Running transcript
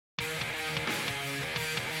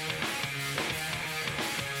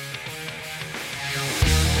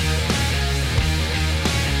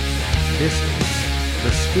This is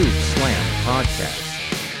the Scoop Slam Podcast.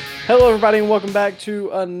 Hello, everybody, and welcome back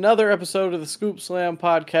to another episode of the Scoop Slam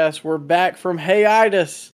Podcast. We're back from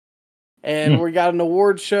hiatus, and we got an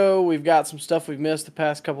award show. We've got some stuff we've missed the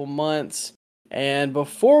past couple months. And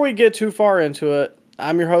before we get too far into it,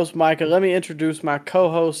 I'm your host, Micah. Let me introduce my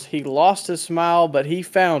co-host. He lost his smile, but he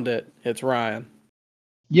found it. It's Ryan.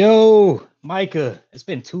 Yo, Micah, it's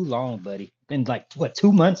been too long, buddy. Been like,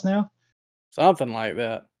 2 months now? Something like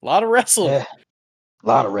that. A lot of wrestling. Yeah, a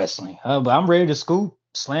lot of wrestling. But I'm ready to scoop,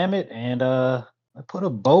 slam it, and I put a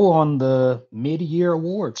bow on the mid-year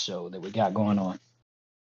award show that we got going on.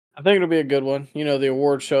 I think it'll be a good one. You know, the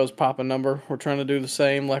award shows pop a number. We're trying to do the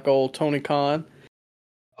same like old Tony Khan.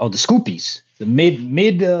 Oh, the Scoopies. The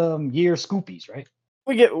mid-year Scoopies, right?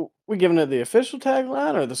 We giving it the official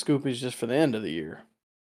tagline or the Scoopies just for the end of the year?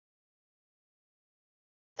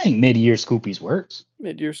 I think mid-year Scoopies works.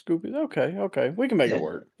 Mid-year Scoopies. Okay. We can make it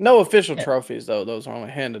work. No official trophies, though. Those are only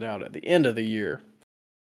handed out at the end of the year.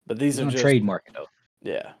 But these are just... trademark it, though.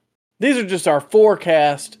 Yeah. These are just our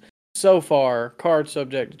forecast so far. Card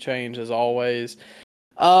subject to change, as always.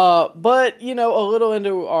 But, you know, a little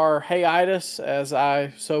into our hiatus, as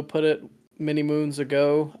I so put it many moons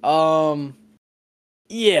ago.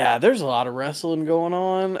 Yeah, there's a lot of wrestling going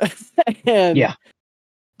on. And yeah.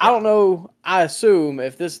 I don't know. I assume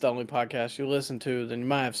if this is the only podcast you listen to, then you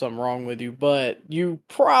might have something wrong with you. But you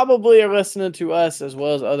probably are listening to us as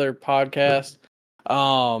well as other podcasts.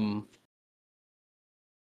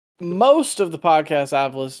 Most of the podcasts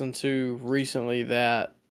I've listened to recently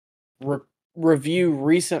that review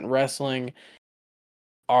recent wrestling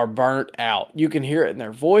are burnt out. You can hear it in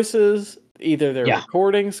their voices. Either their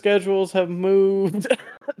recording schedules have moved.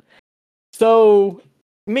 So,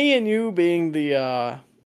 me and you being the...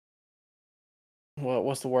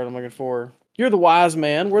 what's the word I'm looking for? You're the wise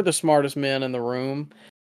man. We're the smartest men in the room.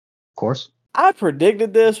 Of course. I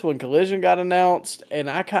predicted this when Collision got announced, and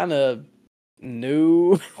I kind of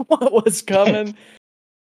knew what was coming.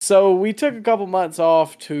 So we took a couple months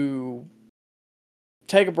off to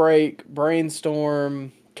take a break,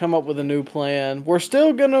 brainstorm, come up with a new plan. We're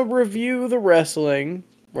still going to review the wrestling.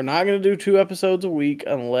 We're not going to do 2 episodes a week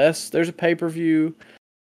unless there's a pay-per-view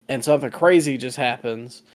and something crazy just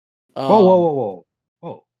happens. Whoa.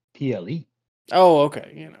 PLE. Oh,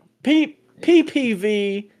 okay. You know,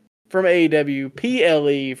 PPV from AEW,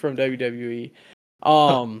 PLE from WWE.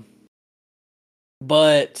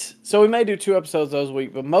 But so we may do 2 episodes those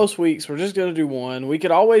week, but most weeks we're just going to do 1. We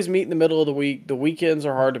could always meet in the middle of the week. The weekends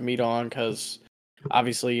are hard to meet on because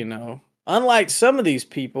obviously, you know, unlike some of these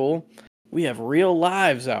people, we have real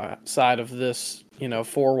lives outside of this, you know,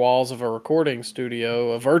 4 walls of a recording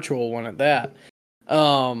studio, a virtual one at that.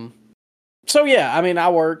 So yeah, I mean, I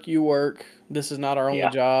work, you work. This is not our only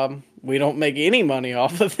job. We don't make any money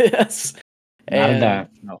off of this. Not a dime.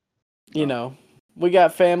 No. You know, we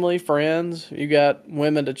got family, friends. You got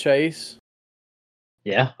women to chase.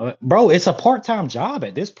 Yeah, bro, it's a part-time job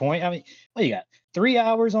at this point. I mean, what you got? 3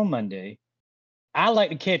 hours on Monday. I like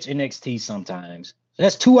to catch NXT sometimes. So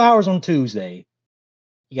that's 2 hours on Tuesday.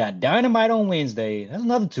 You got Dynamite on Wednesday. That's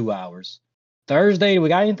another 2 hours. Thursday, we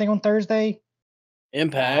got anything on Thursday?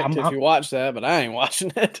 Impact, if you watch that, but I ain't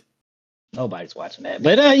watching it. Nobody's watching that.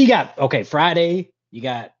 But you got, Friday, you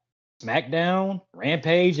got SmackDown,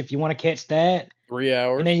 Rampage, if you want to catch that. 3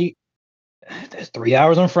 hours. And then there's 3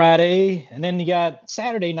 hours on Friday. And then you got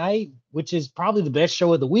Saturday night, which is probably the best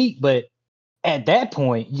show of the week. But at that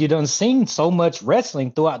point, you done seen so much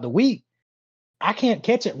wrestling throughout the week. I can't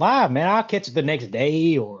catch it live, man. I'll catch it the next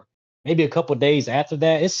day or maybe a couple of days after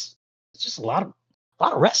that. It's just a lot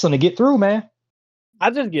of wrestling to get through, man. I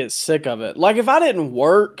just get sick of it. Like, if I didn't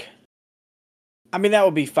work, I mean, that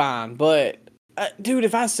would be fine. But, dude,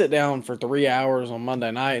 if I sit down for 3 hours on Monday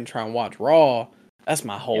night and try and watch Raw, that's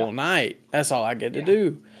my whole night. That's all I get to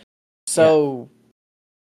do. So,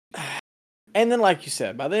 and then, like you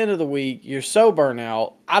said, by the end of the week, you're so burnt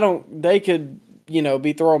out. They could, you know,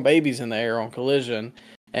 be throwing babies in the air on Collision.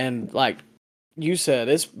 And, like you said,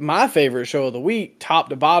 it's my favorite show of the week, top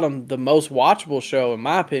to bottom, the most watchable show, in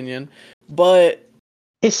my opinion. But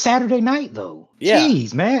it's Saturday night, though. Yeah.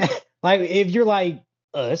 Jeez, man. Like, if you're like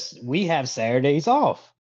us, we have Saturdays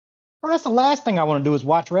off. Well, that's the last thing I want to do is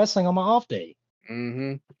watch wrestling on my off day.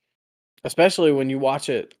 Mm-hmm. Especially when you watch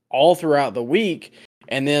it all throughout the week,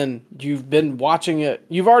 and then you've been watching it.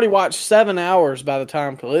 You've already watched 7 hours by the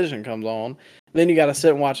time Collision comes on. Then you got to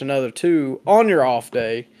sit and watch another 2 on your off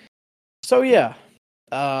day. So, yeah.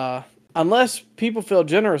 Unless people feel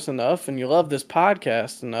generous enough and you love this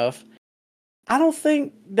podcast enough, I don't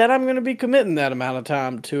think that I'm going to be committing that amount of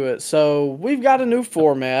time to it. So we've got a new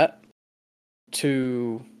format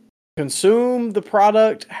to consume the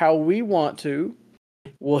product how we want to.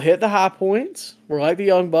 We'll hit the high points. We're like the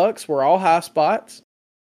Young Bucks. We're all high spots.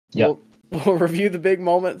 Yep. We'll review the big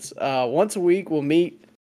moments. Once a week, we'll meet,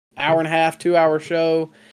 hour and a half, 2-hour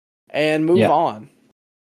show, and move on.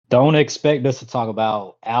 Don't expect us to talk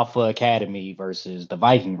about Alpha Academy versus the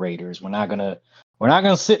Viking Raiders. We're not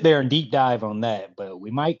gonna sit there and deep dive on that, but we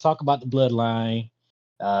might talk about the Bloodline,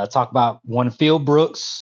 talk about one Phil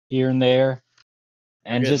Brooks here and there,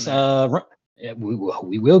 and just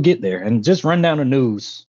we will get there and just run down the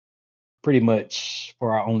news pretty much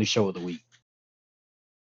for our only show of the week.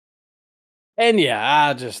 And yeah,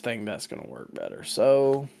 I just think that's going to work better.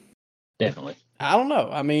 So definitely. I don't know.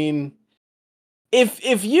 I mean,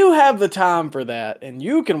 if you have the time for that and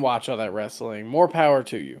you can watch all that wrestling, more power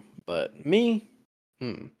to you. But me,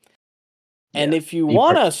 And if you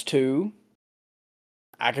want us to,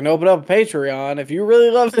 I can open up a Patreon if you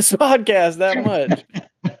really love this podcast that much.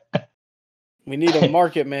 We need a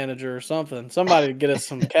market manager or something. Somebody to get us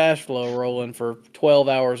some cash flow rolling for 12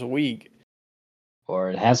 hours a week.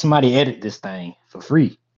 Or have somebody edit this thing for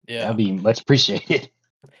free. Yeah. That'd be much appreciated.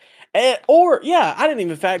 I didn't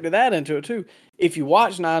even factor that into it too. If you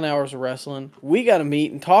watch 9 hours of wrestling, we got to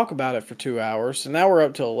meet and talk about it for 2 hours. So now we're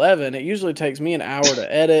up to 11. It usually takes me an hour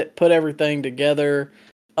to edit, put everything together,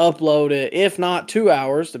 upload it. If not 2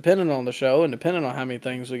 hours, depending on the show and depending on how many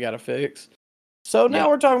things we got to fix. So now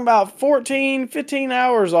we're talking about 14, 15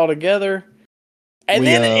 hours altogether. And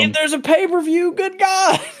then if there's a pay-per-view, good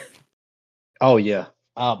God. Oh, yeah.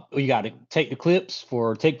 We got to take the clips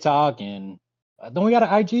for TikTok and don't we got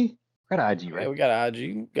an IG? We got an IG, right? Yeah, we got an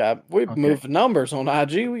IG. We've moved numbers on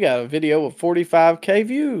IG. We got a video with 45K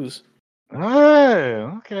views.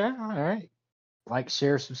 Oh, okay. All right. Like,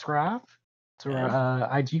 share, subscribe to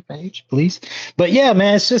our IG page, please. But yeah,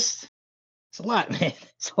 man, it's a lot, man.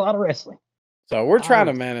 It's a lot of wrestling. So we're trying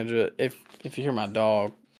to manage it. If you hear my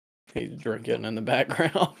dog, he's drinking in the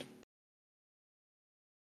background.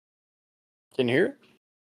 Can you hear it?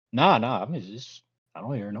 Nah. I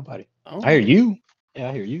don't hear nobody. Oh. I hear you. Yeah,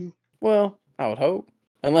 I hear you. Well, I would hope.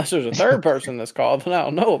 Unless there's a third person that's called that I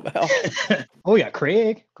don't know about. Oh, yeah,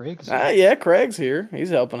 Craig. Yeah, Craig's here. He's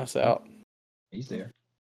helping us out. He's there.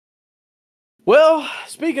 Well,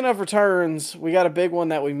 speaking of returns, we got a big one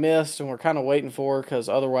that we missed and we're kind of waiting for because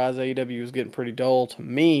otherwise AEW is getting pretty dull to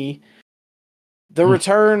me. The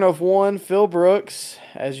return of one Phil Brooks,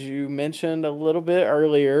 as you mentioned a little bit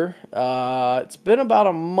earlier. It's been about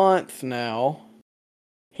a month now.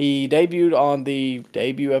 He debuted on the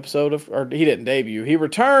debut episode he didn't debut. He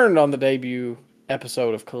returned on the debut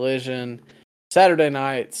episode of Collision. Saturday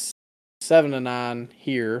nights, 7 to 9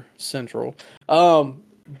 here, Central.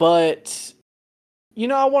 But,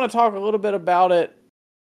 I want to talk a little bit about it.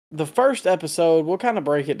 The first episode, we'll kind of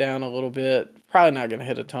break it down a little bit. Probably not going to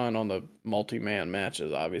hit a ton on the multi-man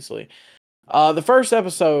matches, obviously. The first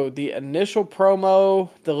episode, the initial promo,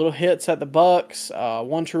 the little hits at the Bucks,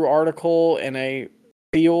 one true article, and a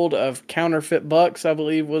field of counterfeit Bucks, I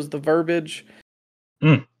believe was the verbiage.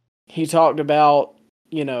 He talked about,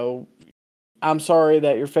 I'm sorry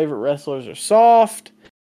that your favorite wrestlers are soft.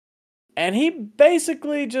 And he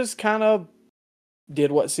basically just kind of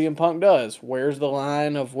did what CM Punk does. Where's the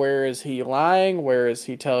line of where is he lying? Where is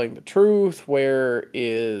he telling the truth? Where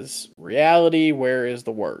is reality? Where is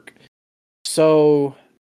the work? So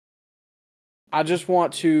I just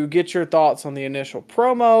want to get your thoughts on the initial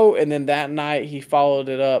promo. And then that night he followed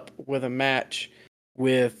it up with a match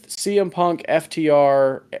with CM Punk,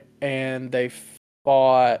 FTR, and they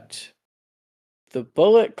fought the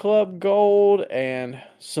Bullet Club Gold and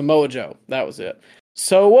Samoa Joe. That was it.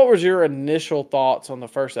 So what was your initial thoughts on the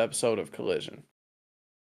first episode of Collision?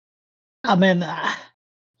 I mean, I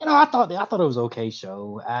thought it was an okay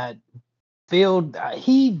show.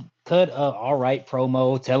 He cut a all right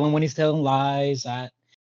promo, telling when he's telling lies.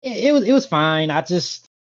 It was fine. I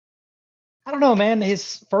don't know, man.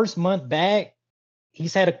 His first month back,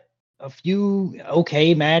 he's had a few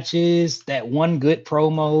okay matches. That one good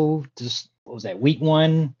promo, just what was that, week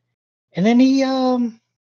 1, and then he I don't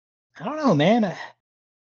know, man.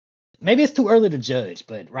 Maybe it's too early to judge,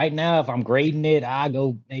 but right now, if I'm grading it, I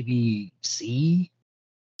go maybe C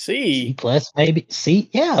plus, maybe C.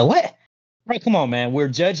 Yeah, what? Right, come on, man. We're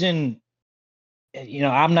judging.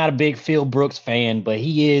 I'm not a big Phil Brooks fan, but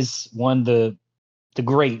he is one of the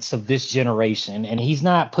greats of this generation, and he's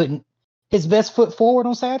not putting his best foot forward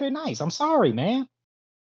on Saturday nights. I'm sorry, man.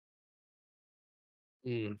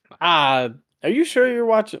 Are you sure you're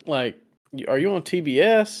watching? Like, are you on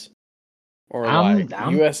TBS? Or I'm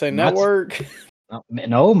USA Network?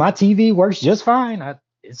 No, my TV works just fine.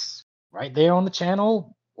 It's right there on the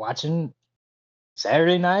channel watching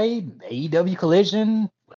Saturday night, AEW Collision.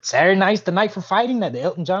 Saturday night's the night for fighting. That the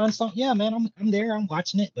Elton John song. Yeah, man, I'm there. I'm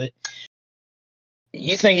watching it. But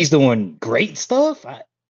you think he's doing great stuff?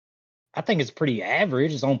 I think it's pretty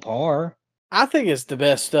average. It's on par. I think it's the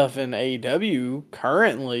best stuff in AEW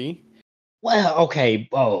currently. Well, okay.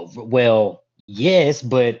 Oh, well, yes,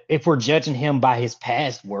 but if we're judging him by his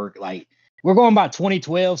past work, like we're going by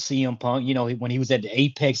 2012 CM Punk, when he was at the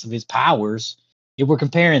apex of his powers. If we're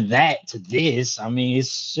comparing that to this, I mean,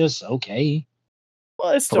 it's just okay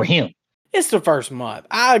Well, for him. It's the first month.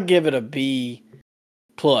 I give it a B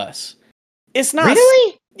plus. It's not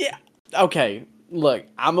Really? Yeah. Okay. Look,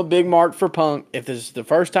 I'm a big mark for Punk. If this is the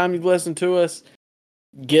first time you've listened to us,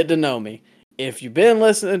 get to know me. If you've been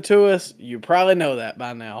listening to us, you probably know that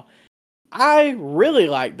by now. I really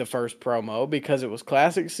liked the first promo because it was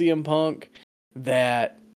classic CM Punk,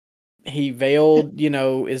 that he veiled,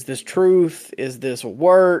 is this truth? Is this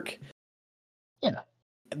work? Yeah.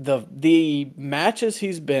 The matches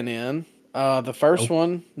he's been in, the first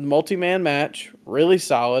one, multi-man match, really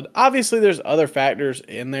solid. Obviously, there's other factors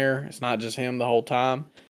in there. It's not just him the whole time.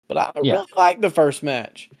 But I really like the first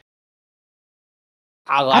match.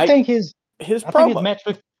 I think his match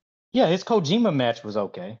with his Kojima match was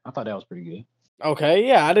okay. I thought that was pretty good. Okay,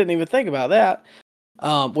 yeah, I didn't even think about that.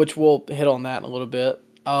 Which we'll hit on that in a little bit.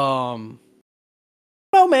 No,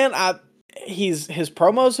 man, his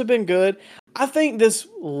promos have been good. I think this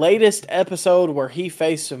latest episode where he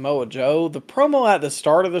faced Samoa Joe, the promo at the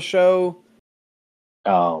start of the show,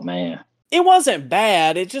 oh man, it wasn't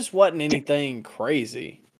bad. It just wasn't anything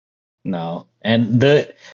crazy. No, and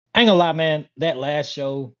I ain't gonna lie, man, that last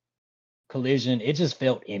show, Collision, it just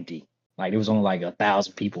felt empty. Like it was only like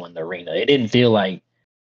 1,000 people in the arena. It didn't feel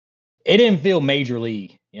major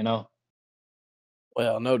league,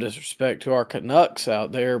 Well, no disrespect to our Canucks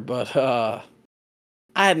out there, but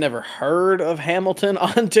I had never heard of Hamilton,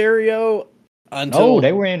 Ontario until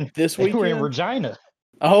they were in this weekend. They were in Regina.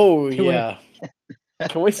 Oh, yeah.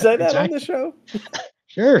 Can we say that on the show?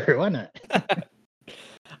 Sure, why not?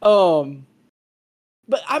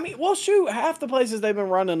 But I mean, well, shoot, half the places they've been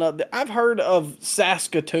running up. I've heard of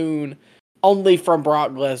Saskatoon only from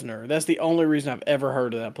Brock Lesnar. That's the only reason I've ever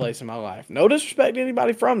heard of that place in my life. No disrespect to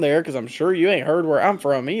anybody from there, because I'm sure you ain't heard where I'm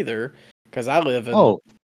from either, because I live in... Oh,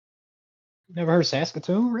 never heard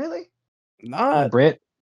Saskatoon, really? Not... Brett.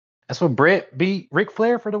 That's what Brett beat Ric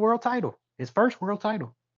Flair for the world title. His first world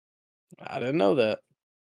title. I didn't know that.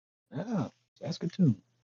 Yeah, Saskatoon.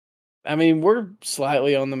 I mean, we're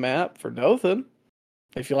slightly on the map for Dothan,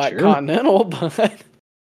 if you like Continental, but...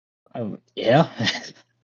 yeah.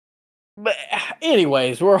 But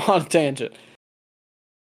anyways, we're on a tangent.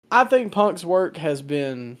 I think Punk's work has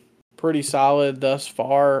been pretty solid thus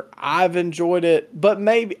far. I've enjoyed it, but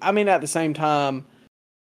maybe, I mean, at the same time,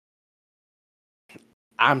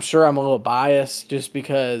 I'm sure I'm a little biased just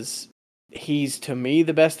because he's, to me,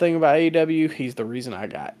 the best thing about AEW. He's the reason I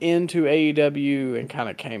got into AEW and kind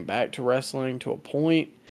of came back to wrestling to a point.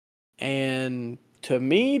 And to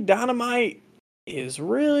me, Dynamite is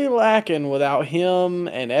really lacking without him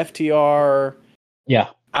and FTR. Yeah.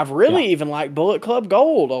 I've really even liked Bullet Club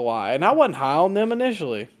Gold a lot, and I wasn't high on them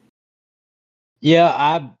initially. Yeah,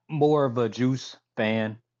 I'm more of a Juice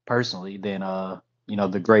fan personally than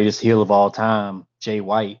the greatest heel of all time, Jay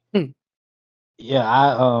White.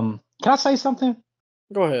 Yeah, can I say something?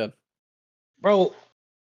 Go ahead. Bro,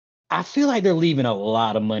 I feel like they're leaving a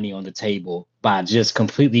lot of money on the table by just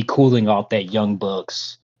completely cooling off that Young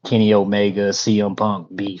Bucks, Kenny Omega, CM Punk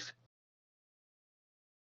beef.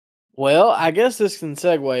 Well, I guess this can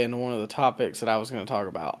segue into one of the topics that I was going to talk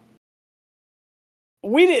about.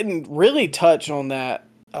 We didn't really touch on that.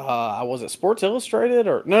 Was it Sports Illustrated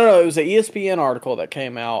or no? It was an ESPN article that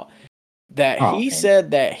came out that he said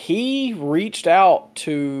that he reached out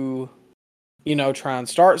to, try and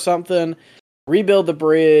start something, rebuild the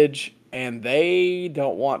bridge, and they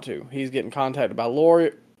don't want to. He's getting contacted by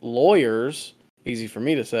lawyers, easy for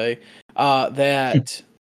me to say, that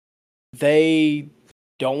they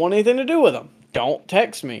don't want anything to do with him. Don't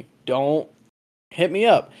text me. Don't hit me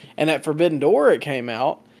up. And at Forbidden Door, it came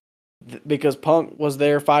out because Punk was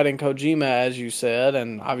there fighting Kojima, as you said,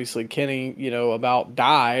 and obviously Kenny, about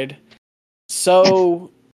died.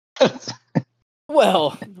 So,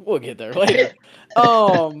 well, we'll get there later.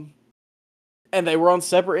 And they were on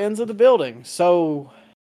separate ends of the building. So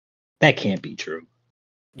that can't be true.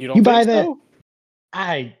 You don't buy that? So?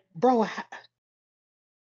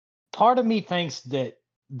 Part of me thinks that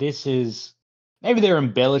this is maybe they're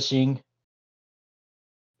embellishing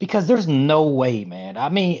because there's no way, man. I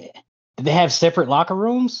mean, did they have separate locker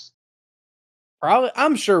rooms? Probably,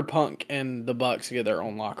 I'm sure Punk and the Bucks get their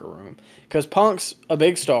own locker room because Punk's a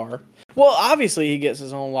big star. Well, obviously he gets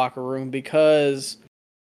his own locker room because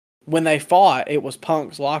when they fought, it was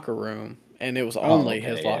Punk's locker room and it was Oh, only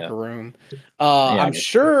his okay, yeah. locker room. Yeah, I I'm guess.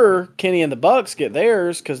 sure Kenny and the Bucks get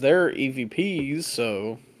theirs because they're EVPs.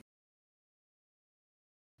 So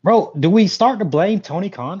Bro, do we start to blame Tony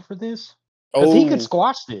Khan for this? Because he could oh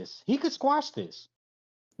squash this. He could squash this.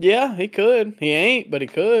 yeah, he could. He ain't, but he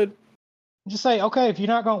could. Just say, okay, if you're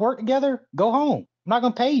not gonna work together, go home. I'm not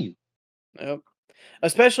gonna pay you. Yep.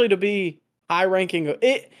 Especially to be high ranking.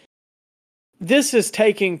 This is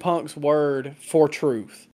taking Punk's word for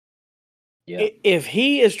truth. Yeah. If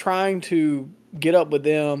he is trying to get up with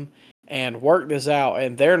them and work this out,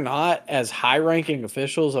 and they're not as high ranking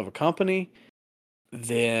officials of a company,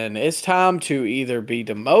 then it's time to either be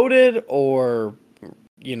demoted or,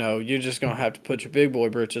 you're just going to have to put your big boy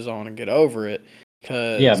britches on and get over it.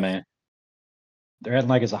 Yeah, man. They're acting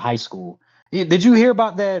like it's a high school. Did you hear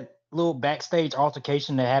about that little backstage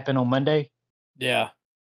altercation that happened on Monday? Yeah.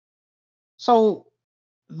 So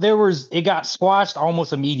it got squashed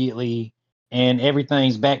almost immediately, and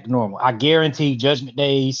everything's back to normal. I guarantee Judgment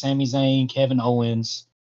Day, Sami Zayn, Kevin Owens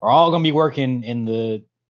are all gonna be working in the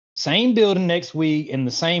same building next week in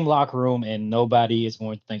the same locker room, and nobody is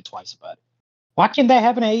going to think twice about it. Why can't that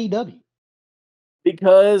happen at AEW?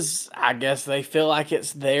 Because I guess they feel like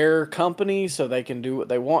it's their company, so they can do what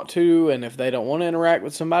they want to, and if they don't want to interact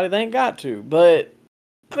with somebody, they ain't got to. But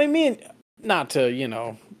I mean, not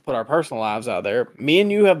to put our personal lives out there. Me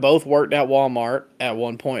and you have both worked at Walmart at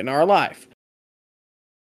one point in our life.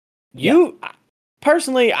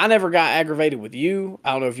 Personally, I never got aggravated with you.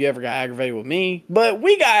 I don't know if you ever got aggravated with me, but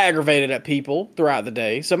we got aggravated at people throughout the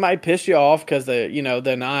day. Somebody pissed you off because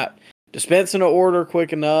they're not dispensing an order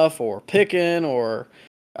quick enough, or picking, or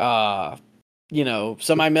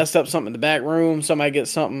somebody messed up something in the back room. Somebody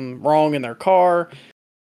gets something wrong in their car,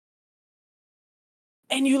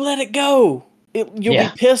 and you let it go. You'll be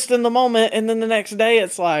pissed in the moment, and then the next day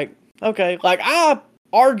it's like, okay. Like, I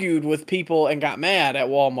argued with people and got mad at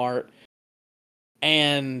Walmart.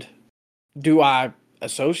 And do I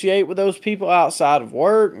associate with those people outside of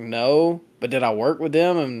work? No. But did I work with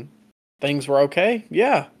them and things were okay?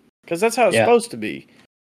 Yeah. Because that's how it's supposed to be.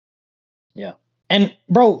 Yeah. And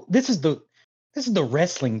bro, this is the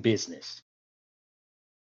wrestling business.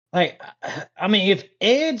 Like, I mean, if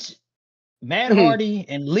Edge, Matt Hardy,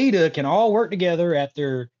 and Lita can all work together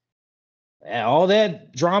after all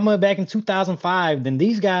that drama back in 2005, then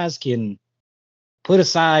these guys can put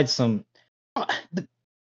aside some. It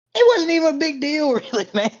wasn't even a big deal, really,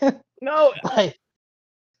 man. No. Like,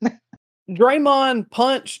 Draymond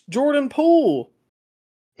punched Jordan Poole.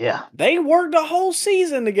 Yeah. They worked a whole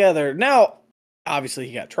season together. Now, obviously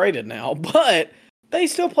he got traded now, but they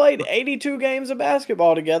still played 82 games of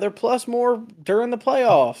basketball together, plus more during the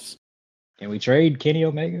playoffs. Can we trade Kenny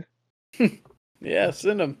Omega? Yeah,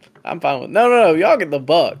 send him. I'm fine with. No. Y'all get the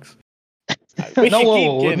Bucks. We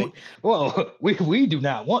we do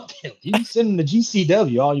not want him. You can send him to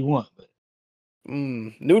GCW all you want, but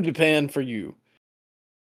New Japan for you.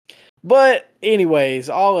 But anyways,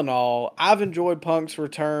 all in all, I've enjoyed Punk's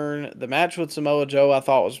return. The match with Samoa Joe I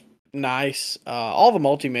thought was nice. All the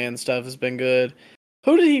multi-man stuff has been good.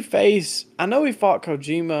 Who did he face? I know he fought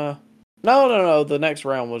Kojima. No. The next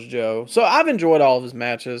round was Joe. So I've enjoyed all of his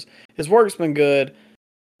matches. His work's been good.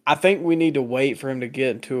 I think we need to wait for him to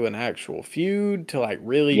get into an actual feud to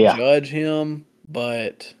really judge him.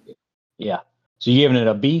 But yeah. So you giving it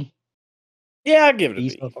a B? Yeah, I give it a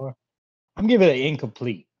B. So far? I'm giving it an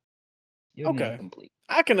incomplete. Okay.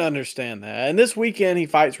 I can understand that. And this weekend he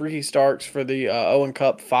fights Ricky Starks for the Owen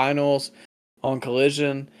Cup finals on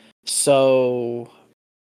Collision. So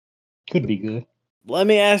could be good. Let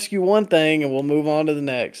me ask you one thing and we'll move on to the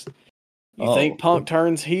next. You think Punk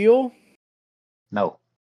turns heel? No.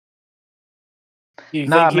 You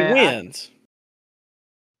think he wins?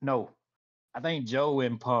 No. I think Joe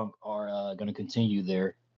and Punk are going to continue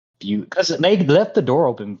their feud because they left the door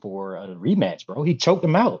open for a rematch, bro. He choked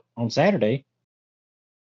him out on Saturday.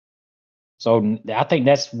 So I think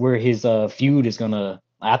that's where his feud is going to.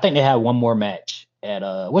 I think they have one more match at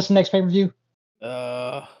what's the next pay-per-view?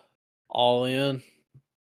 All In.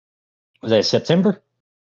 Was that September?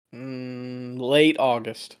 Late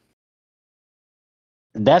August.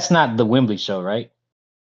 That's not the Wembley show, right?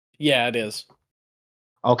 Yeah, it is.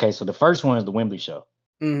 Okay, so the first one is the Wembley show.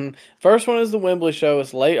 First one is the Wembley show.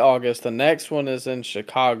 It's late August. The next one is in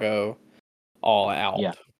Chicago, All Out.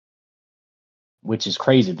 Yeah. Which is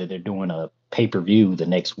crazy that they're doing a pay-per-view the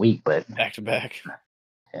next week, but back to back.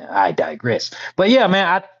 I digress. But yeah,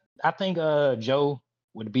 man, I think Joe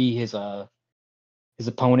would be his his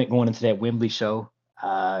opponent going into that Wembley show.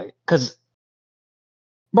 Because,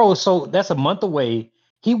 bro, so that's a month away.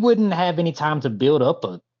 He wouldn't have any time to build up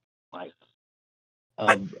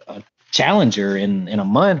a challenger in a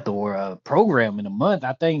month or a program in a month.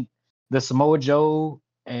 I think the Samoa Joe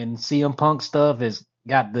and CM Punk stuff has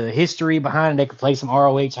got the history behind it. They could play some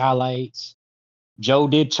ROH highlights. Joe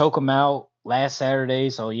did choke him out last Saturday,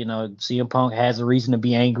 so CM Punk has a reason to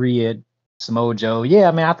be angry at Samoa Joe. Yeah,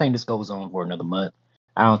 I mean, I think this goes on for another month.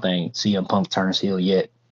 I don't think CM Punk turns heel yet.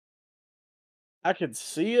 I could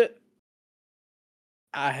see it.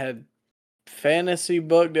 I had fantasy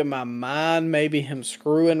booked in my mind, maybe him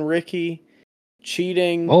screwing Ricky,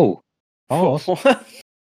 cheating. Oh, pause. What?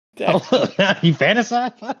 You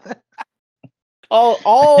fantasize?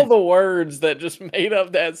 all the words that just made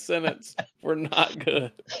up that sentence were not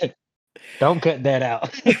good. Don't cut that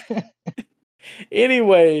out.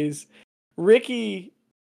 Anyways, Ricky,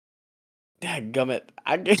 dadgummit,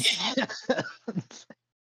 I guess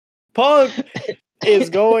Punk is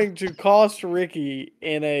going to cost Ricky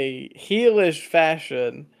in a heelish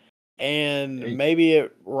fashion, and maybe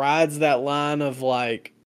it rides that line of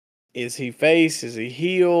like, is he face? Is he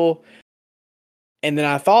heel? And then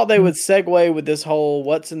I thought they would segue with this whole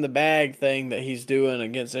what's in the bag thing that he's doing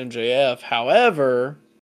against MJF. However,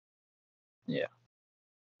 yeah,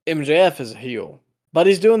 MJF is a heel, but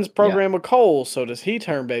he's doing this program with Cole. So does he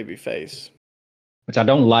turn babyface? Which I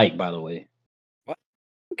don't like, by the way.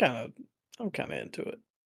 I'm kind of into it.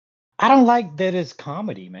 I don't like that it's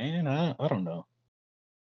comedy, man. I don't know.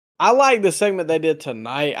 I like the segment they did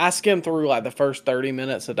tonight. I skimmed through like the first 30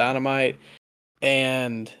 minutes of Dynamite,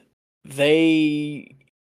 and they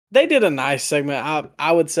did a nice segment.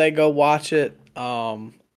 I would say go watch it.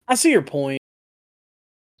 I see your point.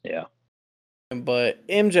 Yeah. But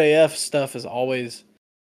MJF stuff is always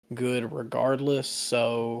good regardless,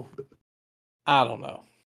 so I don't know.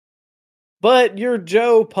 But your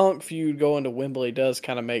Joe Punk feud going to Wembley does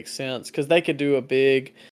kind of make sense because they could do a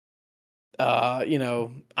big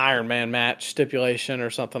Iron Man match stipulation or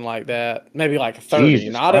something like that. Maybe like a 30,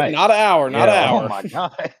 Jesus not Christ. an hour, not an hour. Oh my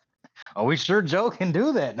God. Are we sure Joe can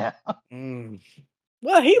do that now?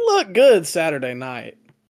 Well, he looked good Saturday night.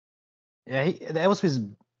 Yeah, that was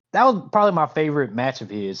probably my favorite match of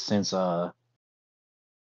his since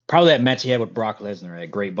probably that match he had with Brock Lesnar at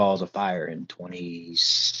Great Balls of Fire in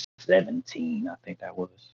 2017. I think that was.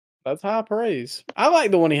 That's high praise. I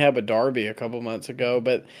like the one he had with Darby a couple months ago,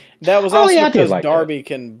 but that was also because like Darby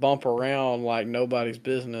can bump around like nobody's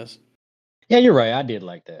business. Yeah, you're right. I did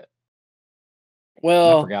like that.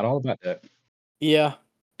 Well, I forgot all about that. Yeah,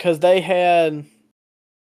 because they had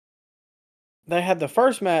the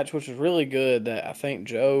first match, which was really good. That I think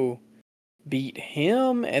Joe beat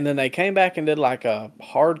him, and then they came back and did like a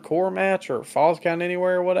hardcore match or Falls Count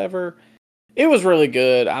Anywhere or whatever. It was really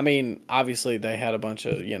good. I mean, obviously they had a bunch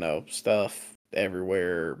of stuff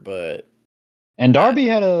everywhere, but Darby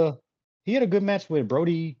had a good match with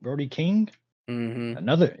Brody King.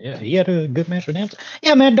 Mm-hmm. He had a good match with him.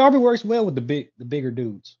 Yeah, man, Darby works well with the bigger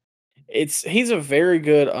dudes. He's a very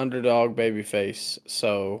good underdog babyface.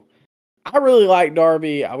 So I really like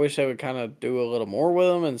Darby. I wish they would kind of do a little more with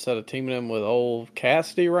him instead of teaming him with old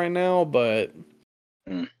Cassidy right now, but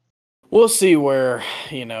we'll see where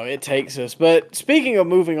it takes us. But speaking of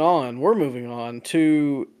moving on, we're moving on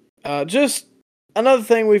to just another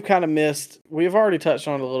thing we've kind of missed. We've already touched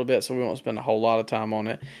on it a little bit, so we won't spend a whole lot of time on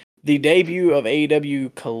it. The debut of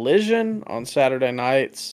AEW Collision on Saturday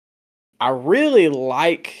nights. I really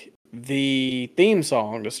like the theme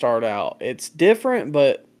song to start out. It's different,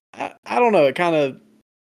 but I don't know.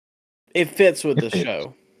 It fits with the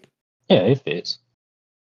show. Yeah, it fits.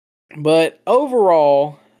 But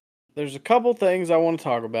overall, there's a couple things I want to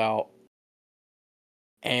talk about.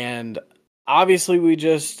 And obviously, we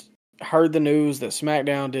just heard the news that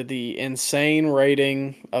SmackDown did the insane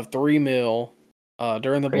rating of 3 mil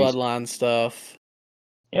during the Bloodline stuff.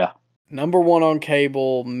 Yeah. Number 1 on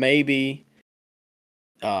cable, maybe.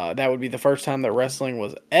 That would be the first time that wrestling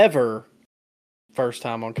was ever first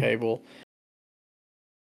time on cable.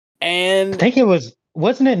 And I think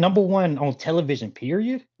wasn't it number 1 on television,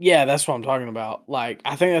 period? Yeah, that's what I'm talking about. Like,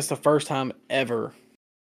 I think that's the first time ever.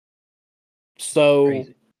 So,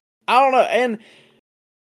 crazy. I don't know. And,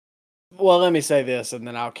 well, let me say this, and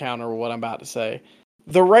then I'll counter what I'm about to say.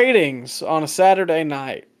 The ratings on a Saturday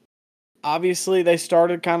night, obviously they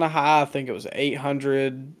started kind of high. I think it was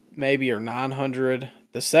 800 maybe or 900.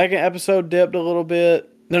 The second episode dipped a little bit.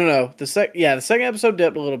 No. The second episode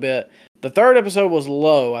dipped a little bit. The third episode was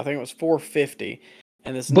low. I think it was 450.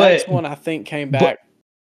 And this next one, I think, came back.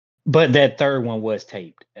 But that third one was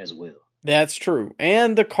taped as well. That's true.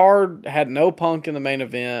 And the card had no Punk in the main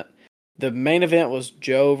event. The main event was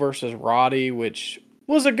Joe versus Roddy, which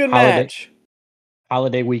was a good Holiday match.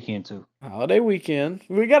 holiday weekend too. Holiday weekend.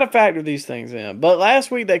 We got to factor these things in. But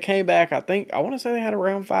last week they came back. I want to say they had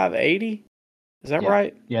around 580. Is that Yeah,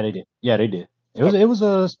 right? yeah, they did. Yeah, they did. Okay. It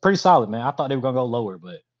was pretty solid, man. I thought they were gonna go lower,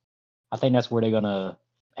 but I think that's where they're gonna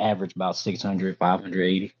average about 600,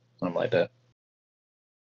 580, something like that.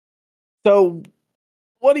 So,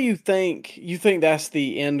 what do you think? You think that's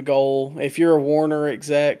the end goal? If you're a Warner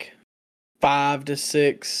exec, 5 to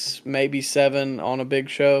 6, maybe 7 on a big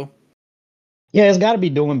show? Yeah, it's got to be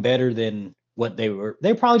doing better than what they were.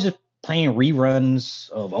 They're probably just playing reruns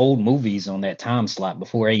of old movies on that time slot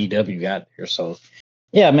before AEW got there. So,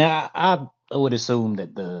 yeah, man, I would assume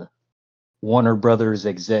that the Warner Brothers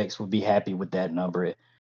execs would be happy with that number.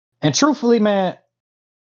 And truthfully, man,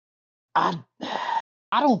 I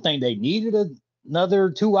I don't think they needed another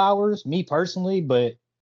 2 hours, me personally, but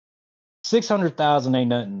 600,000 ain't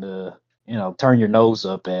nothing to turn your nose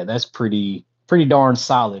up at. That's pretty darn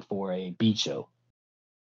solid for a beat show.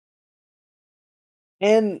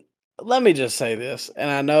 And let me just say this, and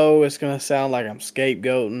I know it's going to sound like I'm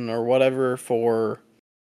scapegoating or whatever for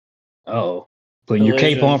Oh, putting your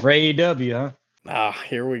cape on Collision. for AEW, huh?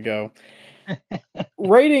 Here we go.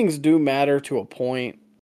 Ratings do matter to a point,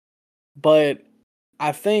 but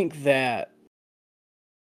I think that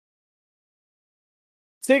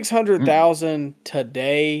Mm. 600,000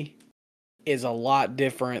 today is a lot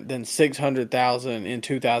different than 600,000 in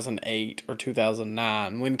 2008 or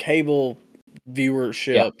 2009 when cable Yeah,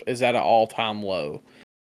 viewership is at an all-time low.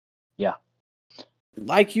 yeah.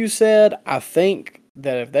 Like you said, I think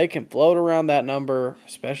that if they can float around that number,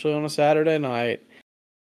 especially on a Saturday night,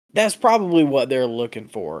 that's probably what they're looking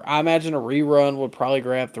for. I imagine a rerun would probably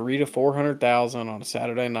grab 300 to 400,000 on a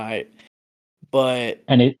Saturday night, but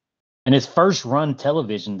And it's first run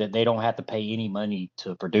television that they don't have to pay any money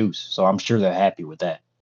to produce. So I'm sure they're happy with that.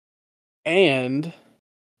 and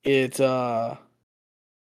it's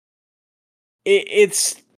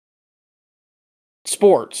it's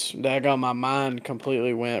sports. That got my mind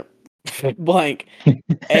completely went blank.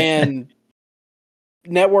 And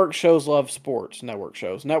network shows love sports. Network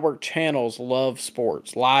channels love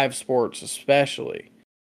sports. Live sports especially.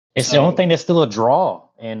 It's the only So thing that's still a draw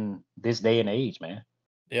in this day and age, man.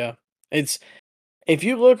 yeah, it's if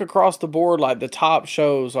you look across the board, like the top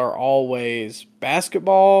shows are always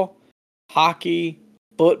basketball, hockey,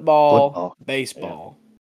 football, Football. Yeah. baseball.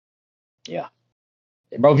 Yeah.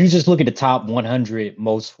 Bro, if you just look at the top 100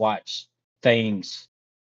 most watched things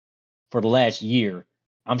for the last year,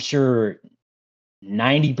 I'm sure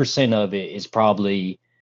 90% of it is probably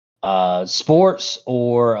sports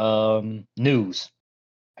or news.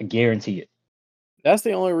 I guarantee it. That's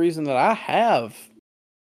the only reason that I have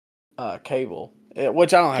cable,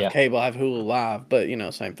 which I don't have Yeah. cable. I have Hulu Live, but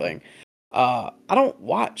same thing. I don't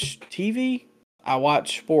watch TV. I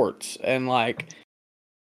watch sports, and like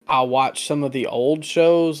I watch some of the old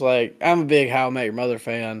shows. Like I'm a big How I Met Your Mother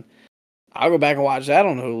fan. I'll go back and watch that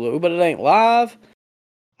on Hulu, but it ain't live.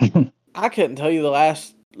 I couldn't tell you the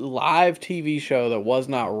last live TV show that was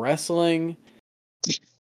not wrestling,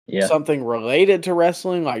 Yeah. something related to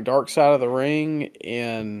wrestling, like Dark Side of the Ring,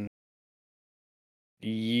 in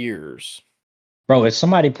years. Bro, if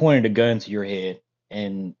somebody pointed a gun to your head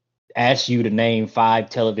and asked you to name 5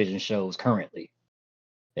 television shows currently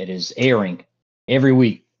that is airing every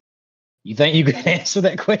week, you think you could answer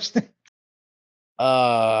that question?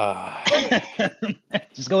 Uh,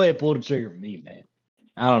 Just go ahead and pull the trigger for me, man.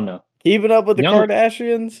 I don't know. Keeping Up with the Young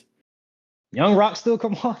Kardashians? Young Rock still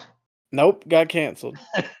come on? Nope, got canceled.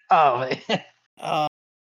 Oh man. Uh,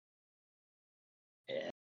 Yeah.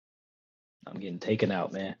 I'm getting taken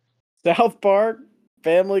out, man. South Park,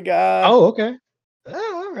 Family Guy, Oh, okay.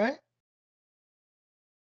 Oh, all right.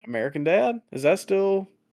 American Dad. Is that still?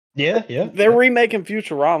 Yeah, They're remaking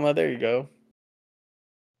Futurama. There you go.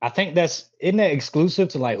 I think isn't that exclusive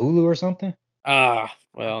to like Hulu or something?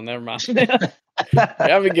 Well, never mind.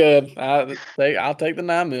 That'd be good. I'll take the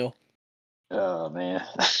 9 mil. Oh man.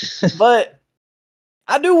 But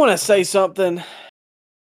I do want to say something.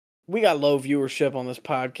 We got low viewership on this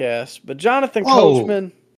podcast, but Jonathan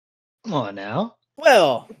Coachman. Come on now.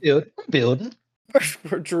 Well, We're building.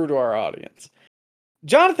 we're true to our audience.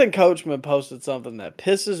 Jonathan Coachman posted something that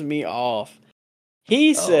pisses me off.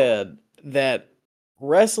 He said that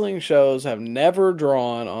wrestling shows have never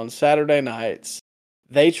drawn on Saturday nights.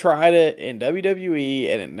 They tried it in WWE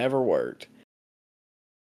and it never worked.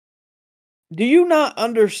 Do you not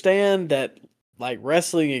understand that like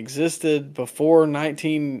wrestling existed before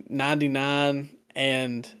 1999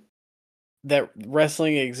 and that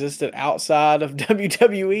wrestling existed outside of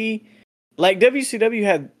WWE. Like WCW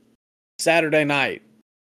had Saturday night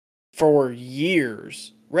for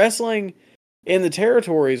years. Wrestling in the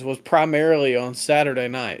territories was primarily on Saturday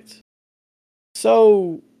nights.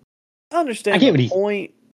 So I I understand get the what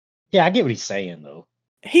point. I get what he's saying though.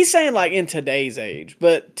 He's saying like in today's age,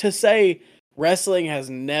 but to say wrestling has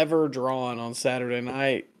never drawn on Saturday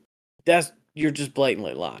night, you're just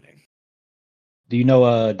blatantly lying. Do you know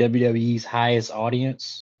WWE's highest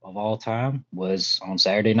audience of all time was on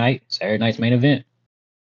Saturday night? Saturday night's main event.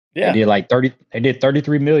 Yeah. They did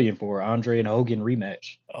 33 million for Andre and Hogan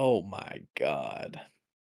rematch. Oh my God.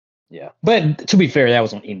 Yeah. But to be fair, that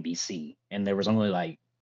was on NBC and there wasn't a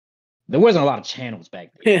lot of channels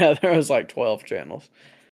back then. Yeah, there was like 12 channels.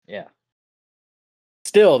 Yeah.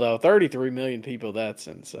 Still though, 33 million people, that's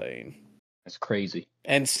insane. That's crazy.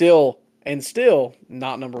 And still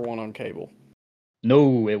not number one on cable.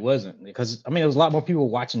 No, it wasn't because there was a lot more people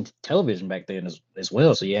watching television back then as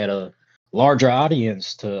well. So you had a larger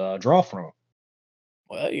audience to draw from.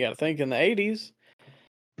 Well, you got to think in the 80s,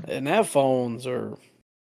 they didn't have phones or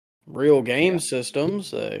real game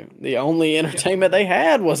systems. The only entertainment they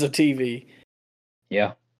had was a TV.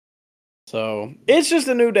 Yeah. So it's just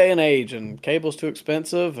a new day and age, and cable's too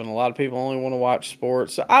expensive, and a lot of people only want to watch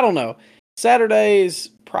sports. So I don't know. Saturday's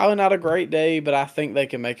probably not a great day, but I think they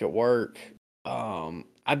can make it work.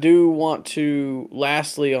 I do want to,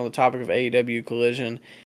 lastly, on the topic of AEW Collision,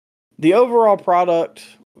 the overall product,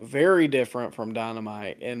 very different from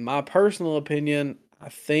Dynamite. In my personal opinion, I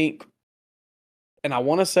think, and I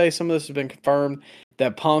want to say some of this has been confirmed,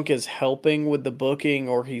 that Punk is helping with the booking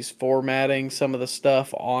or he's formatting some of the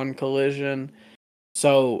stuff on Collision.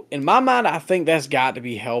 So, in my mind, I think that's got to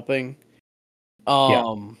be helping.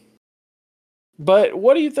 But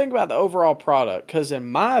what do you think about the overall product? Because in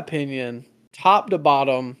my opinion, top to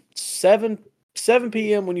bottom, 7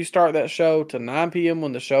 p.m. when you start that show to 9 p.m.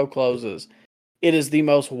 when the show closes, it is the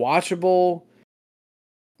most watchable,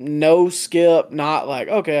 no skip, not like,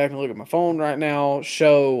 okay, I can look at my phone right now,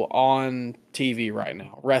 show on TV right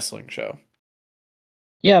now, wrestling show.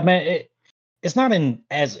 Yeah, man, it's not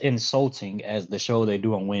as insulting as the show they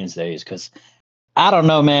do on Wednesdays because I don't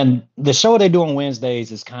know, man. The show they do on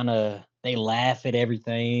Wednesdays is kind of, they laugh at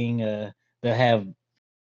everything. They have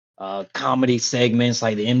comedy segments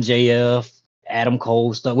like the MJF, Adam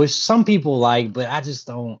Cole stuff, which some people like, but I just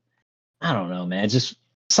don't. I don't know, man. Just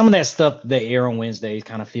some of that stuff they air on Wednesdays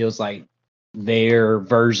kind of feels like their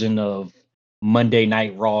version of Monday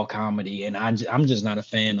Night Raw comedy, and I'm just not a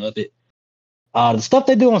fan of it. The stuff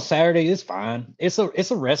they do on Saturday is fine. It's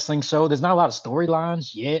a wrestling show. There's not a lot of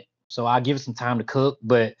storylines yet, so I'll give it some time to cook.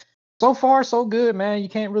 But so far, so good, man. You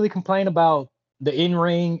can't really complain about the in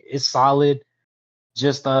ring. It's solid.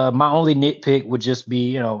 Just my only nitpick would just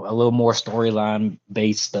be, a little more storyline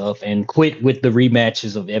based stuff and quit with the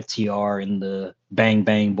rematches of FTR and the Bang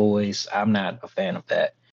Bang Boys. I'm not a fan of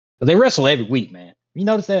that. But they wrestle every week, man. You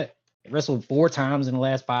notice that? They wrestled 4 times in the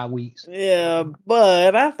last 5 weeks. Yeah,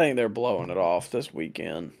 but I think they're blowing it off this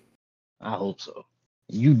weekend. I hope so.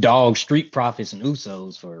 You dog Street Profits and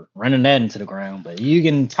Usos for running that into the ground, but you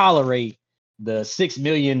can tolerate the 6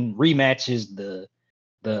 million rematches, the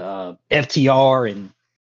FTR and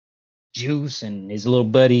Juice and his little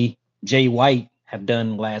buddy Jay White have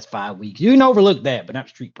done the last 5 weeks. You can overlook that, but not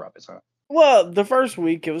Street Profits, huh? Well, the first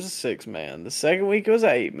week it was a 6-man. The second week it was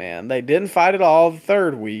 8-man. They didn't fight at all the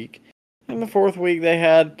third week. And the fourth week they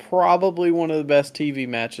had probably one of the best TV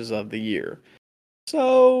matches of the year.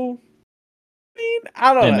 So,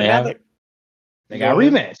 I don't know. They got a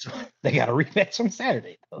rematch. They got a rematch on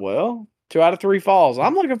Saturday, though. Well, 2 out of 3 falls.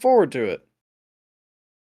 I'm looking forward to it.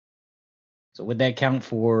 So would that count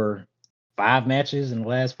for 5 matches in the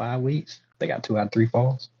last 5 weeks? They got 2 out of 3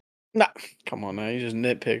 falls? Nah, come on now. You're just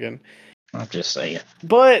nitpicking. I'm just saying.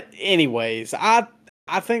 But anyways, I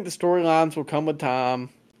think the storylines will come with time.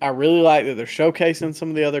 I really like that they're showcasing some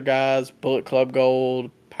of the other guys. Bullet Club Gold,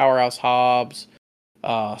 Powerhouse Hobbs,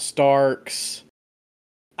 Starks.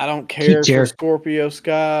 I don't care for Scorpio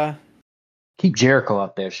Sky. Keep Jericho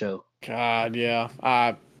off their show. God, yeah.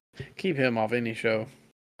 I keep him off any show.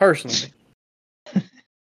 Personally.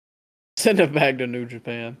 Send him back to New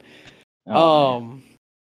Japan.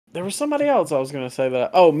 There was somebody else I was going to say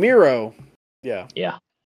that. Oh, Miro. Yeah. Yeah.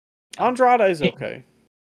 Andrade's okay.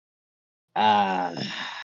 Not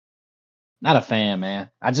a fan, man.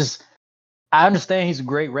 I understand he's a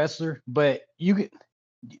great wrestler, but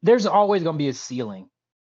there's always going to be a ceiling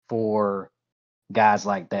for guys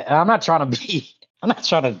like that. And I'm not trying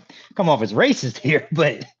to come off as racist here,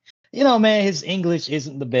 but man, his English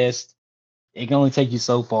isn't the best. It can only take you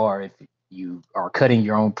so far you are cutting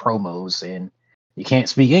your own promos and you can't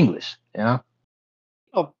speak English, you know?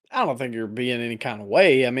 Oh, I don't think you're being any kind of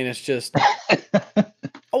way. I mean, it's just,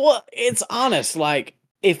 well, it's honest. Like,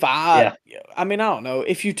 Yeah. I mean, I don't know.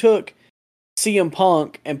 If you took CM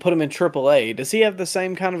Punk and put him in AAA, does he have the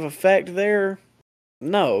same kind of effect there?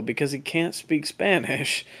 No, because he can't speak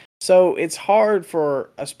Spanish. So it's hard for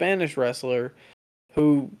a Spanish wrestler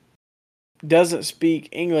who doesn't speak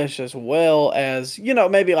English as well as,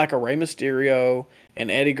 maybe like a Rey Mysterio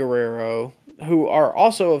and Eddie Guerrero, who are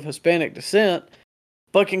also of Hispanic descent,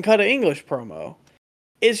 but can cut an English promo.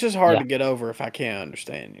 It's just hard Yeah. to get over if I can't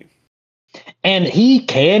understand you. And he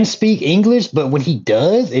can speak English, but when he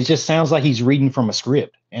does, it just sounds like he's reading from a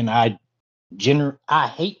script. And I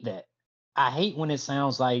hate that. I hate when it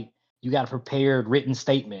sounds like you got a prepared written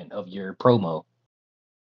statement of your promo.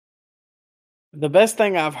 The best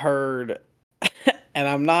thing I've heard, and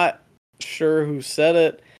I'm not sure who said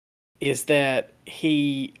it, is that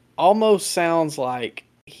he almost sounds like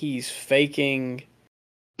he's faking.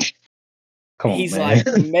 Come on, He's man.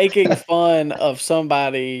 like making fun of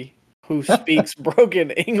somebody who speaks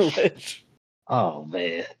broken English. Oh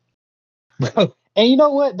man. Bro. And you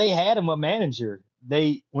know what? They had him a manager.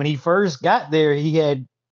 When he first got there, he had,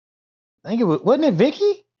 I think it was, wasn't it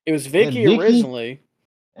Vicky? It was He had Vicky Vicky, originally.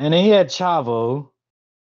 and then he had Chavo.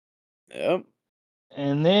 Yep.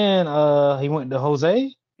 And then he went to Jose.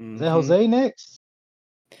 Is that Hmm. Jose next?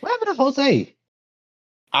 What happened to Jose?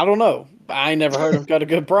 I don't know. I ain't never heard him cut a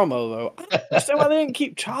good promo though. I don't understand why they didn't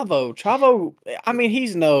keep Chavo. Chavo, I mean,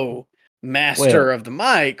 he's no master Well, of the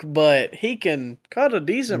mic, but he can cut a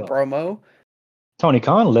decent well, promo. Tony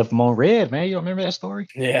Khan left him on red, man. You don't remember that story?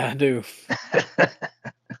 Yeah, I do.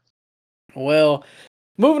 Well,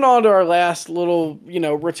 moving on to our last little,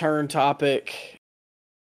 return topic.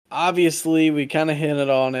 Obviously, we kind of hinted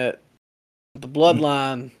on it. The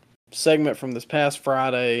Bloodline segment from this past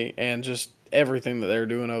Friday and just everything that they're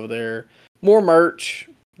doing over there. More merch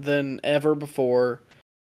than ever before.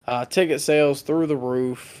 Ticket sales through the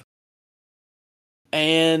roof.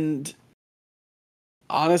 And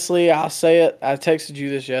honestly, I'll say it. I texted you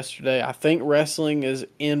this yesterday. I think wrestling is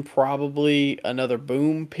in probably another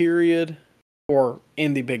boom period, or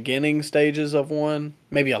in the beginning stages of one.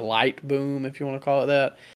 Maybe a light boom, if you want to call it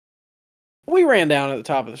that. We ran down at the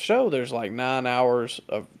top of the show. There's like 9 hours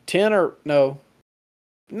of 9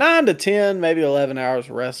 to 10, maybe 11 hours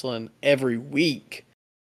of wrestling every week.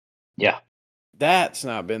 Yeah. That's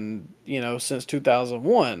not been, since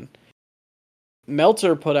 2001.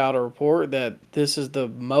 Meltzer put out a report that this is the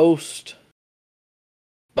most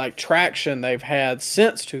traction they've had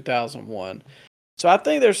since 2001. So I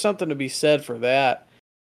think there's something to be said for that.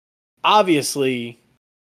 Obviously,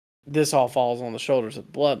 this all falls on the shoulders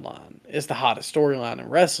of the Bloodline. It's the hottest storyline in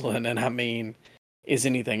wrestling, and I mean, is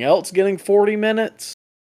anything else getting 40 minutes?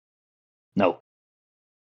 No.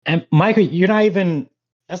 And Michael,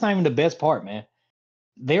 that's not even the best part, man.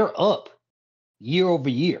 They're up year over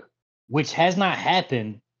year, which has not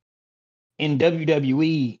happened in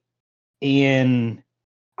WWE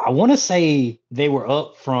I want to say they were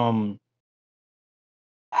up from,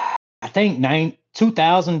 I think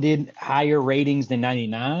 2000 did higher ratings than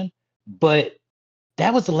 99, but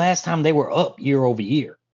that was the last time they were up year over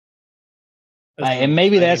year. That's an And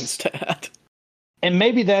insane stat. And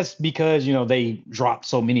maybe that's because, they dropped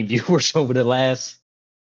so many viewers over the last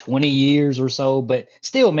 20 years or so, but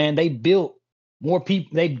still, man, they built more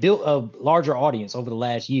people. They built a larger audience over the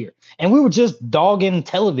last year. And we were just dogging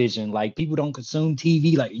television. Like, people don't consume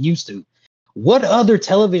TV like it used to. What other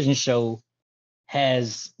television show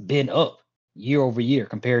has been up year over year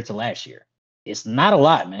compared to last year? It's not a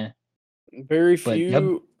lot, man. Very But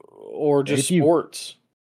few, or very just few. sports.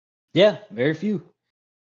 Yeah, very few.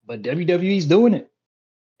 But WWE's doing it.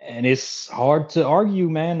 And it's hard to argue,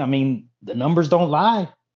 man. I mean, the numbers don't lie.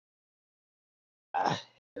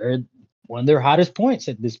 They're one of their hottest points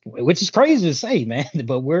at this point, which is crazy to say, man.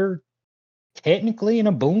 But we're technically in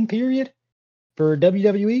a boom period for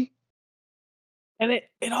WWE. And it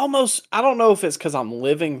almost, I don't know if it's because I'm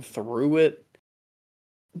living through it,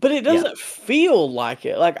 but it Yeah. doesn't feel like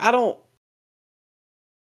it. Like, I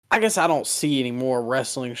guess I don't see any more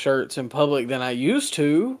wrestling shirts in public than I used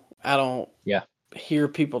to. I don't Yeah. hear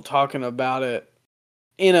people talking about it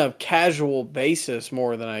in a casual basis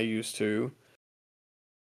more than I used to.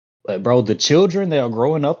 But bro, the children that are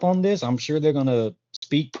growing up on this, I'm sure they're gonna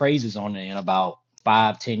speak praises on it in about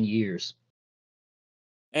 5-10 years.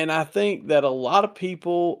 And I think that a lot of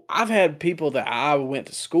people, I've had people that I went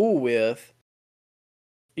to school with,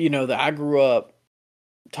 that I grew up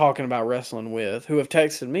talking about wrestling with who have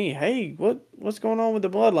texted me, "Hey, what's going on with the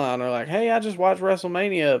Bloodline?" Or like, "Hey, I just watched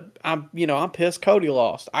WrestleMania. I'm pissed Cody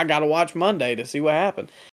lost. I got to watch Monday to see what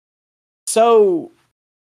happened." So,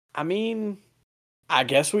 I mean, I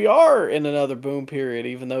guess we are in another boom period,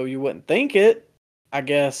 even though you wouldn't think it. I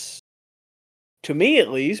guess to me at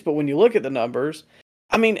least, but when you look at the numbers,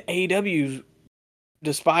 I mean, AEW,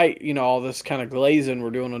 despite all this kind of glazing we're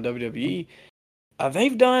doing on WWE,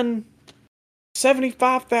 they've done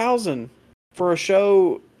 75,000 for a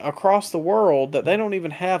show across the world that they don't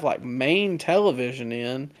even have like main television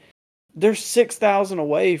in. They're 6,000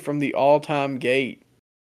 away from the all-time gate.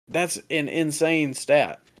 That's an insane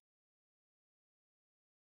stat.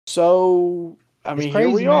 So, I mean, crazy,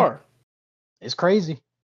 here we man. are. It's crazy.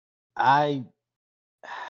 I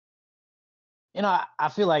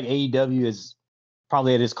feel like AEW is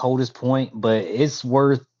probably at its coldest point, but it's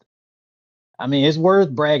worth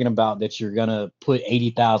bragging about that you're gonna put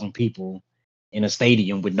 80,000 people in a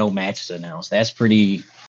stadium with no matches announced. That's pretty.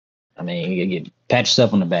 I mean, you pat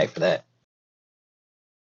yourself on the back for that.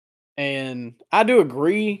 And I do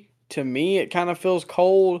agree. To me, it kind of feels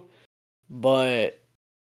cold, but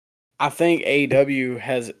I think AEW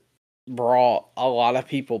has brought a lot of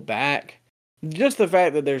people back. Just the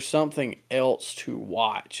fact that there's something else to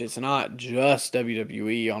watch. It's not just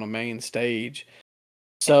WWE on a main stage.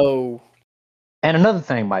 So, And another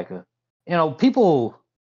thing, Micah, people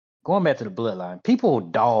going back to the Bloodline, people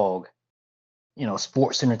dog,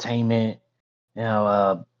 sports entertainment.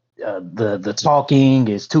 The talking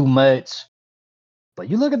is too much. But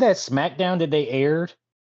you look at that SmackDown that they aired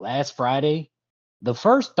last Friday. The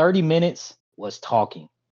first 30 minutes was talking.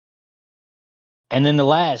 And then the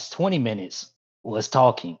last 20 minutes was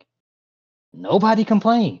talking. Nobody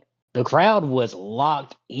complained. The crowd was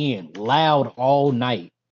locked in, loud all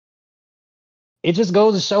night. It just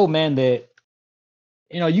goes to show, man, that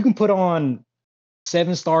you can put on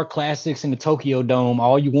 7-star classics in the Tokyo Dome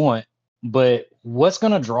all you want, but what's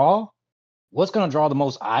gonna draw the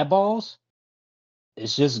most eyeballs?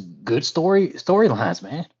 It's just good storylines,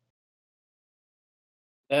 man.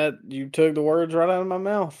 that you took the words right out of my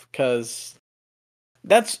mouth, because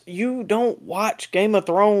you don't watch Game of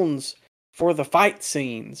Thrones for the fight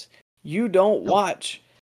scenes. You don't watch,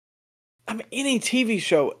 I mean, any TV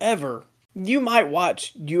show ever. You might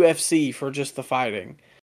watch UFC for just the fighting,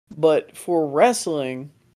 but for wrestling,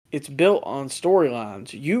 it's built on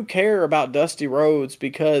storylines. You care about Dusty Rhodes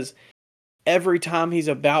because every time he's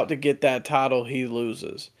about to get that title, he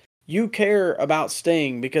loses. You care about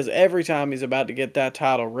Sting because every time he's about to get that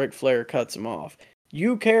title, Ric Flair cuts him off.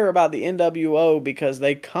 You care about the NWO because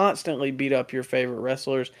they constantly beat up your favorite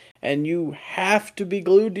wrestlers, and you have to be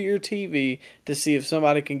glued to your TV to see if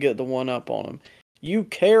somebody can get the one up on him. You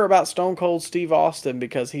care about Stone Cold Steve Austin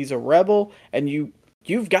because he's a rebel, and you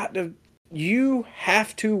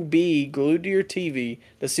have to be glued to your TV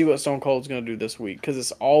to see what Stone Cold's going to do this week, because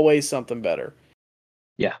it's always something better.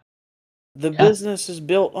 Yeah. The business is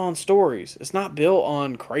built on stories. It's not built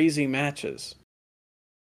on crazy matches.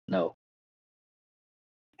 No.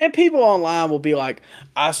 And people online will be like,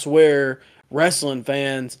 "I swear wrestling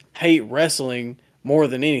fans hate wrestling more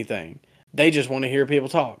than anything. They just want to hear people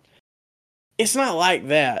talk." It's not like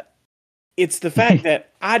that. It's the fact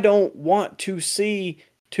that I don't want to see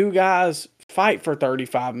two guys fight for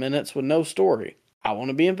 35 minutes with no story. I want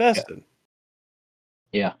to be invested.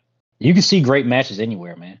 Yeah. You can see great matches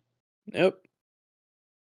anywhere, man. Yep.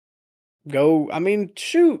 I mean,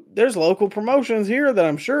 shoot, there's local promotions here that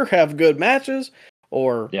I'm sure have good matches,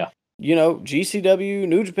 or, GCW,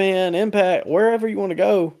 New Japan, Impact, wherever you want to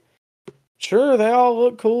go. Sure, they all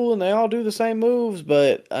look cool and they all do the same moves,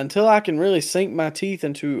 but until I can really sink my teeth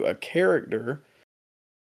into a character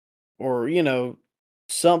or,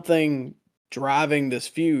 something driving this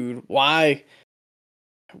feud, what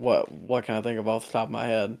can I think of off the top of my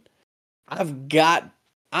head?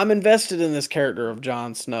 I'm invested in this character of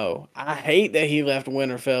Jon Snow. I hate that he left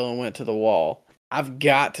Winterfell and went to the Wall. I've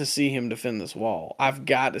got to see him defend this wall. I've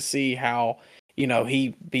got to see how,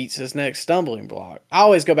 he beats his next stumbling block. I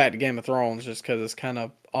always go back to Game of Thrones just because it's kind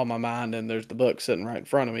of on my mind and there's the book sitting right in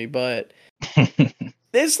front of me. But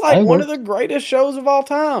it's like one of the greatest shows of all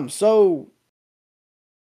time. So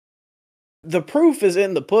the proof is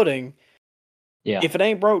in the pudding. Yeah. If it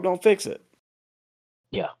ain't broke, don't fix it.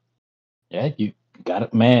 Yeah. Yeah, you got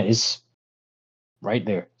it, man. It's right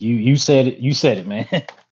there. You said it. You said it, man.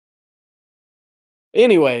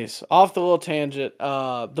 Anyways, off the little tangent.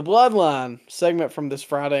 The Bloodline segment from this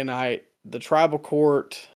Friday night, the Tribal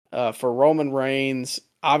Court for Roman Reigns.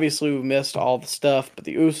 Obviously, we missed all the stuff, but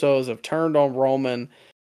the Usos have turned on Roman.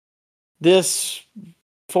 This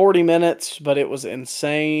 40 minutes, but it was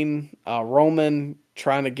insane. Roman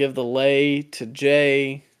trying to give the lay to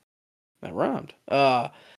Jay. That rhymed.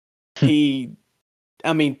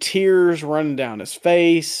 Tears running down his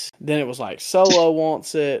face. Then it was like Solo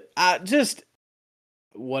wants it.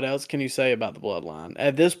 What else can you say about the Bloodline?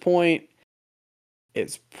 At this point,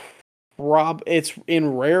 it's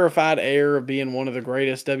in rarefied air of being one of the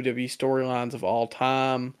greatest WWE storylines of all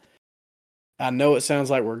time. I know it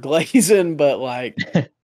sounds like we're glazing, but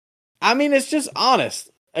it's just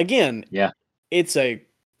honest. Again, Yeah. It's a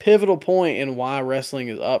pivotal point in why wrestling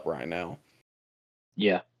is up right now.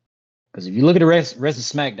 Yeah. Because if you look at the rest of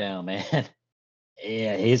SmackDown, man,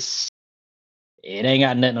 yeah, it ain't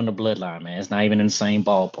got nothing on the Bloodline, man. It's not even in the same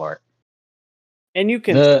ballpark. And you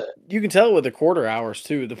can tell it with the quarter hours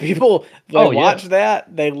too. The people watch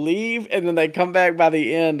that, they leave, and then they come back by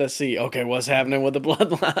the end to see, okay, what's happening with the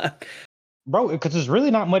Bloodline. Bro, because there's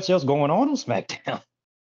really not much else going on SmackDown.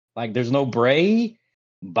 Like, there's no Bray.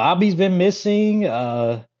 Bobby's been missing.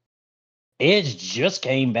 Edge just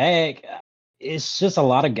came back. It's just a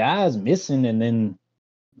lot of guys missing, and then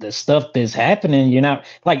the stuff that's happening, you're not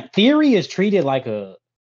like Theory is treated like I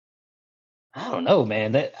don't know,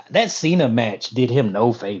 man. That Cena match did him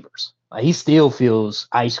no favors. Like, he still feels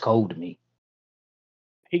ice cold to me.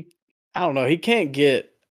 I don't know. He can't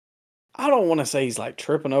get. I don't want to say he's like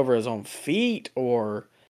tripping over his own feet or.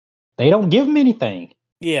 They don't give him anything.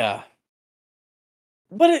 Yeah.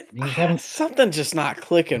 But something's just not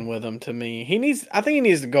clicking with him to me. I think he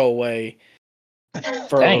needs to go away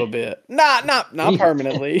for a little bit. Not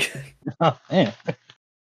permanently. Oh, man.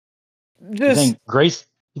 You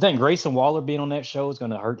think Grayson Waller being on that show is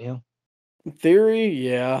going to hurt him? Theory,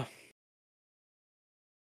 yeah.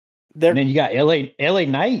 And then you got LA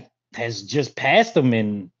Knight has just passed him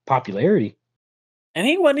in popularity. And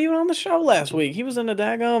he wasn't even on the show last week. He was in a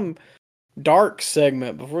daggum dark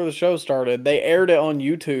segment before the show started. They aired it on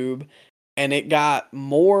YouTube, and it got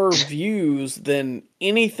more views than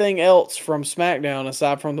anything else from SmackDown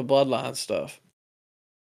aside from the Bloodline stuff.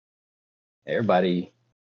 Everybody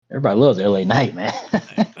loves LA Knight, man.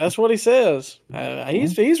 That's what he says.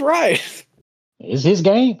 He's right. It's his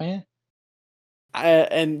game, man.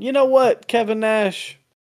 And you know what, Kevin Nash?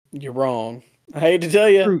 You're wrong. I hate to tell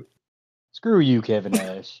you. Screw you, Kevin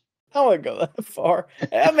Nash. I wouldn't go that far.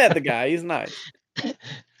 I met the guy. He's nice.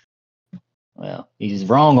 Well, he's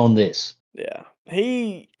wrong on this. Yeah.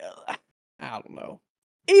 I don't know.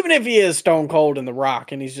 Even if he is Stone Cold and The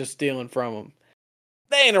Rock and he's just stealing from him,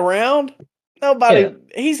 they ain't around. Nobody. Yeah.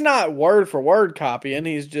 He's not word for word copying.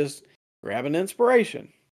 He's just grabbing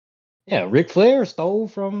inspiration. Yeah, Ric Flair stole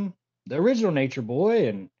from the original Nature Boy,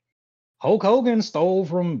 and Hulk Hogan stole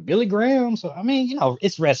from Billy Graham. So, I mean,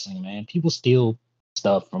 it's wrestling, man. People steal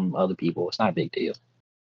stuff from other people. It's not a big deal.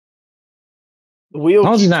 The wheel. As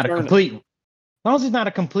long as he's not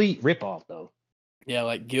a complete ripoff, though. Yeah,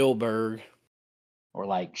 like Gilbert. Or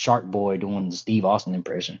like Shark Boy doing the Steve Austin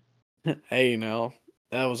impression. Hey, no.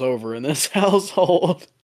 That was over in this household.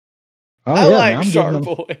 Oh, I like Shark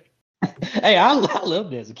Boy. Hey, I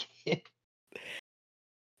loved it as a kid.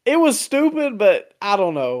 It was stupid, but I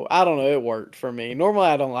don't know. It worked for me. Normally,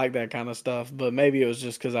 I don't like that kind of stuff, but maybe it was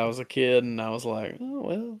just because I was a kid and I was like, oh,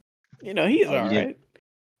 well, he's all right.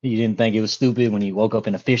 You didn't think it was stupid when he woke up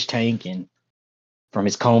in a fish tank and from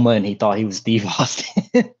his coma and he thought he was Steve Austin?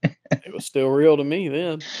 It was still real to me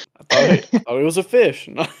then. I thought it was a fish.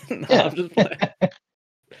 No, yeah. I'm just playing.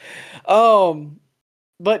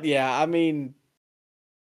 But yeah, I mean,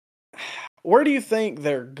 where do you think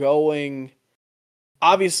they're going?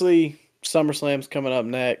 Obviously, SummerSlam's coming up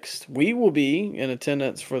next. We will be in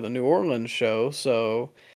attendance for the New Orleans show, so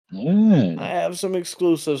I have some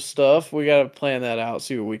exclusive stuff. We got to plan that out,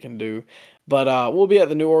 see what we can do. But we'll be at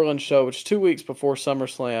the New Orleans show, which is 2 weeks before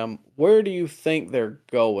SummerSlam. Where do you think they're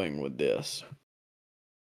going with this?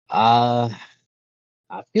 I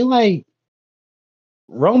feel like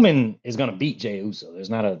Roman is going to beat Jey Uso. There's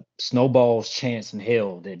not a snowball's chance in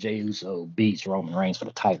hell that Jey Uso beats Roman Reigns for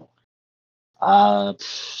the title. I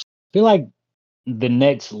feel like the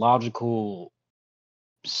next logical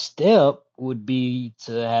step would be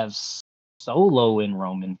to have Solo and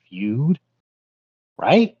Roman feud,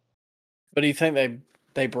 right? But do you think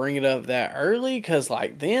they bring it up that early? Because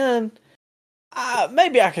then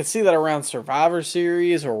maybe I could see that around Survivor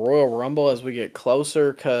Series or Royal Rumble as we get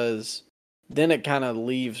closer, because then it kind of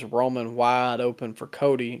leaves Roman wide open for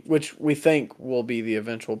Cody, which we think will be the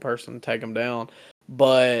eventual person to take him down.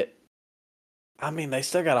 But I mean, they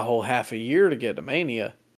still got a whole half a year to get to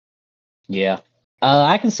Mania. Yeah.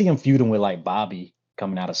 I can see him feuding with like Bobby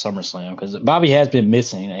coming out of SummerSlam, because Bobby has been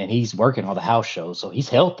missing and he's working all the house shows, so he's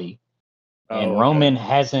healthy. And Oh, okay. Roman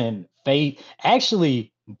hasn't faced.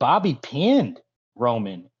 Actually, Bobby pinned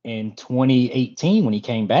Roman in 2018 when he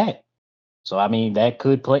came back. So I mean, that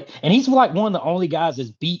could play. And he's like one of the only guys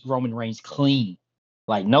that's beat Roman Reigns clean,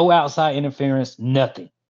 like no outside interference, nothing.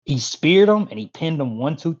 He speared him and he pinned him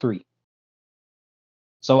 1, 2, 3.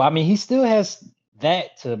 So I mean, he still has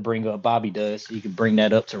that to bring up. Bobby does. So you can bring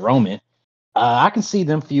that up to Roman. I can see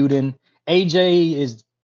them feuding. AJ is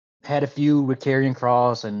had a feud with Karrion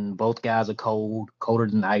Cross, and both guys are colder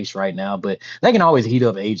than ice right now. But they can always heat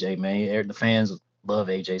up AJ, man. The fans love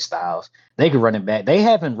AJ Styles. They can run it back. They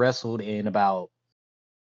haven't wrestled in about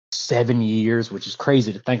 7 years, which is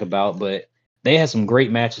crazy to think about. But they had some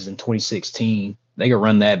great matches in 2016. They can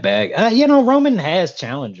run that back. Roman has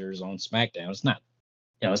challengers on SmackDown. It's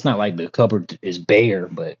not like the cupboard is bare,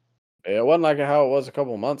 but Yeah, it wasn't like how it was a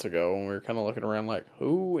couple of months ago when we were kind of looking around like,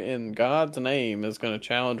 who in God's name is going to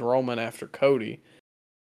challenge Roman after Cody?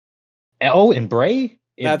 and Bray,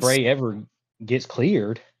 if That's Bray ever gets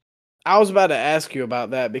cleared. I was about to ask you about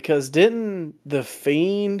that because didn't the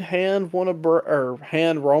Fiend hand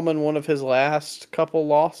hand Roman one of his last couple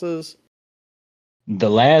losses? The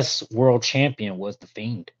last world champion was the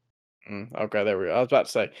Fiend. Okay, there we go. I was about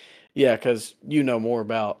to say, yeah, because you know more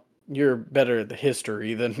about you're better at the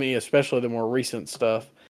history than me, especially the more recent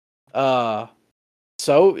stuff. Yeah,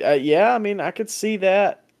 I mean, I could see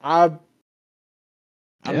that. I'm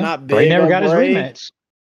not Bray big never on got his Bray. rematch.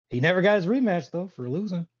 He never got his rematch though for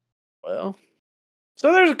losing. Well,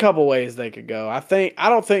 so there's a couple ways they could go. I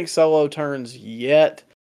don't think Solo turns yet.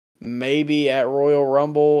 Maybe at Royal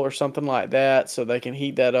Rumble or something like that, so they can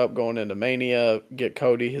heat that up going into Mania, get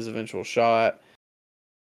Cody his eventual shot,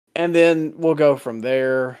 and then we'll go from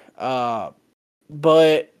there.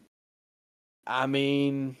 But I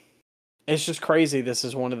mean, it's just crazy. This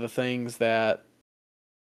is one of the things that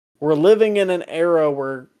we're living in an era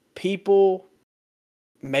where people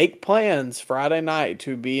make plans Friday night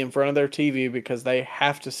to be in front of their TV because they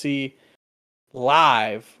have to see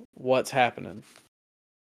live what's happening.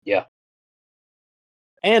 Yeah.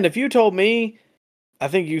 And if you told me, I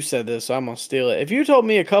think you said this, so I'm going to steal it. If you told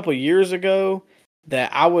me a couple years ago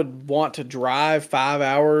that I would want to drive 5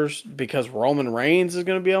 hours because Roman Reigns is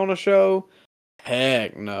going to be on a show,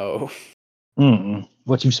 heck no.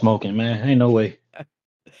 What you smoking, man? Ain't no way.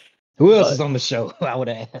 Who else But, is on the show? I would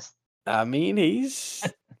have asked. I mean, he's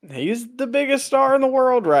the biggest star in the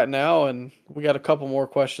world right now, and we got a couple more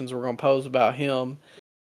questions we're going to pose about him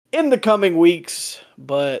in the coming weeks,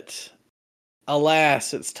 but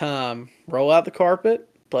alas, it's time. Roll out the carpet,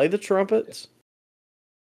 play the trumpets.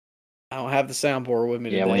 I don't have the soundboard with me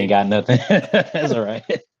Yeah, today. we ain't got nothing. That's all right.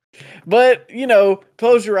 But,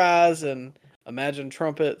 close your eyes and imagine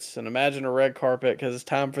trumpets and imagine a red carpet because it's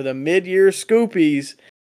time for the mid-year scoopies.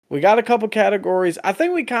 We got a couple categories. I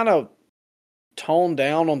think we kind of toned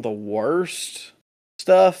down on the worst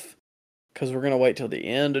stuff because we're going to wait till the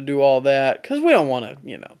end to do all that because we don't want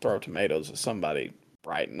to, throw tomatoes at somebody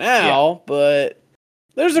right now, but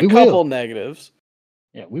there's a couple negatives.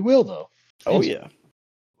 Yeah, we will, though. Oh, yeah.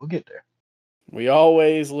 We'll get there. We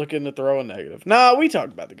always looking to throw a negative. Nah, we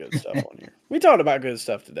talked about the good stuff on here. We talked about good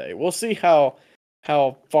stuff today. We'll see how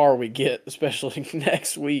far we get, especially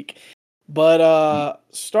next week. But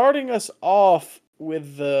starting us off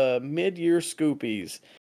with the mid-year scoopies,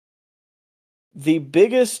 the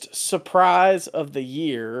biggest surprise of the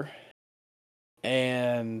year,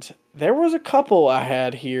 and there was a couple I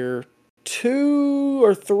had here, 2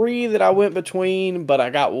 or 3 that I went between, but I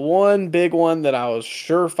got one big one that I was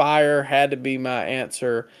surefire had to be my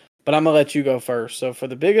answer. But I'm gonna let you go first. So for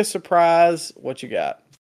the biggest surprise, what you got?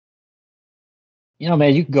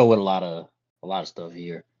 Man, you can go with a lot of stuff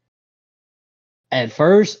here. At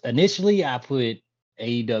first, initially, I put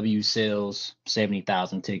AEW sells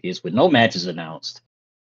 70,000 tickets with no matches announced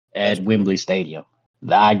at Wembley Stadium.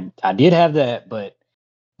 I did have that, but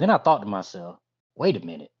then I thought to myself, wait a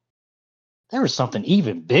minute. There was something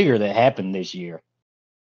even bigger that happened this year.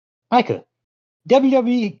 Micah,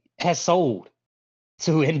 WWE has sold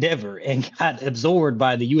to Endeavor and got absorbed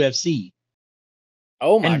by the UFC.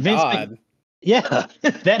 Oh my God. Yeah,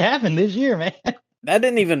 that happened this year, man. That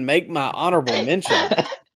didn't even make my honorable mention.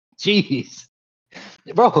 Jeez.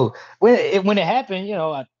 Bro, when it happened,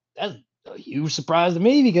 that's a huge surprise to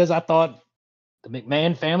me because I thought the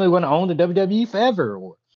McMahon family would own the WWE forever.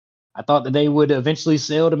 Or I thought that they would eventually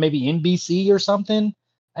sell to maybe NBC or something.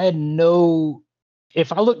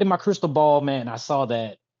 If I looked at my crystal ball, man, I saw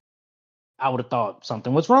that, I would have thought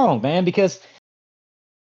something was wrong, man, because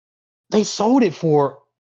they sold it for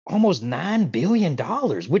almost $9 billion,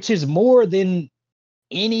 which is more than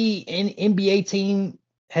any NBA team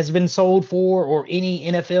has been sold for, or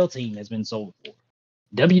any NFL team has been sold for.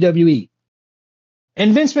 WWE.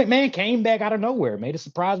 And Vince McMahon came back out of nowhere, made a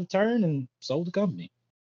surprise return, and sold the company.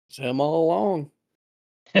 It's him all along.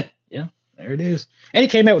 Yeah, there it is. And he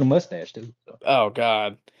came out with a mustache too. So. Oh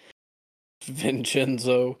God,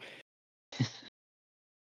 Vincenzo.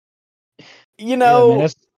 You know, Yeah, man,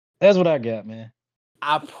 that's what I got, man.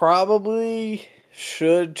 I probably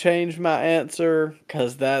should change my answer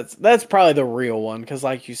because that's probably the real one. Because,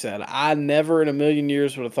 like you said, I never in a million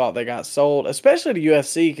years would have thought they got sold, especially to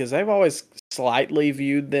UFC, because they've always slightly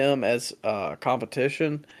viewed them as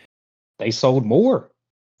competition. They sold more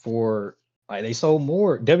they sold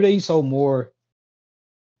more. WWE sold more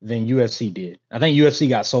than UFC did. I think UFC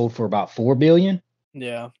got sold for about 4 billion,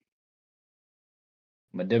 Yeah,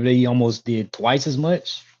 but WWE almost did twice as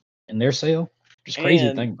much in their sale. Just crazy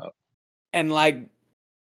to think about. and like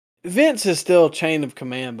Vince is still chain of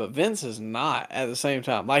command, but Vince is not at the same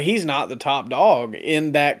time. Like he's not the top dog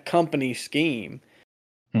in that company scheme.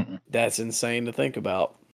 Mm-mm. That's insane to think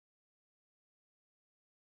about.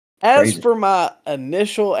 As Crazy. for my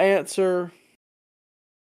initial answer,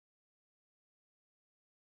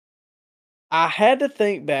 I had to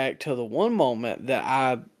think back to the one moment that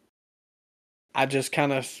I just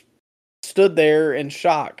kind of stood there in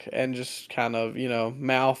shock and just kind of,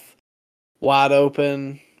 mouth wide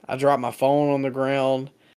open. I dropped my phone on the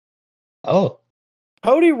ground. Oh.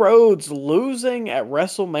 Cody Rhodes losing at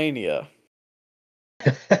WrestleMania.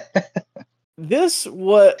 This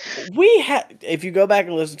what we had, if you go back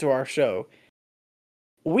and listen to our show,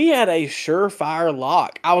 we had a surefire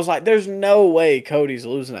lock. I was like, there's no way Cody's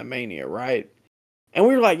losing at Mania, right? And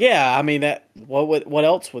we were like, yeah, I mean that what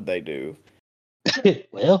else would they do?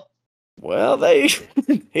 Well, they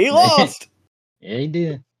he lost. Yeah, he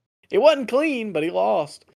did. It wasn't clean, but he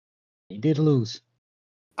lost. He did lose.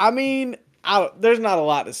 I mean, there's not a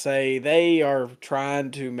lot to say. They are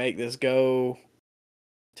trying to make this go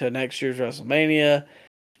to next year's WrestleMania.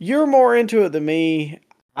 You're more into it than me.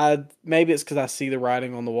 Maybe it's because I see the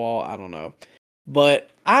writing on the wall. I don't know. But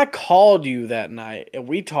I called you that night, and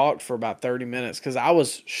we talked for about 30 minutes because I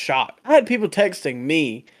was shocked. I had people texting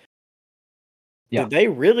me, Yeah. did they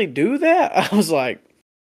really do that? I was like,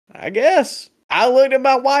 I guess. I looked at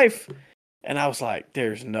my wife, and I was like,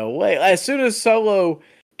 there's no way. As soon as Solo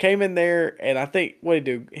came in there, and I think, what did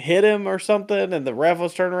he do? Hit him or something, and the ref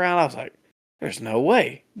was turning around, I was like, there's no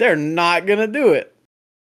way. They're not going to do it.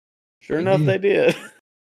 Sure enough, they did.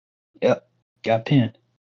 Yep. Got pinned.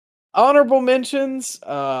 Honorable mentions,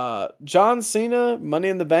 John Cena, Money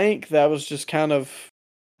in the Bank. That was just kind of...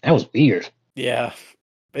 That was weird. Yeah.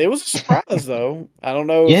 It was a surprise, though. I don't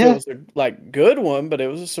know if it was a good one, but it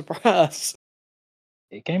was a surprise.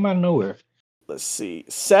 It came out of nowhere. Let's see.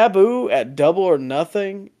 Sabu at Double or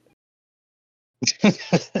Nothing.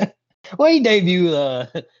 Well, he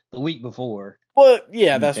debuted the week before. Well,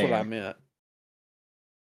 yeah, that's what I meant.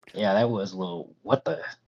 Yeah, that was a little, what the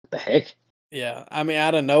heck? Yeah, I mean,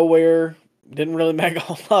 out of nowhere, didn't really make a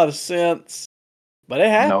whole lot of sense, but it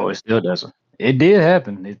happened. No, it still doesn't. It did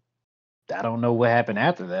happen. I don't know what happened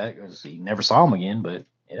after that because he never saw him again, but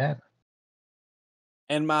it happened.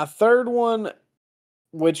 And my third one,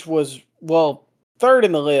 which was, well, third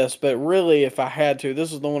in the list, but really, if I had to,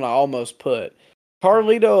 this is the one I almost put.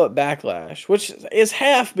 Carlito at Backlash, which is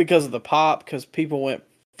half because of the pop, because people went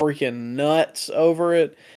freaking nuts over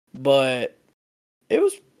it, but it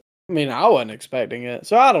was, I mean, I wasn't expecting it,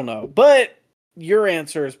 so I don't know. But your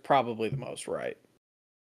answer is probably the most right.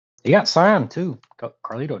 He got signed, too.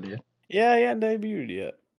 Carlito did. Yeah, he hadn't debuted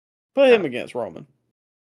yet. Put him against Roman.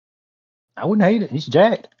 I wouldn't hate it. He's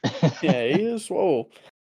jacked. Yeah, he is swole.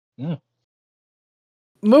 Yeah.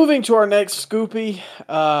 Moving to our next scoopy,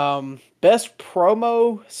 best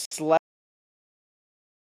promo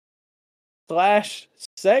slash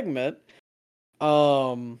segment.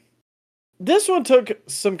 This one took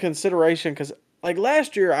some consideration because, like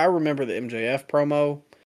last year, I remember the MJF promo.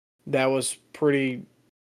 That was pretty,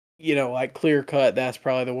 like clear cut. That's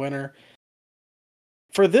probably the winner.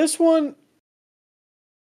 For this one,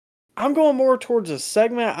 I'm going more towards a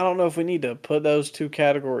segment. I don't know if we need to put those two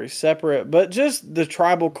categories separate, but just the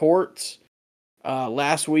tribal courts.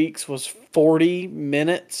 Last week's was 40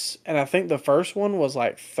 minutes, and I think the first one was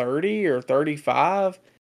like 30 or 35.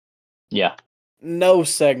 Yeah. No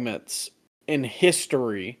segments in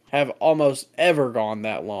history have almost ever gone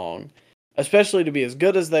that long, especially to be as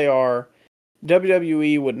good as they are.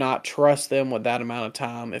 WWE would not trust them with that amount of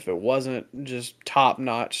time if it wasn't just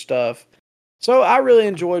top-notch stuff. So I really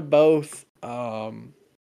enjoyed both.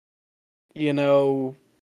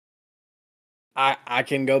 I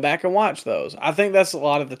can go back and watch those. I think that's a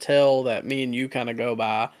lot of the tell that me and you kind of go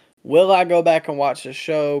by. Will I go back and watch the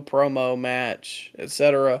show, promo, match,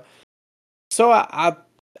 etc.? So I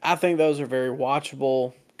think those are very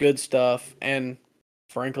watchable, good stuff. And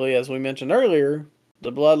frankly, as we mentioned earlier,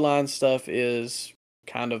 the Bloodline stuff is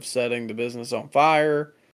kind of setting the business on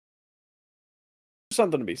fire. There's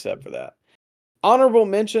something to be said for that. Honorable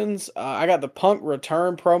mentions. I got the Punk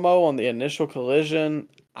return promo on the initial Collision.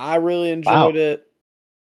 I really enjoyed Wow. it.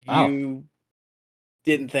 Wow. You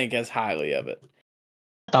didn't think as highly of it.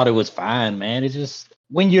 I thought it was fine, man. It's just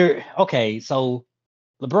when you're okay, so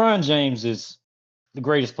LeBron James is the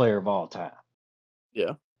greatest player of all time.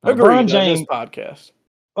 Yeah. Now, LeBron Agreed on this James, podcast.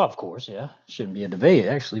 of course, yeah, shouldn't be a debate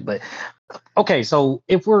actually, but okay, so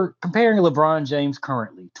if we're comparing LeBron James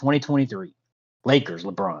currently, 2023, Lakers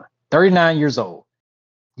LeBron, 39 years old.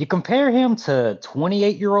 You compare him to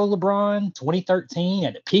 28-year-old LeBron, 2013,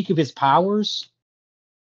 at the peak of his powers,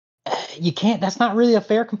 you can't, that's not really a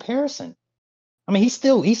fair comparison. I mean, he's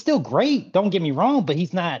still great, don't get me wrong, but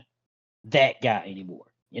he's not that guy anymore,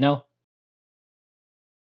 you know?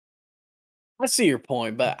 I see your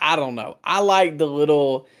point, but I don't know. I like the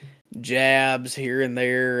little jabs here and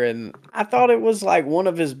there, and I thought it was like one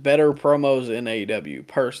of his better promos in AEW,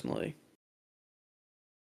 personally.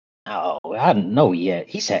 Oh, I don't know yet.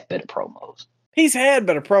 He's had better promos. He's had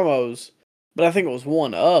better promos, but I think it was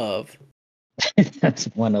one of. That's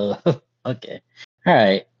one of okay. All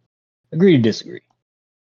right. Agree to disagree.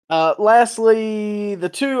 Lastly, the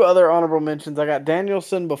two other honorable mentions, I got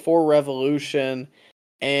Danielson before Revolution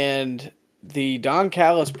and the Don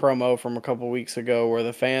Callis promo from a couple weeks ago where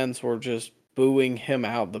the fans were just booing him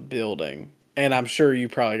out the building. And I'm sure you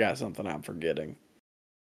probably got something I'm forgetting.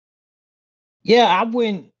 Yeah, I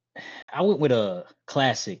went with a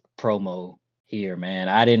classic promo here, man.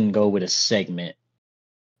 I didn't go with a segment.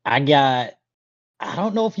 I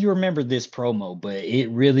don't know if you remember this promo, but it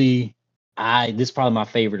really this is probably my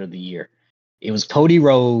favorite of the year. It was Cody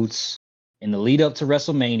Rhodes in the lead up to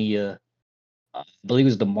WrestleMania. I believe it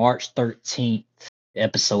was the March 13th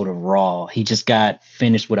episode of Raw. He just got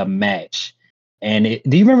finished with a match. And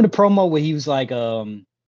do you remember the promo where he was like, uh,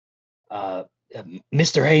 Mr.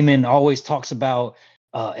 Heyman always talks about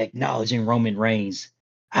acknowledging Roman Reigns.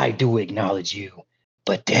 I do acknowledge you,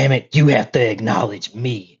 but damn it, you have to acknowledge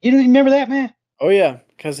me. You remember that, man? Oh, yeah.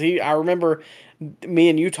 Because I remember me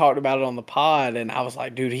and you talked about it on the pod, and I was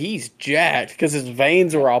like, dude, he's jacked because his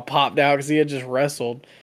veins were all popped out because he had just wrestled.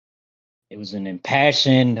 It was an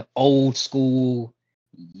impassioned, old school,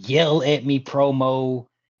 yell at me promo,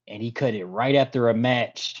 and he cut it right after a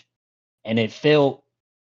match, and it felt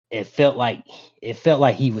like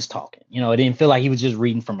he was talking. You know, it didn't feel like he was just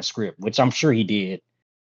reading from a script, which I'm sure he did.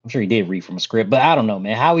 I'm sure he did read from a script, but I don't know,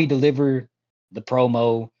 man. How he delivered the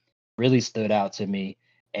promo really stood out to me,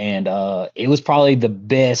 and it was probably the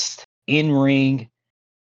best in ring,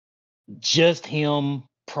 just him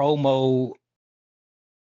promo,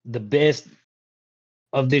 the best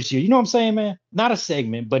of this year. You know what I'm saying, man? Not a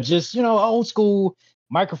segment, but just, old school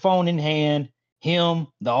microphone in hand, him,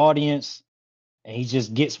 the audience, and he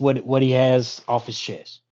just gets what he has off his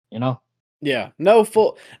chest, you know? Yeah. No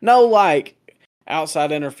like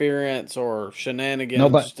outside interference or shenanigans,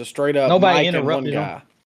 Nobody just a straight up nobody mic and one interrupted him. guy.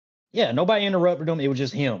 Yeah, nobody interrupted him. It was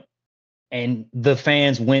just him. And the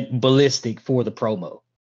fans went ballistic for the promo.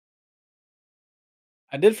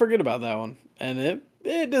 I did forget about that one, and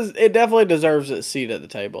it definitely deserves its seat at the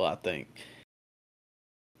table, I think.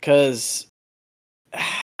 Because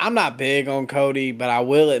I'm not big on Cody, but I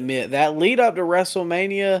will admit that lead up to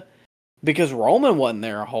WrestleMania, because Roman wasn't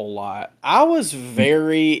there a whole lot, I was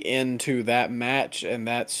very into that match and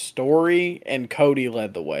that story, and Cody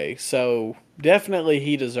led the way. So definitely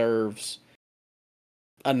he deserves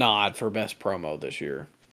a nod for best promo this year.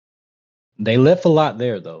 They left a lot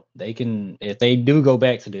there, though. They can, if they do go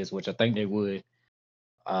back to this, which I think they would,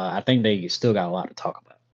 I think they still got a lot to talk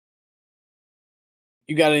about.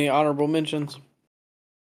 You got any honorable mentions?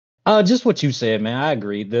 Just what you said, man. I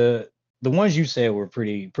agree. The ones you said were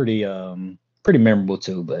pretty memorable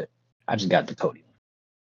too, but I just got the Cody.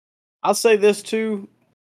 I'll say this too.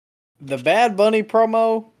 The Bad Bunny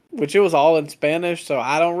promo, which it was all in Spanish, so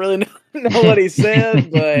I don't really know what he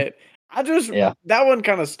said, but that one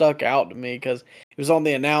kind of stuck out to me because it was on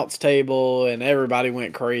the announce table and everybody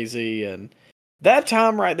went crazy. And that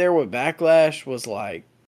time right there with Backlash was like,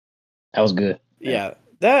 that was good. Yeah,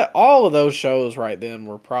 that all of those shows right then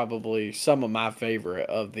were probably some of my favorite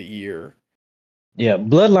of the year. Yeah,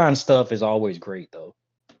 Bloodline stuff is always great though.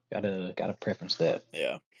 Gotta preference that.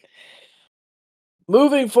 Yeah.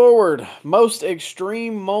 Moving forward, most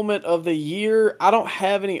extreme moment of the year. I don't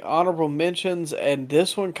have any honorable mentions, and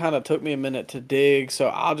this one kind of took me a minute to dig, so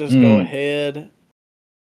I'll just go ahead.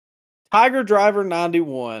 Tiger Driver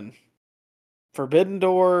 91. Forbidden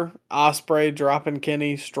Door, Osprey dropping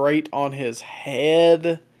Kenny straight on his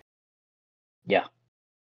head. Yeah.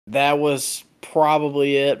 That was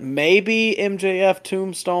probably it. Maybe MJF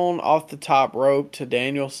tombstone off the top rope to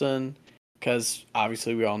Danielson, because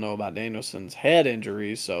obviously we all know about Danielson's head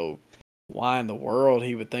injuries, so why in the world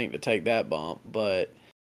he would think to take that bump. But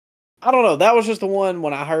I don't know. That was just the one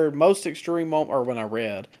when I heard most extreme moment, or when I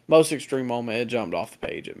read most extreme moment, it jumped off the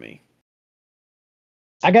page at me.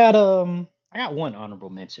 I got one honorable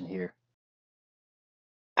mention here.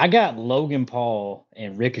 I got Logan Paul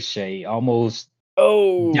and Ricochet almost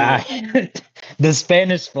die. The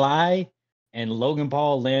Spanish Fly and Logan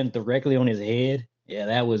Paul land directly on his head. Yeah,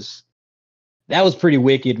 that was pretty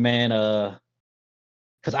wicked, man.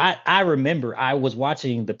 Because I remember I was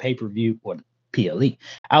watching the pay-per-view or PLE.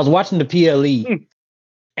 I was watching the PLE,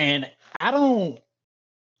 and I don't,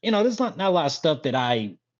 there's not a lot of stuff that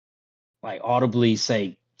I like audibly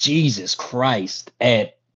say Jesus Christ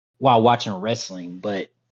at while watching wrestling, but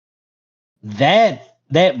that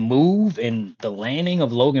move and the landing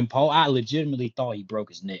of Logan Paul, I legitimately thought he broke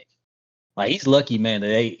his neck. Like, he's lucky, man.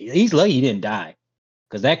 He's lucky he didn't die,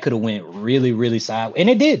 because that could have went really, really sideways, and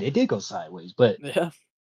it did. It did go sideways, but Yeah.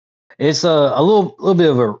 it's a little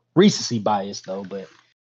bit of a recency bias though. But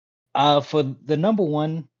for the number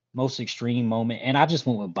one most extreme moment, and I just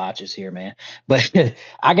went with botches here, man. But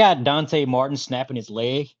I got Dante Martin snapping his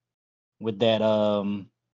leg with that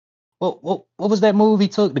what was that move he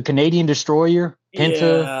took? The Canadian Destroyer,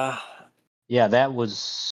 Penta. Yeah, that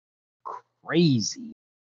was crazy.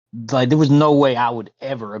 Like, there was no way I would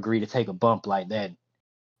ever agree to take a bump like that.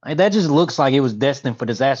 Like, that just looks like it was destined for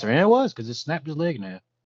disaster, and it was, because it snapped his leg in half.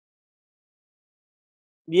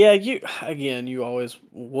 Yeah, you always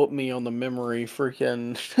whoop me on the memory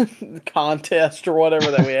freaking contest or whatever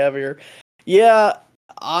that we have here. Yeah,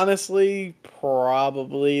 honestly,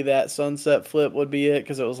 probably that sunset flip would be it,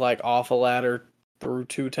 because it was like off a ladder through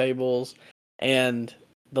two tables. And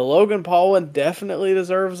the Logan Paul one definitely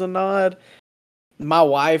deserves a nod. My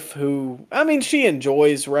wife, she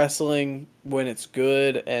enjoys wrestling when it's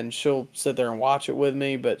good, and she'll sit there and watch it with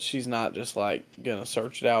me, but she's not just like gonna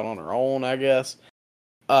search it out on her own, I guess.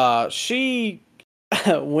 She,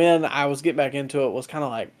 when I was getting back into it, was kind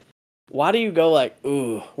of like, why do you go like,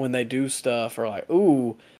 ooh, when they do stuff, or like,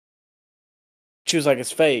 ooh? She was like,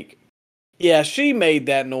 it's fake. Yeah, she made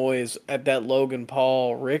that noise at that Logan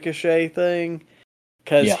Paul Ricochet thing,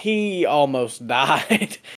 because he almost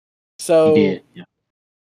died. So, he did. Yeah.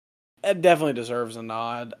 it definitely deserves a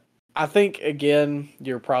nod. I think, again,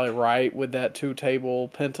 you're probably right with that two-table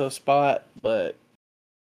Penta spot, but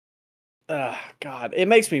God, it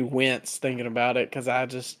makes me wince thinking about it, because I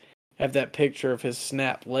just have that picture of his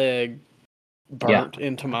snapped leg burnt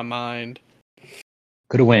into my mind.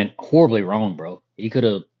 Could have went horribly wrong, bro. He could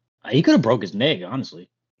have broke his neck, honestly.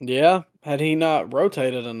 Yeah, had he not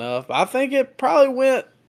rotated enough, I think it probably went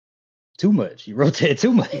too much. He rotated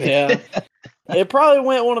too much. Yeah, it probably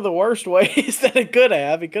went one of the worst ways that it could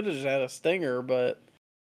have. He could have just had a stinger, but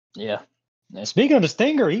yeah. Now, speaking of the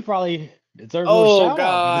stinger, he probably deserves a little shout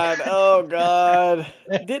out. Oh God!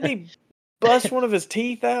 Didn't he bust one of his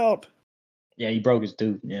teeth out? Yeah, he broke his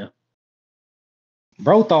tooth. Yeah,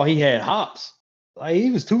 bro thought he had hops. Like, he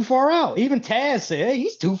was too far out. Even Taz said, "Hey,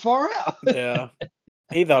 he's too far out." Yeah,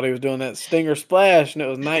 he thought he was doing that Stinger Splash, and it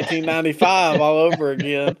was 1995 all over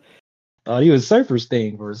again. Thought he was Surfer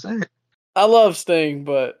Sting for a second. I love Sting,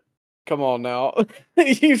 but come on now,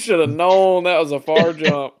 you should have known that was a far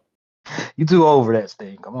jump. You too old for that,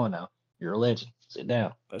 Sting. Come on now, you're a legend. Sit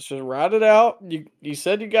down. Let's just ride it out. You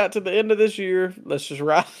said you got to the end of this year. Let's just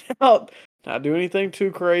ride it out. Not do anything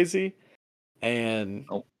too crazy, and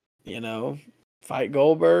fight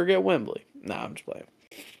Goldberg at Wembley. Nah, I'm just playing.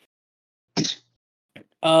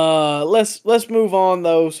 Let's move on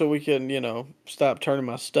though, so we can stop turning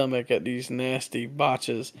my stomach at these nasty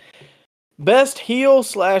botches. Best heel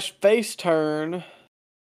 / face turn.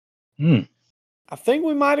 I think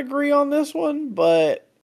we might agree on this one, but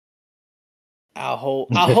I'll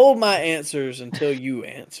hold my answers until you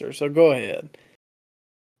answer. So go ahead.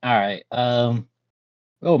 All right.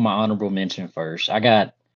 Oh, my honorable mention first. I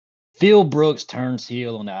got Phil Brooks turns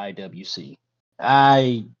heel on the IWC.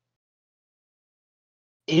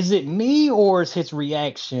 Is it me, or is his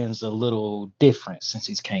reactions a little different since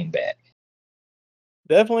he's came back?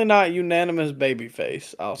 Definitely not unanimous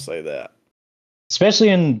babyface. I'll say that. Especially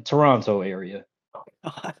in Toronto area.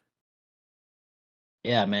 God.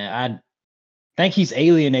 Yeah, man. I think he's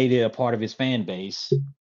alienated a part of his fan base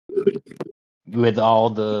with all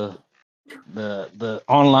the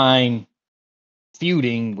online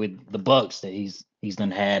feuding with the Bucks that he's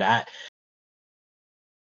done had.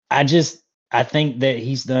 I think that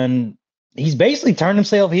he's basically turned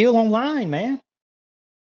himself heel online, man.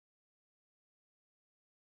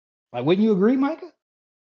 Like, wouldn't you agree, Micah?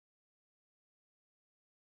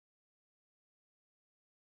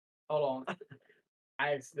 Hold on.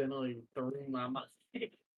 I accidentally threw my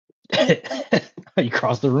mic. You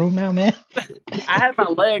crossed the room now, man. I had my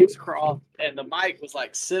legs crossed and the mic was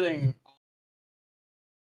like sitting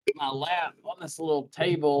in my lap on this little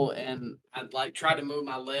table, and I like tried to move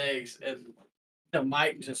my legs and the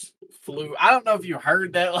mic just flew. I don't know if you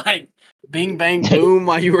heard that like bing bang boom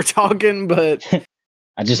while you were talking, but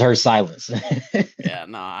I just heard silence. yeah,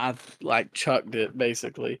 no, I like chucked it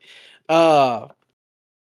basically.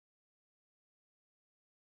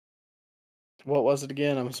 What was it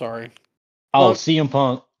again? I'm sorry. Oh, CM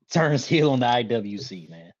Punk turns heel on the IWC,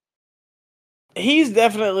 man. He's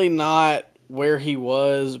definitely not where he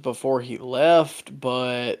was before he left,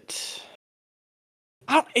 but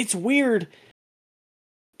it's weird.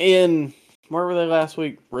 Where were they last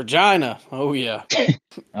week? Regina. Oh yeah.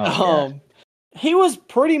 Oh, He was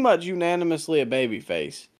pretty much unanimously a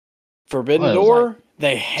babyface. Forbidden Well, Door,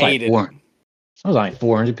 they hated him. There was like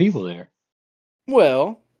 400 people there.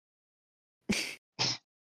 Well,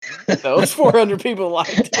 those 400 people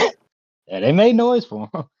liked him. Yeah, they made noise for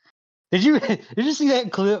him. Did you see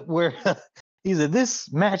that clip where he said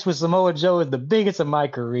this match with Samoa Joe is the biggest of my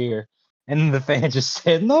career, and then the fan just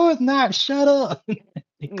said, "No, it's not. Shut up."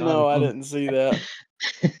 No, I didn't see that.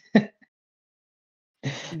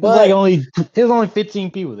 It was only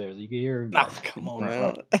 15 people there, so you could hear. Oh, come on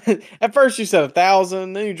now. At first you said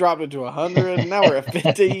 1,000, then you dropped it to 100, and now we're at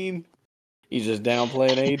 15. You just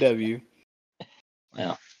downplaying AEW.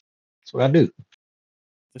 Well, that's what I do.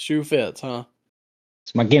 The shoe fits, huh?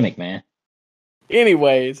 It's my gimmick, man.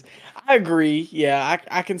 Anyways, I agree. Yeah,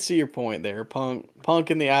 I can see your point there.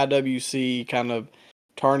 Punk in the IWC kind of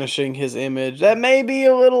tarnishing his image. That may be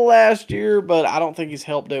a little last year, but I don't think he's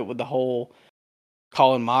helped it with the whole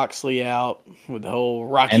calling Moxley out with the whole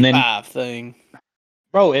Rocky Five thing.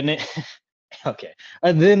 Bro, and it okay.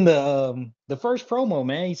 And then the first promo,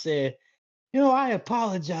 man, he said, I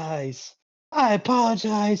apologize.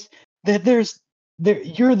 That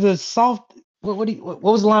you're the soft. What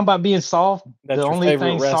was the line about being soft? That's the only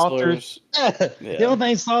thing softer. The only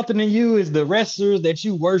thing softer than you is the wrestlers that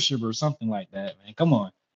you worship, or something like that, man. Come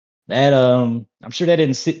on. That I'm sure that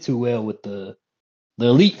didn't sit too well with the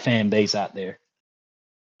elite fan base out there.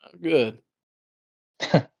 Good.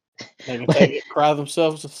 They can take it, cry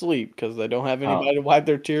themselves to sleep because they don't have anybody to wipe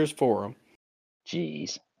their tears for them.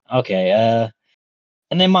 Jeez. Okay.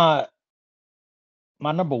 And then my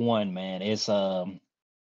number one, man, is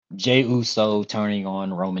Jey Uso turning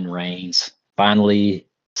on Roman Reigns, finally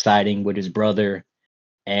siding with his brother,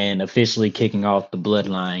 and officially kicking off the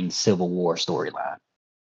Bloodline Civil War storyline.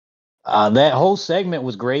 That whole segment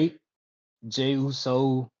was great. Jey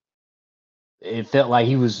Uso, it felt like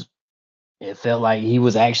he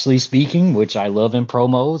was actually speaking, which I love in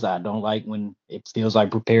promos. I don't like when it feels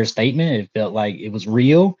like prepared statement. It felt like it was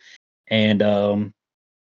real. And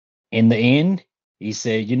in the end, he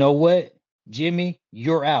said, "You know what, Jimmy,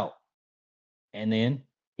 you're out." And then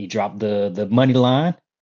he dropped the money line,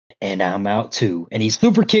 and I'm out too. And he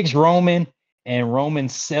super kicks Roman, and Roman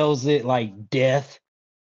sells it like death.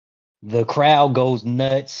 The crowd goes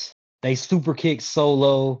nuts. They super kick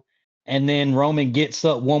Solo, and then Roman gets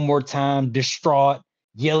up one more time, distraught,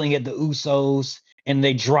 yelling at the Usos, and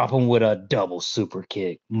they drop him with a double super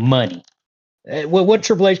kick. Money. What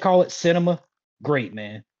Triple H call it? Cinema. Great,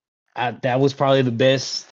 man. That was probably the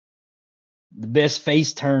best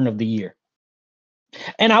face turn of the year.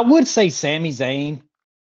 And I would say Sami Zayn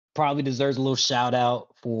probably deserves a little shout out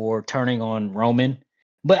for turning on Roman.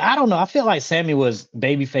 But I don't know. I feel like Sammy was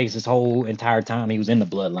babyface this whole entire time he was in the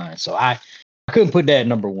bloodline. So I couldn't put that at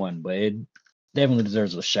number one, but it definitely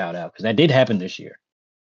deserves a shout out because that did happen this year.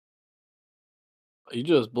 You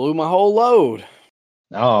just blew my whole load.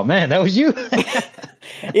 Oh, man, that was you.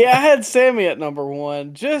 Yeah, I had Sammy at number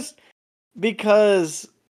one just because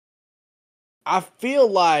I feel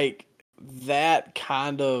like that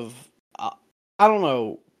kind of, I don't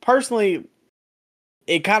know, personally,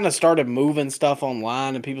 it kind of started moving stuff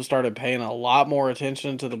online and people started paying a lot more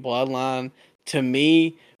attention to the bloodline. To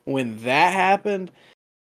me, when that happened,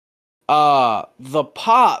 the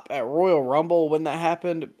pop at Royal Rumble when that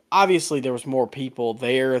happened, obviously there was more people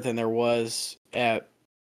there than there was at,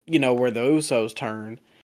 where the Usos turned.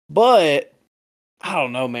 But I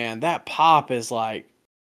don't know, man. That pop is like,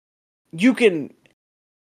 you can,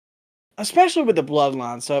 especially with the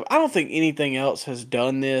bloodline stuff. I don't think anything else has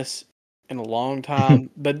done this in a long time,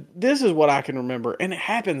 but this is what I can remember. And it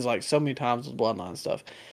happens like so many times with bloodline stuff.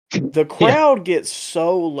 The Yeah. crowd gets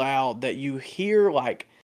so loud that you hear like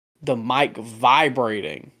the mic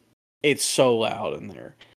vibrating. It's so loud in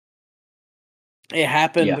there. It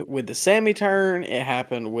happened with the Sammy turn. It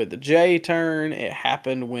happened with the Jay turn. It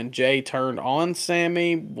happened when Jay turned on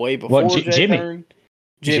Sammy way before Jay turned.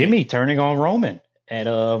 Jimmy turning on Roman at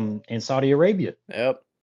in Saudi Arabia. Yep.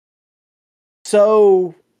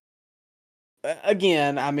 So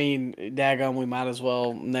again, I mean, daggone, we might as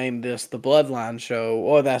well name this the Bloodline show,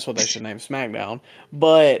 or that's what they should name SmackDown.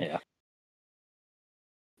 But Yeah.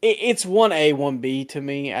 it's 1A, 1B to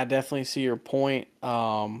me. I definitely see your point.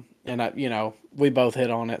 And we both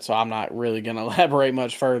hit on it, so I'm not really going to elaborate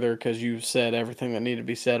much further because you said everything that needed to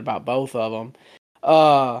be said about both of them.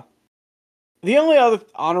 The only other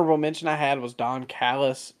honorable mention I had was Don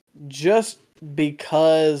Callis, just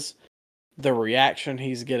because the reaction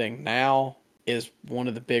he's getting now is one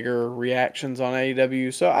of the bigger reactions on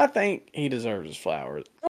AEW. So I think he deserves his flowers.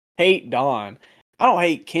 I don't hate Don. I don't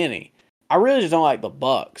hate Kenny. I really just don't like the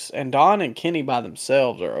Bucks. And Don and Kenny by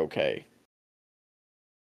themselves are okay.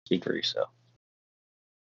 Speak for yourself.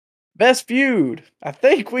 Best feud. I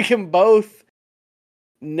think we can both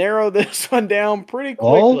narrow this one down pretty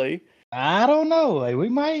quickly. I don't know. Like, we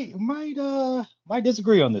might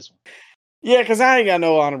disagree on this one. Yeah, because I ain't got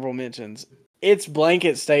no honorable mentions. It's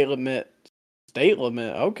blanket state limit. State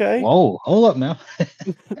limit, okay. Whoa, hold up now.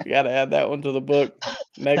 We got to add that one to the book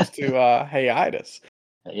next to Hayitis.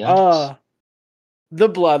 Yeah. The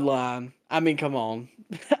Bloodline. I mean, come on.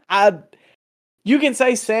 You can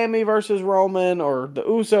say Sammy versus Roman or the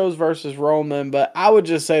Usos versus Roman, but I would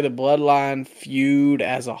just say the Bloodline feud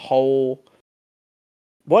as a whole.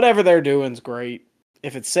 Whatever they're doing is great.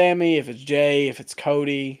 If it's Sammy, if it's Jay, if it's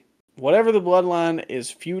Cody, whatever the Bloodline is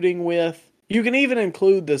feuding with. You can even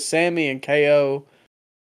include the Sammy and KO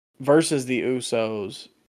versus the Usos.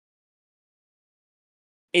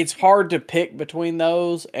 It's hard to pick between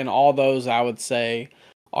those, and all those I would say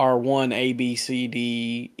are 1 A, B, C,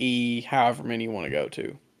 D, E, however many you want to go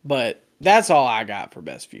to. But that's all I got for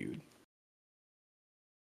best feud.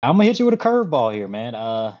 I'm gonna hit you with a curveball here, man.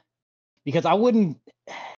 Because I wouldn't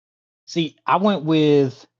see. I went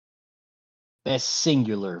with best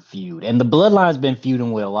singular feud, and the Bloodline's been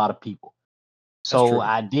feuding with a lot of people. So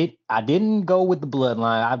I didn't go with the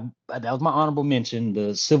Bloodline. That was my honorable mention,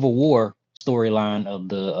 the Civil War storyline of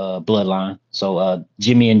the Bloodline. So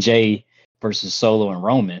Jimmy and Jay versus Solo and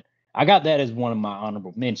Roman. I got that as one of my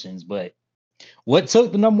honorable mentions. But what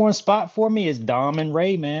took the number one spot for me is Dom and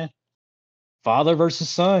Ray, man. Father versus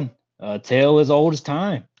son. Tale as old as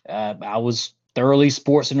time. I was thoroughly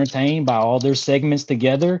sports entertained by all their segments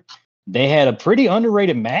together. They had a pretty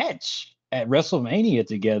underrated match at WrestleMania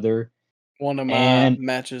together. One of my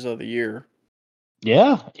matches of the year.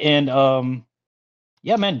 Yeah. And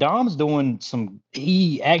yeah, man, Dom's doing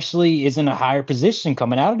he actually is in a higher position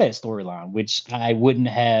coming out of that storyline, which I wouldn't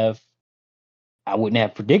have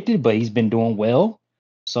predicted, but he's been doing well.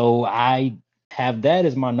 So I have that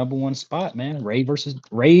as my number one spot, man. Ray versus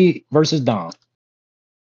Dom.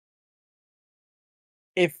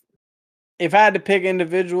 If I had to pick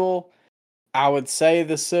individual, I would say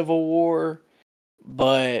the Civil War,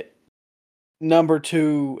 but number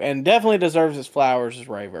 2, and definitely deserves his flowers, is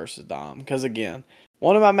Ray versus Dom. Because again,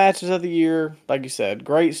 one of my matches of the year, like you said,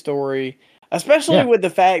 great story. Especially with the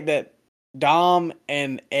fact that Dom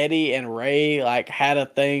and Eddie and Ray like had a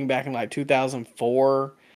thing back in like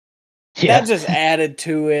 2004. Yeah. That just added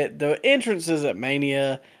to it. The entrances at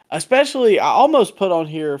Mania, especially, I almost put on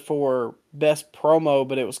here for best promo,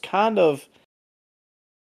 but it was kind of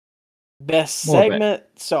best segment,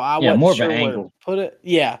 so I wasn't sure where to put it.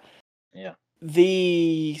 Yeah. Yeah.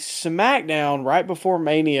 The SmackDown right before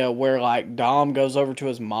Mania where like Dom goes over to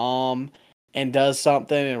his mom and does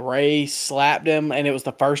something and Ray slapped him and it was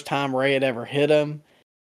the first time Ray had ever hit him.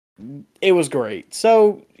 It was great.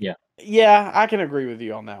 So yeah, I can agree with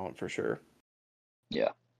you on that one for sure. Yeah.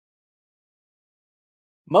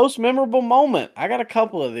 Most memorable moment. I got a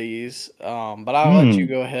couple of these, but I'll let you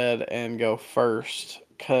go ahead and go first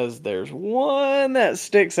because there's one that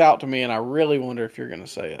sticks out to me and I really wonder if you're going to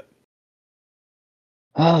say it.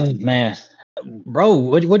 Oh man, bro,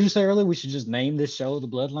 what'd you say earlier? We should just name this show the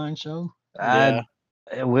Bloodline Show. Yeah,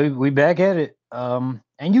 we back at it. And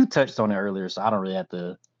you touched on it earlier, so I don't really have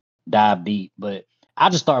to dive deep. But I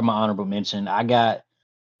just start my honorable mention. I got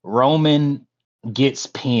Roman gets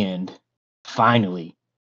pinned finally,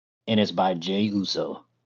 and it's by Jey Uso.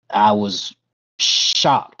 I was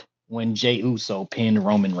shocked when Jey Uso pinned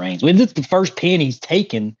Roman Reigns. Well, this is the first pin he's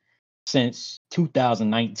taken since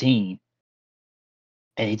 2019.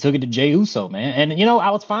 And he took it to Jey Uso, man. And, I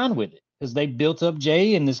was fine with it because they built up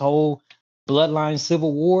Jey and this whole bloodline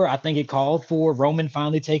civil war. I think it called for Roman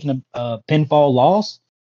finally taking a pinfall loss.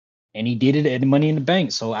 And he did it at the Money in the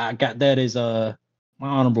Bank. So I got that as my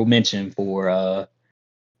honorable mention for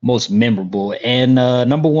most memorable. And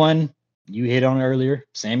number one, you hit on earlier,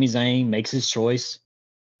 Sami Zayn makes his choice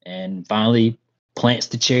and finally plants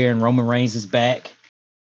the chair and Roman Reigns is back.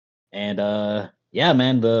 And yeah,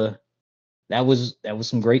 man, that was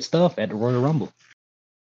some great stuff at the Royal Rumble.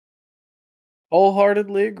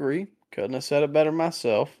 Wholeheartedly agree. Couldn't have said it better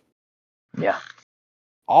myself. Yeah.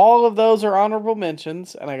 All of those are honorable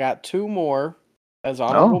mentions, and I got two more as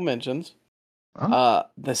honorable mentions.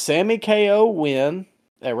 The Sami KO win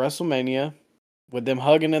at WrestleMania with them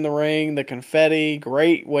hugging in the ring, the confetti,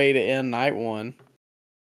 great way to end night one.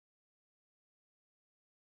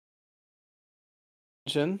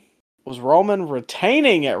 Was Roman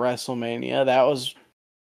retaining at WrestleMania. That was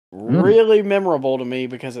really memorable to me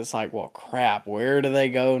because it's like, well, crap, where do they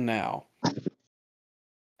go now?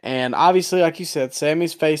 And obviously, like you said,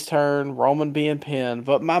 Sammy's face turn, Roman being pinned.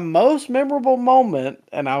 But my most memorable moment,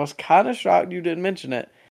 and I was kind of shocked you didn't mention it,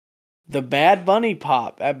 the Bad Bunny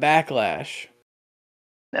pop at Backlash.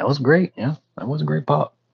 That was great. Yeah, that was a great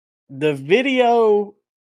pop. The video,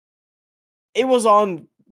 it was on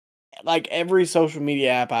like every social media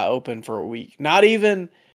app I opened for a week. Not even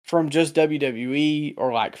from just WWE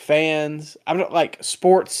or like fans. I'm not like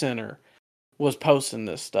Sports Center was posting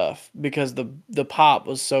this stuff because the pop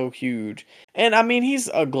was so huge. And I mean, he's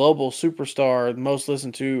a global superstar, most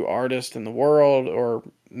listened to artist in the world, or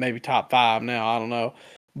maybe top 5 now, I don't know.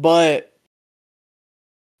 But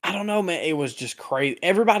I don't know, man, it was just crazy.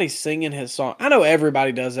 Everybody's singing his song. I know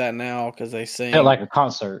everybody does that now because they sing. It felt like a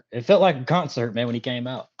concert. It felt like a concert, man, when he came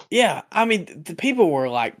out. Yeah, I mean, the people were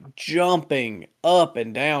like jumping up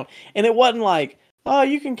and down. And it wasn't like, oh,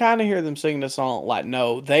 you can kind of hear them singing the song. Like,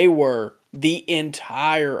 no, the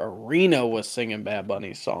entire arena was singing Bad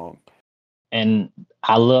Bunny's song. And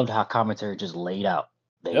I loved how commentary just laid out.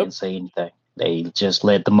 They didn't say anything. They just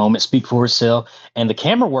let the moment speak for itself. And the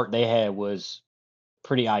camera work they had was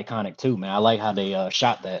pretty iconic too, man. I like how they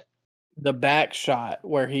shot that. The back shot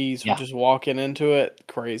where he's just walking into it,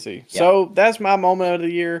 crazy. Yeah. So that's my moment of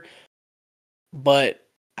the year. But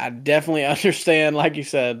I definitely understand, like you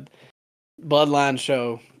said, Bloodline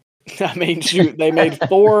show. I mean, shoot, they made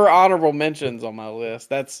 4 honorable mentions on my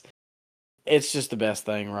list. It's just the best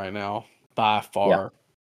thing right now, by far. Yeah.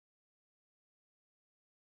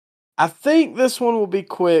 I think this one will be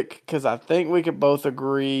quick, because I think we could both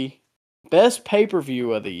agree. Best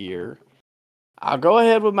pay-per-view of the year. I'll go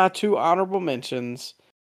ahead with my 2 honorable mentions.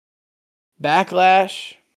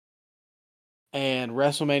 Backlash and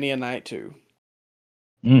WrestleMania Night 2.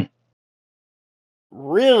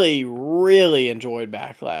 Really, really enjoyed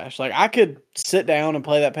Backlash. Like, I could sit down and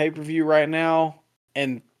play that pay-per-view right now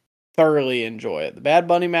and thoroughly enjoy it. The Bad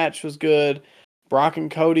Bunny match was good. Brock and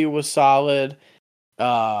Cody was solid.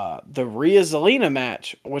 The Rhea Zelina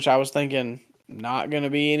match, which I was thinking not going to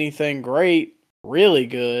be anything great, really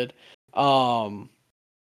good. Dom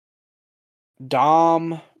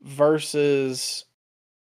versus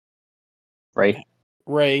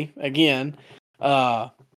Ray again.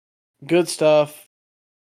 Good stuff.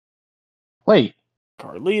 Wait.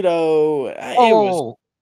 Carlito.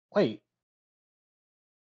 Wait.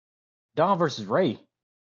 Dom versus Ray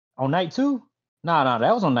on night 2? Nah,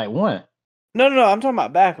 that was on night 1. No, I'm talking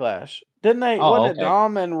about Backlash. Didn't they? Wasn't it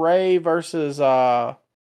Dom and Ray versus? Nah,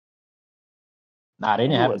 they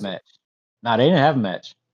didn't have a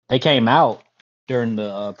match. They came out during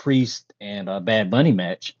the Priest and Bad Bunny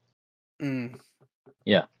match.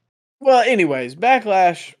 Yeah. Well, anyways,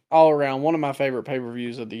 Backlash all around one of my favorite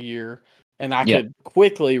pay-per-views of the year, and I could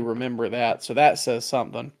quickly remember that, so that says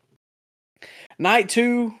something. Night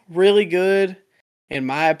 2, really good, in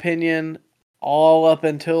my opinion, all up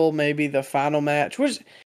until maybe the final match, which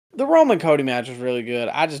the Roman Cody match was really good.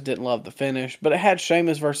 I just didn't love the finish, but it had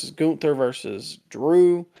Sheamus versus Gunther versus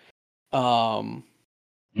Drew,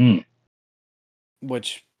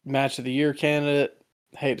 which match of the year candidate.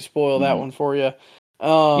 Hate to spoil that one for you.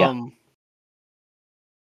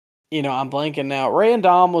 You know, I'm blanking now. Ray and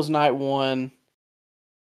Dom was night 1.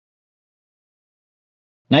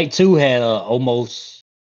 Night 2 had Omos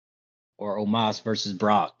versus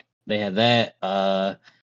Brock. They had that.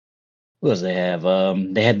 What else they have?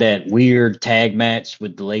 They had that weird tag match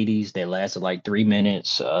with the ladies that lasted like 3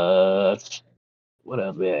 minutes. What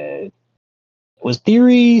else? Was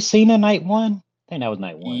Theory Cena night 1? think that was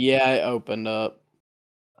night 1. Yeah, it opened up.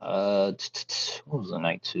 What was the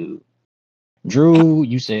night 2? Drew,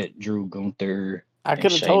 you said Drew Gunther. I and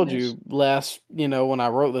could have told Sheamus. you last, when I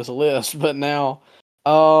wrote this list, but now,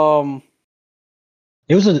 It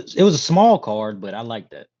was a small card, but I like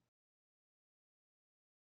that.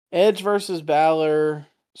 Edge versus Balor,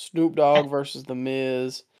 Snoop Dogg versus The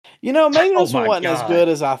Miz. Maybe Oh this one my wasn't as God. good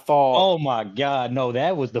as I thought. Oh my God, no,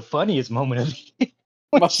 that was the funniest moment of the year.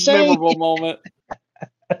 Most memorable moment.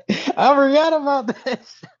 I forgot about that.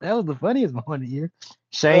 That was the funniest moment of the year.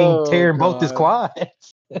 Shane Oh, tearing both his God.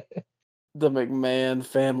 quads. The McMahon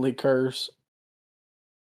family curse.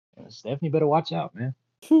 Stephanie better watch out, man.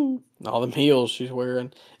 All them heels she's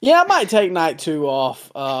wearing. Yeah, I might take night 2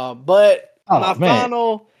 off. But my Oh man,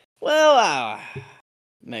 final,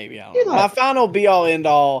 maybe, I don't you know. My like final be all end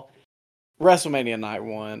all, WrestleMania night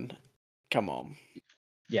 1. Come on.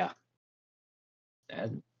 yeah. I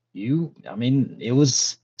mean,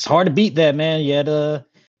 it's hard to beat that, man. Yet the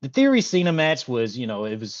Theory Cena match was,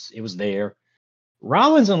 it was there.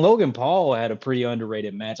 Rollins and Logan Paul had a pretty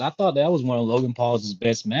underrated match. I thought that was one of Logan Paul's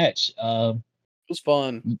best match. It was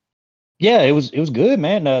fun. Yeah, it was good,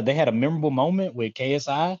 man. They had a memorable moment with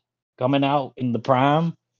KSI coming out in the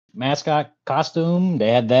prime mascot costume.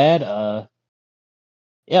 They had that.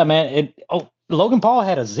 Yeah, man. Logan Paul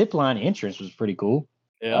had a zipline entrance, was pretty cool.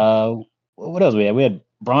 Yeah. What else we had? We had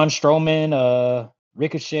Braun Strowman,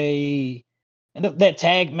 Ricochet, and that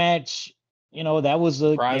tag match. That was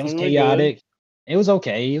Surprisingly good. chaotic. It was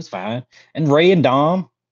okay. It was fine. And Ray and Dom.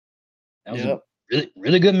 That was a Yep. really,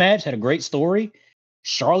 really good match. Had a great story.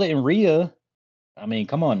 Charlotte and Rhea. I mean,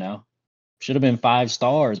 come on now. Should have been 5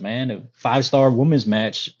 stars, man. A 5-star women's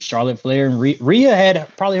match. Charlotte Flair and Rhea had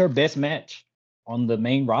probably her best match on the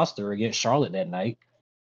main roster against Charlotte that night.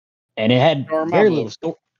 And it had Or my very book. little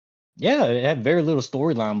story. Yeah, it had very little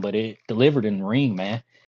storyline, but it delivered in the ring, man.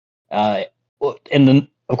 And then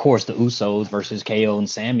of course the Usos versus KO and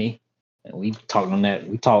Sammy. And we talked on that.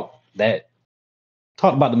 We talked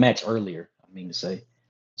about the match earlier, I mean to say.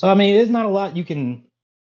 So I mean, there's not a lot you can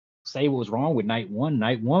say what was wrong with night 1.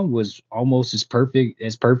 Night 1 was almost as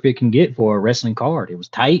perfect can get for a wrestling card. It was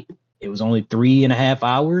tight. It was only 3.5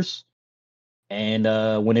 hours. And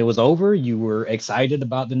when it was over, you were excited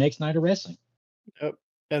about the next night of wrestling. Yep.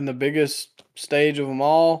 And the biggest stage of them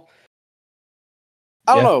all.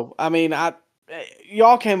 I don't Yeah. know. I mean,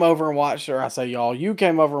 y'all came over and watched it, or I say y'all, you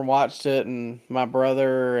came over and watched it, and my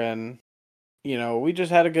brother, and we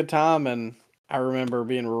just had a good time. And I remember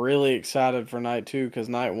being really excited for night 2 because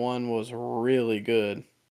night 1 was really good.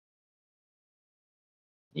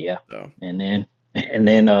 Yeah. So, And then and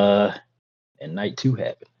night 2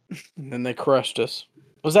 happened. and then they crushed us.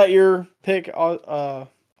 Was that your pick also,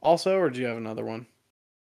 or did you have another one?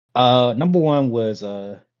 Number 1 was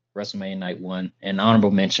WrestleMania night 1, and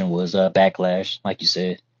honorable mention was Backlash, like you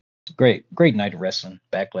said. Great night of wrestling.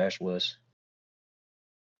 Backlash was.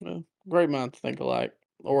 Well, great minds think alike.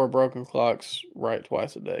 Or broken clocks right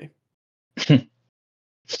twice a day.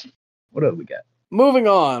 What else we got? Moving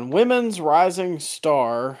on, women's rising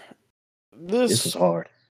star. This was hard.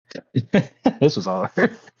 This was hard.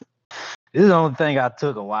 This is the only thing I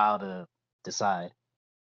took a while to decide.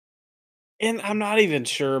 And I'm not even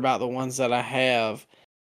sure about the ones that I have.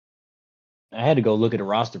 I had to go look at the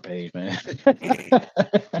roster page, man.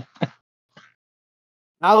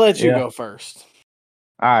 I'll let you Yeah. go first.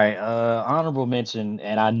 All right. Honorable mention,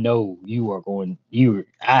 and I know you are going.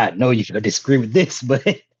 I know you're gonna disagree with this, but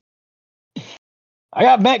I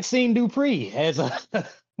got Maxine Dupree as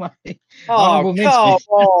my honorable mention. Come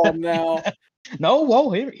on now. No,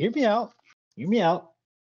 whoa, hear me out. Hear me out.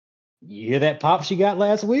 You hear that pop she got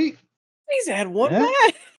last week? He's had one Yeah.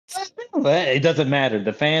 match. But it doesn't matter.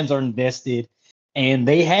 The fans are invested, and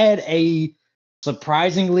they had a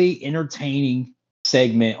surprisingly entertaining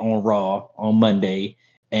segment on Raw on Monday,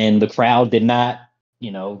 and the crowd did not,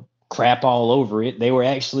 crap all over it. They were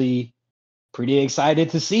actually pretty excited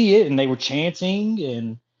to see it, and they were chanting,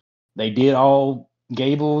 and they did all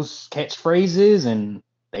Gable's catchphrases, and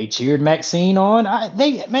they cheered Maxine on.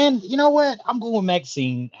 Man, you know what? I'm going with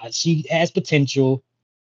Maxine. She has potential.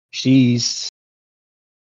 She's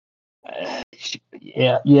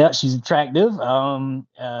yeah, she's attractive. And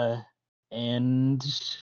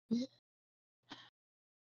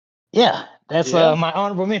yeah, that's Yeah. my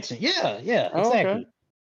honorable mention. Yeah, Oh, exactly. okay.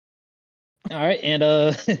 All right, and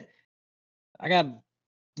I got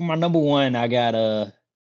my number 1. I got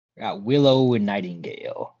Willow and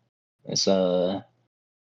Nightingale. It's my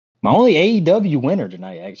only AEW winner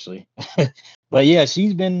tonight, actually. But yeah, she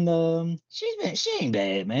ain't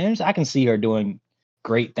bad, man. I can see her doing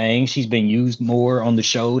great things. She's been used more on the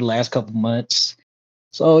show the last couple months.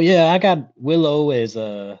 So yeah, I got Willow as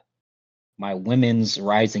my women's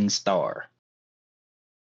rising star.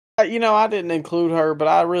 I didn't include her, but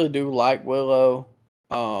I really do like Willow.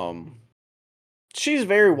 Um, she's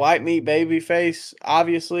very white meat baby face,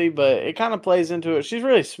 obviously, but it kind of plays into it. She's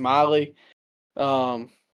really smiley. Um,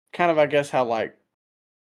 kind of, I guess, how like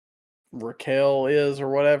Raquel is or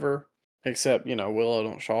whatever, except Willow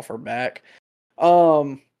don't show off her back.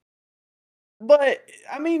 Um, but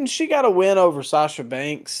I mean, she got a win over Sasha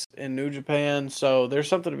Banks in New Japan, so there's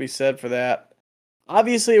something to be said for that.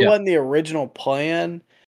 Obviously, it Yeah. wasn't the original plan,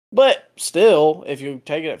 but still, if you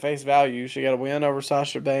take it at face value, she got a win over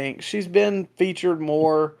Sasha Banks. She's been featured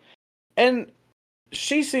more, and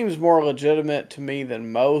she seems more legitimate to me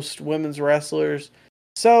than most women's wrestlers.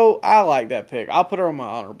 So I like that pick. I'll put her on my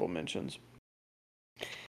honorable mentions.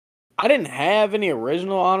 I didn't have any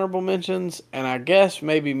original honorable mentions, and I guess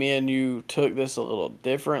maybe me and you took this a little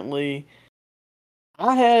differently.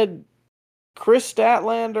 I had Chris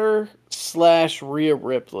Statlander / Rhea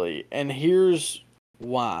Ripley, and here's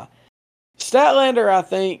why. Statlander, I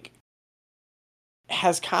think,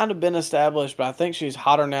 has kind of been established, but I think she's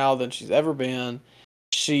hotter now than she's ever been.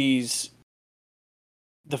 She's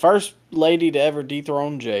the first lady to ever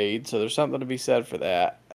dethrone Jade, so there's something to be said for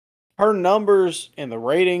that. Her numbers and the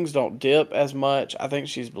ratings don't dip as much. I think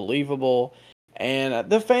she's believable, and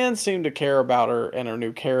the fans seem to care about her and her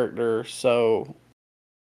new character, so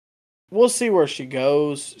we'll see where she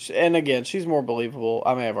goes. And again, she's more believable.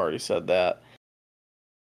 I may have already said that.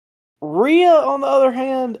 Rhea, on the other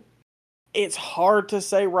hand, it's hard to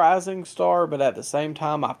say rising star, but at the same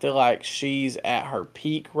time, I feel like she's at her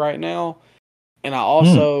peak right now. And I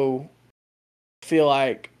also feel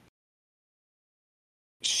like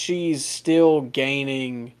she's still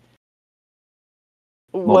gaining.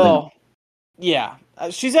 Momentum. Well, yeah,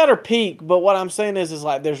 she's at her peak, but what I'm saying is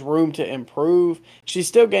like there's room to improve. She's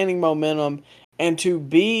still gaining momentum, and to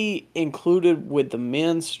be included with the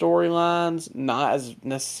men's storylines, not as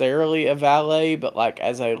necessarily a valet, but like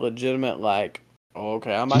as a legitimate like, oh,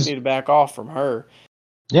 okay, I might She's need to back off from her.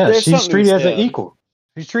 Yeah, There's she's something to be treated as an said. equal.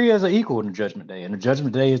 She's treated as an equal in the Judgment Day, and the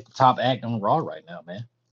Judgment Day is the top act on Raw right now, man.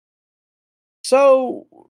 So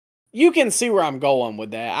you can see where I'm going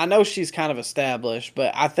with that. I know she's kind of established,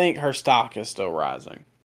 but I think her stock is still rising.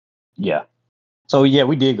 Yeah. So yeah,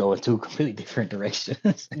 we did go in two completely different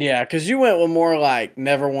directions. Yeah, because you went with more like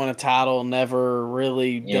never won a title, never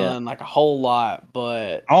really Yeah. done like a whole lot,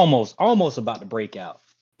 but Almost about to break out.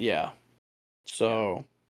 yeah. Yeah. So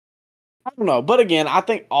I don't know. But again, I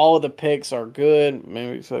think all of the picks are good.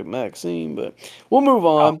 Maybe except Maxine, but we'll move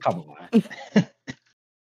Oh, on. come on.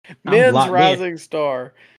 I'm Men's locked in. rising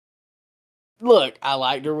star. Look, I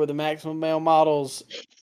liked her with the maximum male models.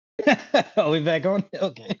 Are we back on?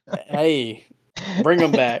 Okay. Hey, bring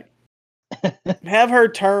them back. Have her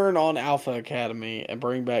turn on Alpha Academy and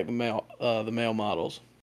bring back the male models.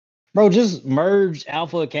 Bro, just merge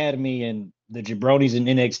Alpha Academy and the Jabronis and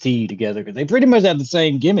NXT together because they pretty much have the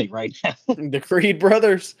same gimmick right now. The Creed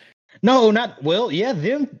brothers. No, not well, yeah,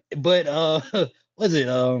 them, but was it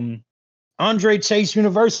Andre Chase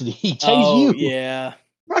University? Chase Oh U. yeah.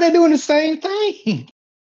 Bro, they're doing the same thing.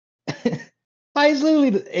 Like, it's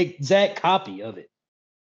literally the exact copy of it.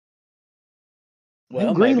 Who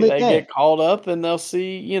Well, maybe greenlit they that? get called up and they'll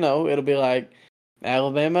see, it'll be like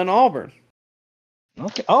Alabama and Auburn.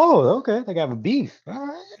 Okay. Oh, okay. They got a beef. All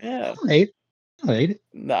right. Yeah. I hate it. I hate it.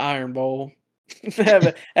 The Iron Bowl.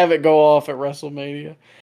 have it go off at WrestleMania.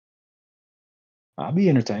 I'll be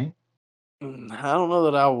entertained. I don't know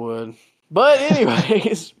that I would. But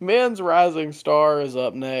anyways, men's rising star is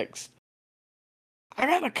up next. I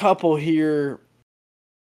got a couple here.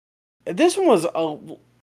 This one was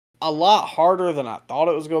a lot harder than I thought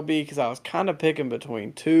it was going to be because I was kind of picking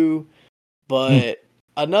between two, but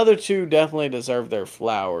another two definitely deserve their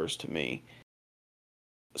flowers to me.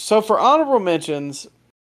 So for honorable mentions,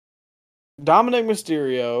 Dominic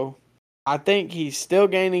Mysterio, I think he's still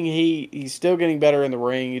gaining heat. He's still getting better in the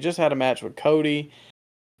ring. He just had a match with Cody.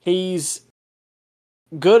 He's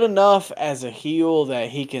good enough as a heel that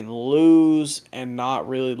he can lose and not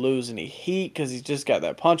really lose any heat because he's just got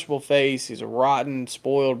that punchable face. He's a rotten,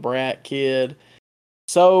 spoiled brat kid.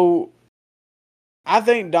 So I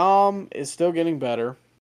think Dom is still getting better.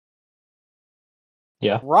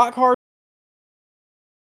 Yeah. Rock Hard,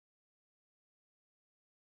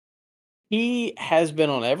 he has been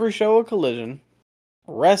on every show of Collision,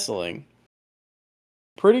 wrestling,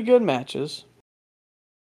 pretty good matches.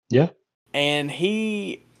 Yeah. And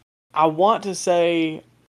I want to say,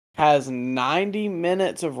 has 90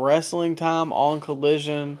 minutes of wrestling time on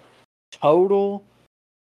Collision total.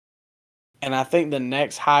 and I think the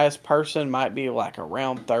next highest person might be like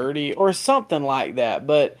around 30 or something like that.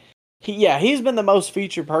 But he's been the most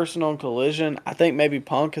featured person on Collision. I think maybe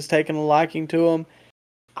Punk has taken a liking to him.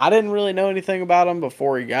 I didn't really know anything about him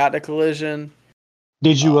before he got to Collision.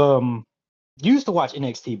 Did you used to watch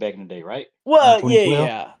NXT back in the day, right? Around Well, yeah, 2012?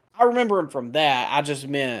 yeah. I remember him from that. I just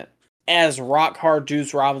meant as Rock Hard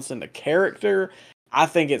Juice Robinson, the character, I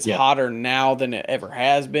think it's Yeah. hotter now than it ever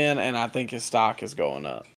has been, and I think his stock is going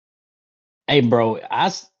up. Hey, bro,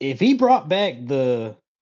 if he brought back the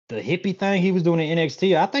hippie thing he was doing in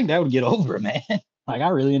NXT, I think that would get over, man. Like, I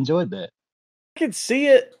really enjoyed that. I could see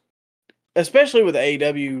it, especially with the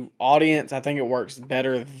AEW audience. I think it works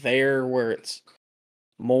better there where it's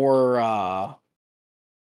more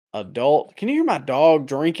adult. Can you hear my dog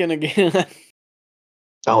drinking again?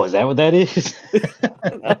 Oh, is that what that is?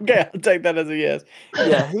 Okay, I'll take that as a yes.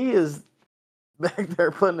 Yeah, he is back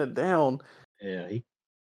there putting it down. Yeah, he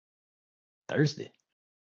thirsty.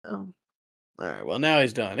 All right, well now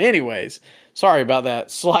he's done. Anyways, sorry about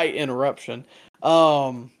that slight interruption.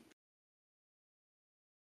 I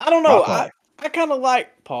don't know. Rock hard. I kind of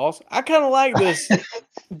like pause. I kind of like this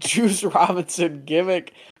Juice Robinson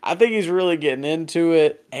gimmick. I think he's really getting into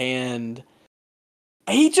it, and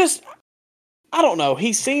he just I don't know.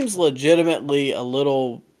 He seems legitimately a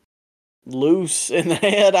little loose in the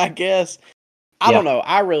head, I guess. I don't know.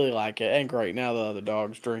 I really like it. And great, now the other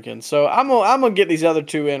dog's drinking. So I'm gonna get these other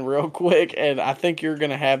two in real quick, and I think you're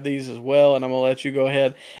gonna have these as well, and I'm gonna let you go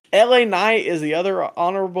ahead. LA Knight is the other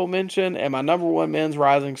honorable mention, and my number one men's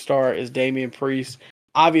rising star is Damian Priest.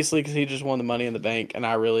 Obviously, because he just won the Money in the Bank, and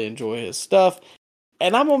I really enjoy his stuff.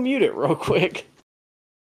 And I'm gonna mute it real quick.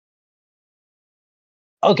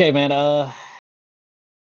 Okay, man. I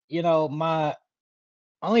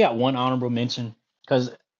only got one honorable mention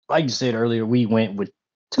because, like you said earlier, we went with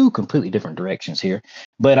two completely different directions here.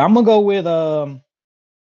 But I'm gonna go with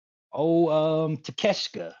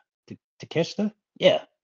Takeshita. Takeshita? Yeah,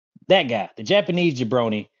 that guy, the Japanese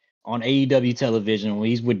jabroni on AEW television.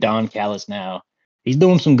 He's with Don Callis now. He's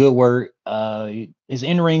doing some good work. His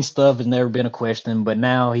in-ring stuff has never been a question, but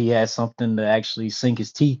now he has something to actually sink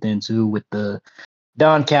his teeth into with the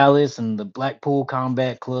Don Callis and the Blackpool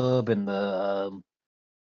Combat Club and the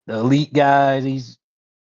elite guys.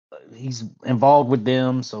 He's involved with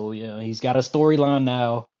them, so yeah, he's got a storyline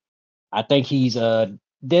now. I think he's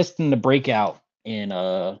destined to break out in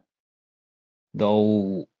the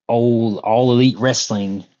old all elite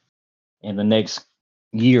wrestling in the next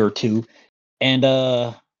year or two. And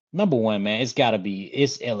number one, man, it's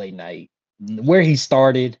LA Knight. Where he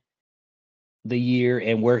started the year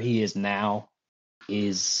and where he is now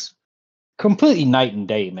is completely night and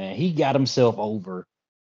day, man. He got himself over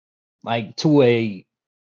like to a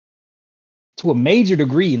major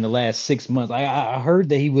degree in the last 6 months. I heard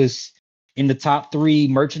that he was in the top 3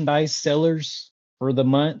 merchandise sellers for the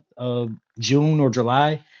month of June or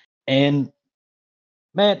July. And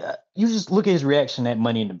man, you just look at his reaction at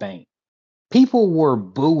Money in the Bank. People were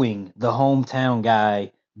booing the hometown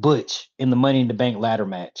guy Butch in the Money in the Bank ladder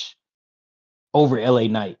match over LA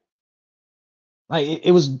Knight. Like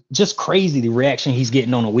it was just crazy the reaction he's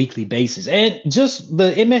getting on a weekly basis. And just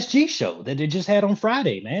the MSG show that they just had on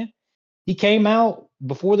Friday, man. He came out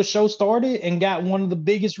before the show started and got one of the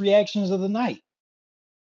biggest reactions of the night.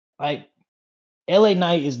 Like LA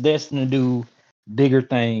Knight is destined to do bigger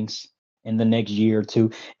things in the next year or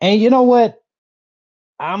two. And you know what?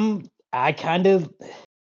 I kind of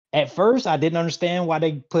at first I didn't understand why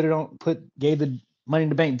they gave the Money in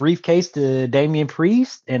the Bank briefcase to Damian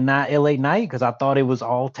Priest and not LA Knight, because I thought it was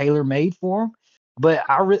all tailor made for him. But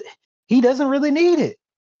he doesn't really need it.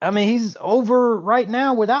 I mean, he's over right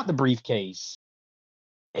now without the briefcase.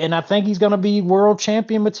 And I think he's going to be world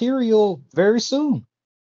champion material very soon.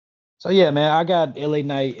 So yeah, man, I got LA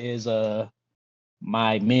Knight as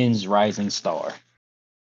my men's rising star.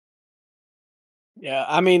 Yeah,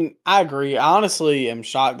 I mean, I agree. I honestly am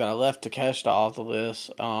shocked that I left Takeshita off the list.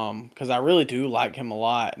 Because I really do like him a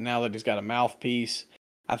lot. Now that he's got a mouthpiece,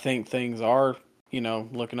 I think things are,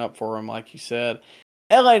 looking up for him, like you said.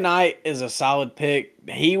 LA Knight is a solid pick.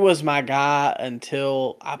 He was my guy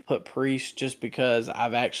until I put Priest, just because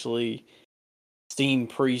I've actually seen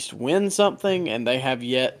Priest win something, and they have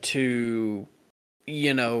yet to,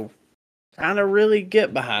 kind of really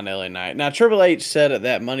get behind LA Knight. Now, Triple H said at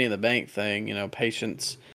that Money in the Bank thing,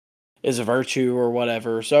 patience is a virtue or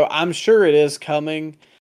whatever. So I'm sure it is coming.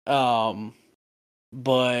 But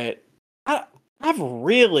I've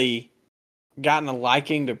really gotten a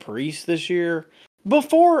liking to Priest this year.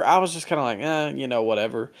 Before, I was just kind of like,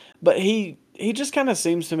 whatever. But he just kind of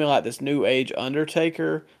seems to me like this new age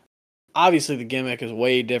Undertaker. obviously the gimmick is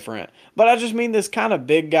way different. But I just mean this kind of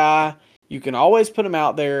big guy. You can always put him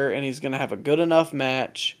out there, and he's going to have a good enough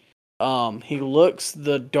match. He looks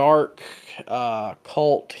the dark,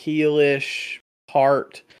 cult heelish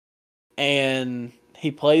part, and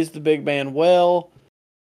he plays the big band well.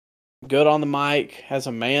 Good on the mic, has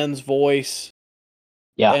a man's voice.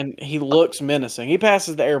 Yeah. And he looks menacing. He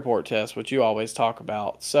passes the airport test, which you always talk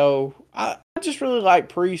about. So I just really like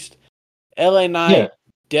Priest. LA Knight,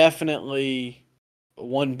 definitely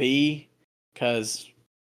 1B, because,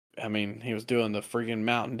 I mean, he was doing the freaking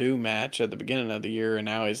Mountain Dew match at the beginning of the year, and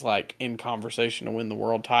now he's like in conversation to win the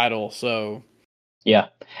world title. So, yeah.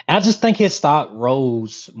 I just think his stock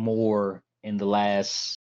rose more in the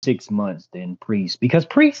last 6 months than Priest, because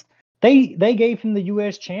Priest, they gave him the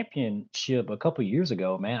U.S. championship a couple years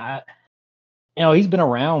ago, man. He's been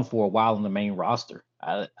around for a while on the main roster.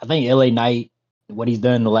 I think LA Knight, what he's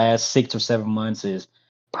done in the last 6 or 7 months is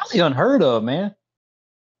probably unheard of, man.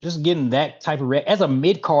 Just getting that type of as a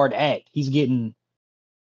mid-card act, he's getting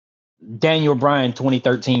Daniel Bryan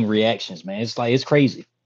 2013 reactions, man. It's crazy.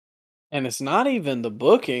 and it's not even the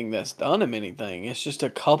booking that's done him anything. It's just a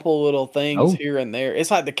couple little things here and there.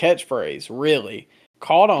 It's like the catchphrase, really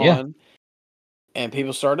caught on, and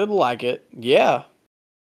people started to like it. Yeah.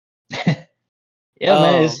 Yeah,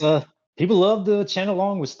 man. It's people love to chant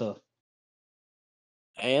along with stuff.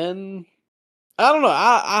 And I don't know.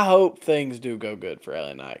 I hope things do go good for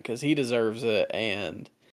LA Knight, because he deserves it. And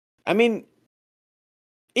I mean,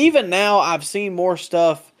 even now I've seen more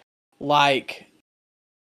stuff like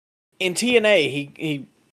in TNA. He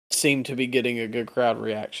seemed to be getting a good crowd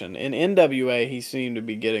reaction. In NWA, he seemed to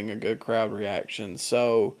be getting a good crowd reaction.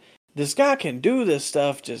 So this guy can do this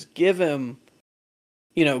stuff. Just give him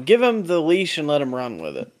the leash and let him run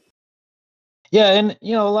with it. Yeah, and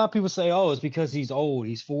a lot of people say, "Oh, it's because he's old.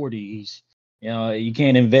 He's 40. You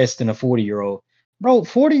can't invest in a 40-year-old." Bro,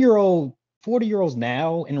 40-year-olds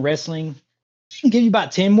now in wrestling can give you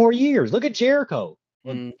about 10 more years. Look at Jericho.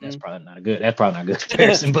 Well, that's probably not a good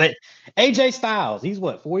comparison. But AJ Styles, he's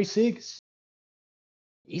what, 46?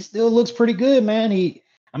 He still looks pretty good, man.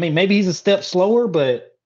 Maybe he's a step slower,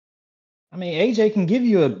 but AJ can give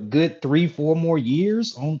you a good 3-4 more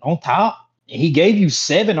years on top. He gave you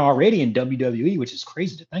 7 already in WWE, which is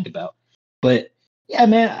crazy to think about. But yeah,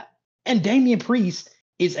 man. And Damian Priest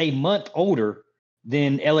is a month older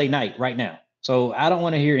than LA Knight right now. So I don't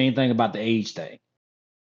want to hear anything about the age thing.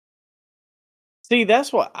 See,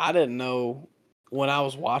 that's what I didn't know when I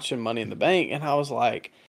was watching Money in the Bank, and I was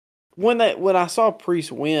like, when I saw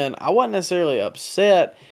Priest win, I wasn't necessarily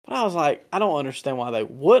upset, but I was like, I don't understand why they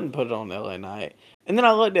wouldn't put it on LA Knight. And then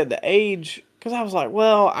I looked at the age, because I was like,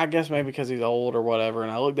 well, I guess maybe because he's old or whatever.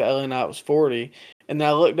 And I looked at LA Knight was 40, and then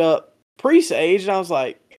I looked up Priest's age, and I was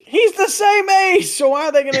like, he's the same age, so why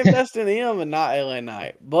are they going to invest in him and not LA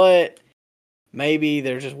Knight? But maybe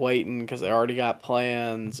they're just waiting because they already got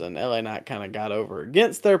plans, and LA Knight kind of got over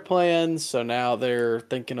against their plans, so now they're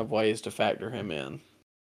thinking of ways to factor him in.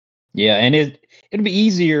 Yeah, and it'd be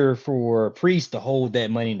easier for Priest to hold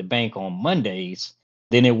that Money in the Bank on Mondays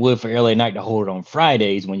than it would for LA Knight to hold it on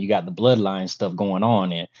Fridays when you got the bloodline stuff going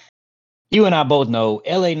on. And you and I both know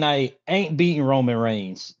LA Knight ain't beating Roman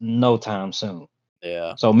Reigns no time soon.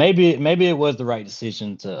 Yeah. So maybe it was the right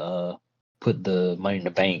decision to put the Money in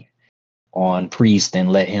the Bank on Priest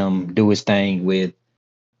and let him do his thing with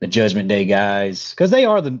the Judgment Day guys, because they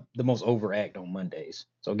are the most overact on Mondays.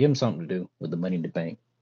 So give him something to do with the Money in the Bank.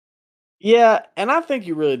 Yeah, and I think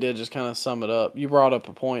you really did just kind of sum it up. You brought up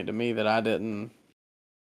a point to me that I didn't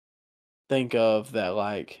think of, that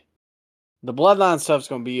like the bloodline stuff's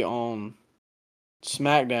going to be on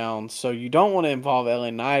SmackDown, so you don't want to involve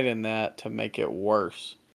LA Knight in that to make it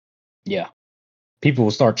worse. Yeah. People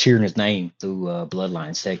will start cheering his name through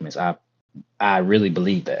bloodline segments. I really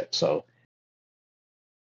believe that. So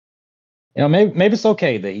maybe it's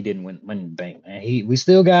okay that he didn't win Money in the Bank, man. We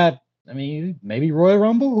still got, maybe Royal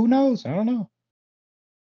Rumble. Who knows? I don't know.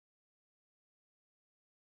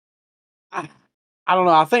 I don't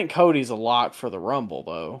know. I think Cody's a lock for the Rumble,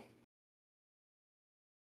 though.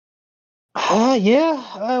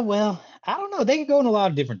 Yeah. Well, I don't know. They could go in a lot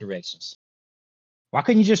of different directions. Why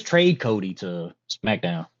couldn't you just trade Cody to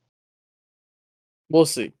SmackDown? We'll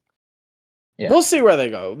see. Yeah. We'll see where they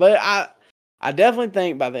go. But I definitely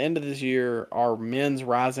think by the end of this year, our men's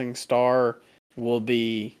rising star will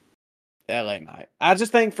be LA Knight. I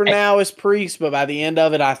just think for now it's Priest, but by the end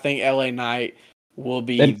of it, I think LA Knight will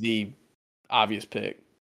be the obvious pick.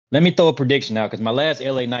 Let me throw a prediction out, because my last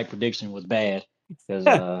LA Knight prediction was bad, because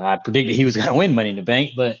I predicted he was going to win Money in the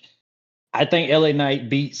Bank. But I think LA Knight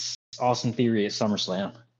beats Austin Theory at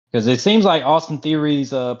SummerSlam. Because it seems like Austin Theory's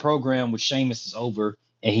program with Sheamus is over,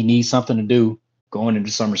 and he needs something to do going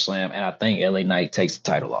into SummerSlam. And I think LA Knight takes the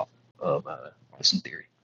title off of Austin Theory.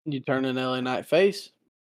 You turn an LA Knight face.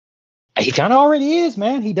 He kind of already is,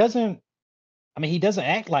 man. He doesn't. I mean, he doesn't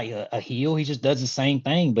act like a heel. He just does the same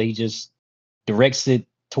thing, but he just directs it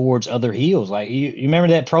towards other heels. Like you remember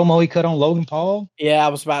that promo he cut on Logan Paul? Yeah, I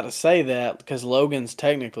was about to say that because Logan's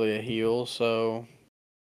technically a heel, so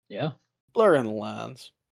Yeah. blurring the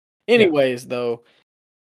lines. Anyways, though,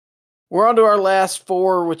 we're on to our last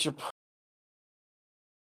four, which are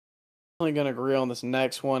probably going to agree on this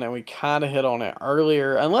next one, and we kind of hit on it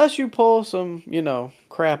earlier. Unless you pull some,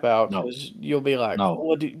 crap out, because you'll be like,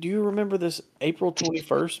 "Well, do you remember this April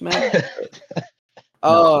 21st match?"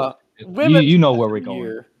 Women's you know match where of we're the going.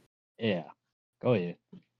 year Yeah, go ahead.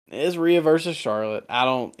 is Rhea versus Charlotte. I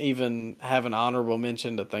don't even have an honorable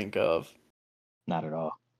mention to think of. Not at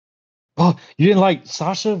all. Oh, you didn't like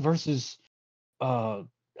Sasha versus Hikaru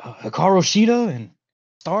Shida and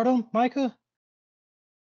Stardom, Micah?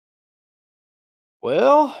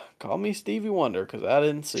 Well, call me Stevie Wonder because I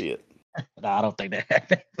didn't see it. No, I don't think that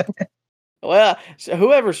happened. Well,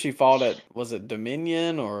 whoever she fought at, was it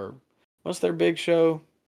Dominion or what's their big show?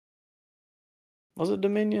 Was it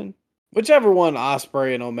Dominion? Whichever one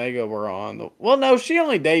Osprey and Omega were on. Well, no, she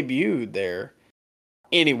only debuted there.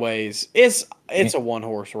 Anyways, it's a one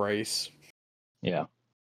horse race. Yeah.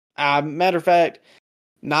 Matter of fact,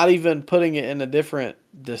 not even putting it in a different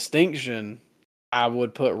distinction, I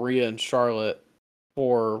would put Rhea and Charlotte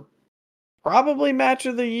for probably match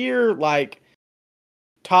of the year, like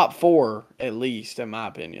top 4 at least, in my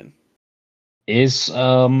opinion. It's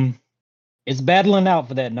battling out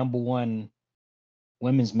for that number one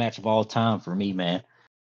women's match of all time for me, man.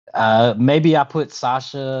 Maybe I put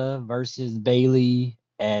Sasha versus Bailey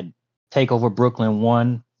at Takeover Brooklyn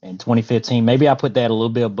 1 in 2015. Maybe I put that a little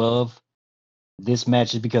bit above this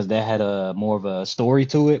match just because that had a more of a story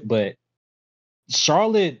to it. But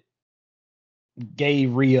Charlotte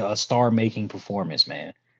gave Rhea a star-making performance,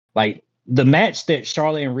 man. Like the match that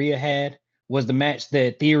Charlotte and Rhea had was the match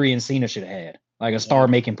that Theory and Cena should have had, like a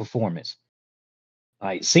star-making performance.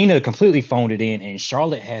 Like Cena completely phoned it in, and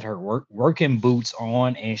Charlotte had her working boots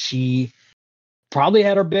on, and she probably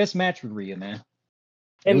had her best match with Rhea, man.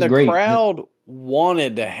 It And was the great. crowd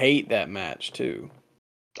wanted to hate that match too.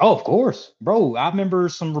 Oh, of course, bro. I remember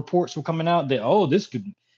some reports were coming out that this could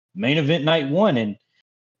main event night 1, and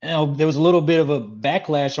there was a little bit of a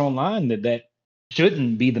backlash online that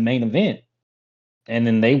shouldn't be the main event. And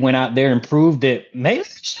then they went out there and proved that maybe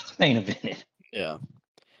it should be main evented. Yeah.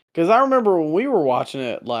 Because I remember when we were watching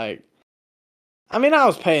it, like, I mean, I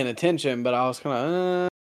was paying attention, but I was kind of,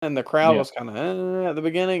 and the crowd was kind of at the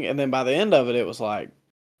beginning. And then by the end of it, it was like,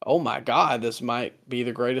 oh my God, this might be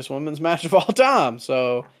the greatest women's match of all time.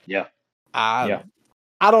 So, I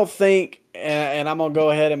don't think, and I'm going to go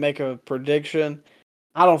ahead and make a prediction.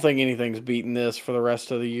 I don't think anything's beating this for the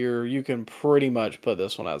rest of the year. You can pretty much put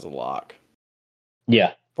this one as a lock.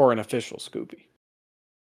 Yeah. For an official Scoopy.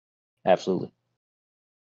 Absolutely.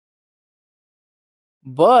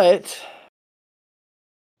 But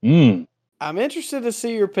I'm interested to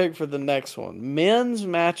see your pick for the next one. Men's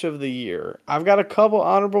match of the year. I've got a couple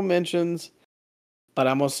honorable mentions, but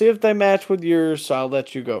I'm going to see if they match with yours, so I'll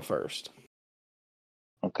let you go first.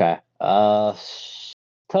 Okay.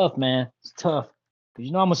 Tough, man. It's tough.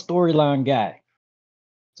 Because I'm a storyline guy.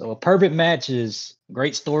 So a perfect match is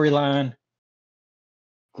great storyline,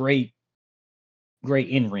 great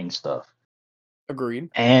in-ring stuff. Agreed.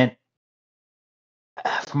 And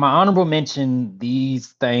for my honorable mention,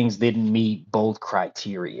 these things didn't meet both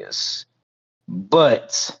criterias.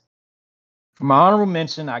 But for my honorable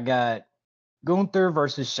mention, I got Gunther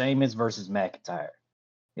versus Sheamus versus McIntyre.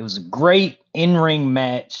 It was a great in-ring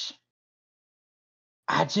match.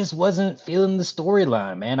 I just wasn't feeling the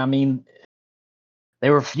storyline, man. I mean, they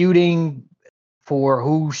were feuding for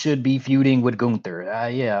who should be feuding with Gunther.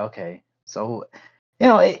 Yeah, okay. So,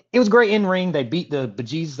 it was great in ring. They beat the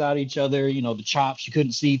bejesus out of each other. The chops you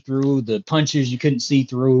couldn't see through, the punches you couldn't see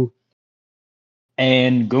through.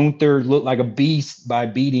 And Gunther looked like a beast by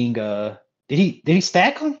beating. Did he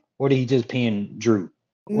stack him or did he just pin Drew?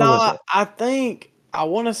 No, I think I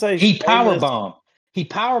want to say he powerbombed. He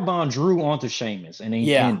powerbombed Drew onto Sheamus and then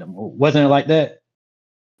he pinned him. Wasn't it like that?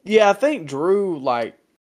 Yeah, I think Drew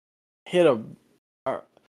hit I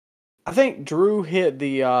think Drew hit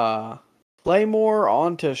the Claymore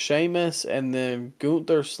onto Sheamus, and then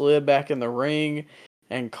Gunther slid back in the ring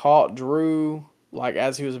and caught Drew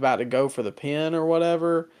as he was about to go for the pin or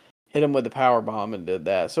whatever. Hit him with the power bomb and did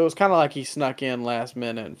that. So it was kind of like he snuck in last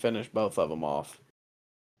minute and finished both of them off.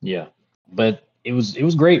 Yeah, but it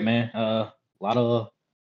was great, man. A lot of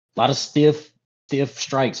stiff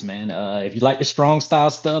strikes, man. If you like the strong style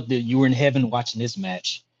stuff, then you were in heaven watching this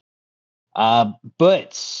match.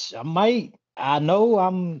 But I know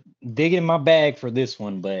I'm digging in my bag for this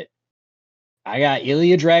one, but I got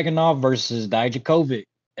Ilya Dragunov versus Dijakovic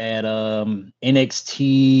at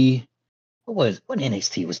NXT. What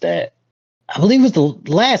NXT was that? I believe it was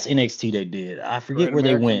the last NXT they did. I forget Great where they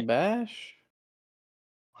American went. Bash.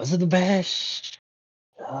 Was it the Bash?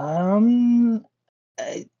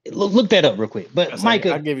 Look that up real quick. But I say I'll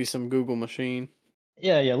Micah, give you some Google machine.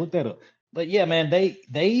 yeah, look that up. But yeah, man,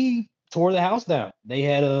 they tore the house down. They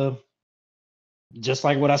had a just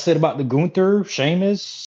like what I said about the Gunther,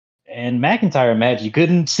 Sheamus, and McIntyre match. You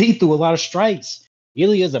couldn't see through a lot of strikes.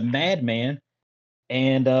 Ilya's a madman,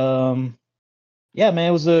 and yeah, man,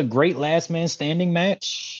 it was a great last man standing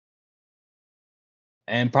match,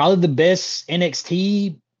 and probably the best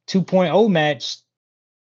NXT 2.0 match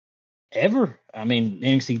ever. I mean,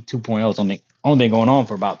 NXT 2.0 is only been going on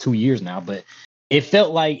for about 2 years now, but it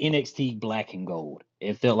felt like NXT Black and Gold.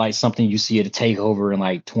 It felt like something you see at a takeover in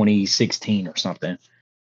like 2016 or something.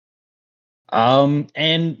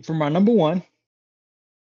 And for my number one,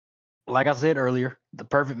 like I said earlier, the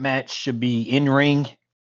perfect match should be in ring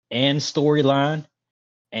and storyline,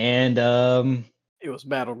 and It was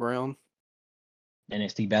Battleground.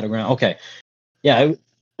 NXT Battleground. Okay, yeah,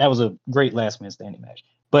 that was a great last man standing match.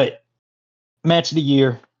 But match of the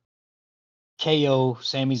year, KO,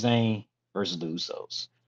 Sami Zayn versus the Usos.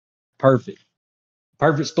 Perfect.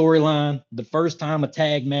 Perfect storyline. The first time a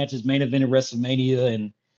tag match is main event at WrestleMania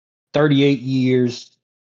in 38 years.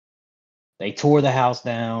 They tore the house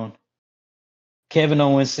down. Kevin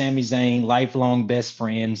Owens, Sami Zayn, lifelong best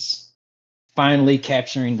friends, finally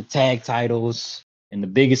capturing the tag titles in the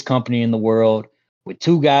biggest company in the world with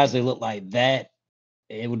two guys that look like that.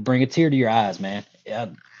 It would bring a tear to your eyes, man.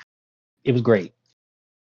 It was great.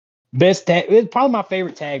 Best tag. It's probably my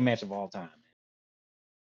favorite tag match of all time.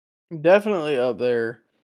 Definitely up there.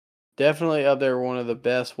 Definitely up there. One of the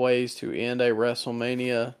best ways to end a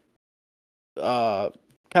WrestleMania. Kind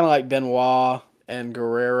of like Benoit and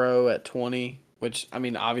Guerrero at 20, which I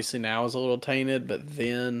mean, obviously now is a little tainted, but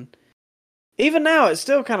then even now it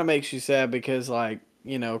still kind of makes you sad because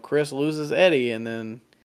Chris loses Eddie, and then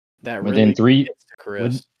that Within really three, gets to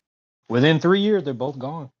Chris. with, within 3 years, they're both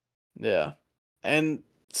gone. Yeah. And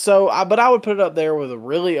so, but I would put it up there with a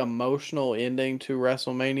really emotional ending to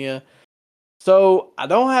WrestleMania. So I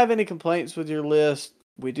don't have any complaints with your list.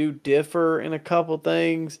 We do differ in a couple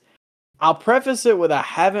things. I'll preface it with I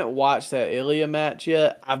haven't watched that Ilya match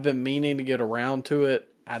yet. I've been meaning to get around to it.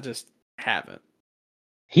 I just haven't.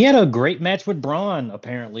 He had a great match with Braun.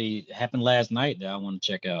 Apparently, it happened last night that I want to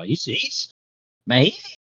check out. Man,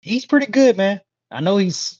 he's pretty good, man. I know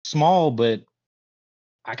he's small, but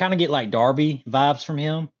I kind of get like Darby vibes from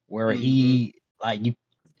him, where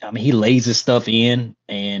Mm-hmm. he lays his stuff in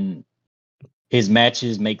and his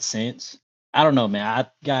matches make sense. I don't know, man. I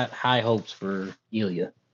got high hopes for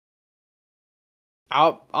Ilya.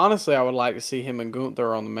 I would like to see him and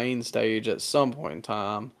Gunther on the main stage at some point in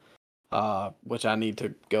time. Which I need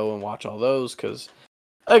to go and watch all those because,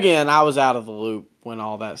 again, I was out of the loop when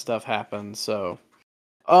all that stuff happened. So,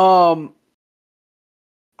 I'm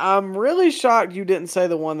really shocked you didn't say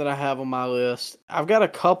the one that I have on my list. I've got a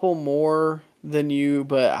couple more than you,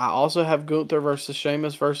 but I also have Gunther versus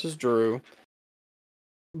Sheamus versus Drew.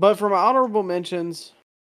 But for my honorable mentions,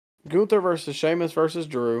 Gunther versus Sheamus versus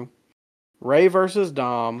Drew, Ray versus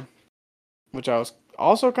Dom, which I was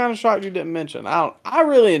also kind of shocked you didn't mention. I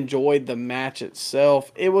really enjoyed the match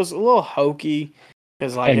itself. It was a little hokey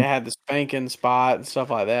because it And had the spanking spot and stuff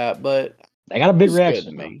like that, but they got a it big was good to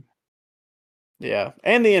reaction, though. me. Yeah,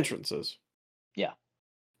 and the entrances. Yeah.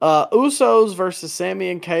 Usos versus Sammy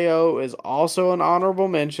and KO is also an honorable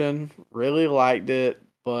mention. Really liked it,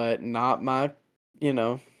 but not my,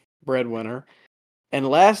 breadwinner. And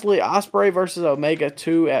lastly, Ospreay versus Omega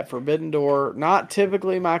 2 at Forbidden Door. Not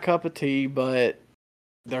typically my cup of tea, but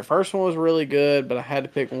their first one was really good, but I had to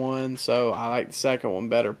pick one, so I like the second one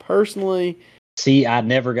better personally. See, I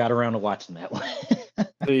never got around to watching that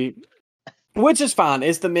one. Which is fine.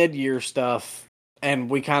 It's the mid-year stuff, and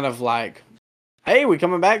we kind of like, hey, we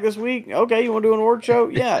coming back this week? Okay, you want to do an award show?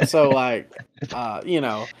 Yeah. So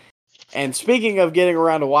And speaking of getting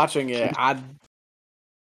around to watching it, I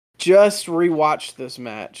just rewatched this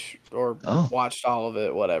match or Oh. watched all of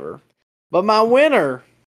it, whatever. But my winner,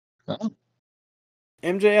 Oh.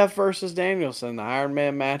 MJF versus Danielson, the Iron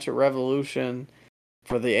Man match at Revolution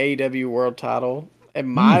for the AEW World Title. In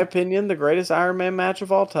my opinion, the greatest Iron Man match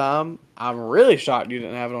of all time. I'm really shocked you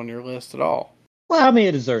didn't have it on your list at all. Well, I mean,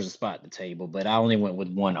 it deserves a spot at the table, but I only went with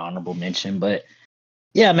one honorable mention. But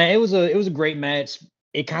yeah, man, it was a great match.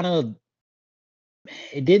 It kind of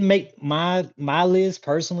it didn't make my list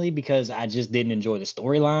personally because I just didn't enjoy the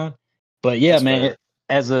storyline. But yeah, That's man, fair.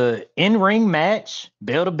 as a in-ring match,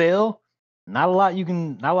 bell to bell, not a lot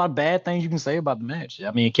of bad things you can say about the match.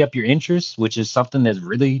 I mean, it kept your interest, which is something that's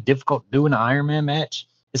really difficult to do in an Iron Man match,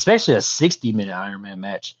 especially a 60-minute Iron Man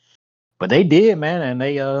match. But they did, man, and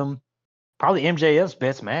they probably MJF's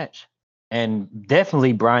best match. And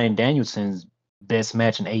definitely Bryan Danielson's best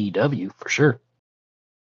match in AEW for sure.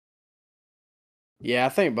 Yeah, I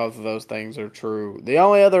think both of those things are true. The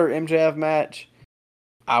only other MJF match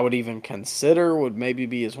I would even consider would maybe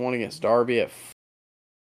be his one against Darby at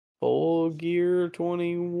Full Gear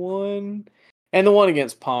 21. And the one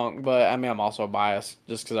against Punk, but I mean, I'm also biased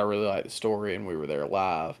just because I really like the story and we were there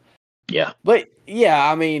live. Yeah. But yeah,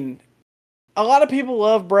 I mean, a lot of people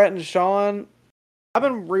love Brett and Shawn. I've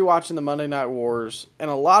been rewatching the Monday Night Wars,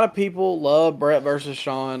 and a lot of people love Brett versus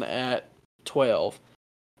Shawn at 12.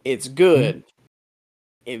 It's Mhm. good.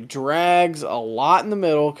 It drags a lot in the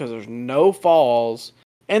middle because there's no falls.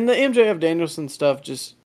 And the MJF Danielson stuff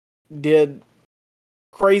just did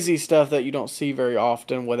crazy stuff that you don't see very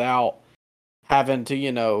often without having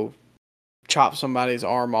to, chop somebody's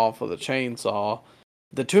arm off with a chainsaw.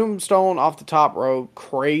 The tombstone off the top rope,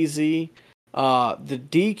 crazy. The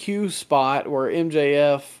DQ spot where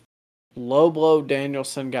MJF low blow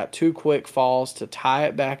Danielson, got two quick falls to tie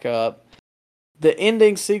it back up. The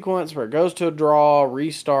ending sequence where it goes to a draw,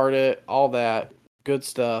 restart it, all that good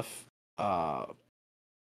stuff. They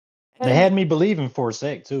And had me believing for a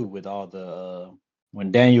sec too, with all the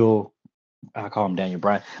when Daniel, I call him Daniel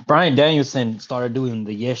Brian Danielson started doing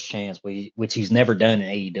the yes chants, which he's never done in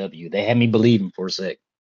AEW. They had me believing for a sec.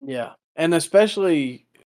 yeah, and especially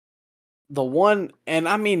the one, and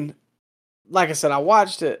I mean, like I said, I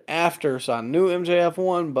watched it after, so I knew MJF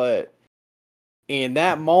won, but in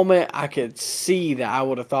that moment, I could see that I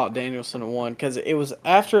would have thought Danielson won because it was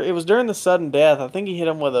during the sudden death. I think he hit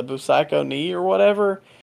him with a Busaiku knee or whatever,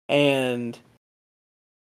 and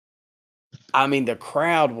I mean the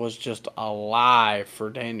crowd was just alive for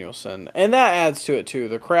Danielson, and that adds to it too.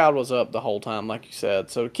 The crowd was up the whole time, like you said.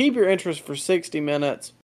 So to keep your interest for 60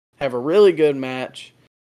 minutes, have a really good match,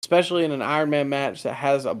 especially in an Iron Man match that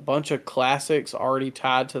has a bunch of classics already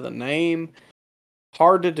tied to the name.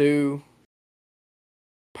 Hard to do.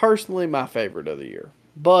 Personally, my favorite of the year.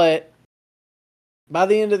 But by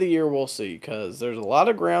the end of the year, we'll see because there's a lot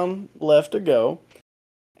of ground left to go.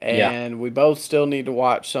 Yeah, And we both still need to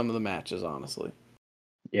watch some of the matches, honestly.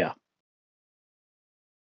 yeah,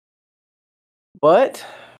 But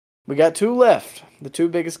we got two left. The two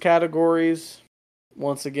biggest categories.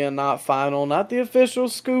 Once again, not final, not the official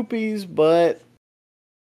Scoopies, but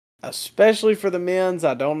especially for the men's,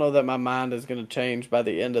 I don't know that my mind is going to change by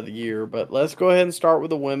the end of the year. But let's go ahead and start with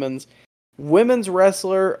the women's. Women's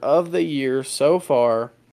Wrestler of the Year so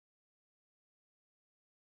far.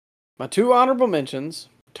 My two honorable mentions,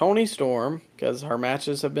 Toni Storm, because her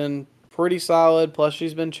matches have been pretty solid, plus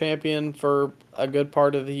she's been champion for a good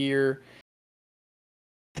part of the year.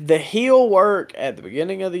 The heel work at the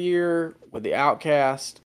beginning of the year with the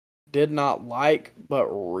Outcast did not like, but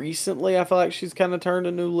recently I feel like she's kind of turned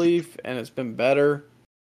a new leaf and it's been better.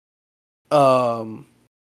 My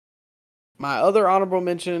other honorable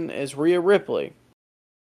mention is Rhea Ripley.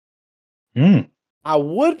 mm, I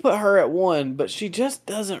would put her at one, but she just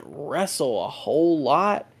doesn't wrestle a whole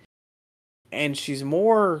lot. And she's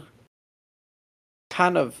more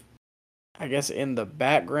kind of, I guess, in the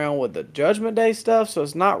background with the Judgment Day stuff. So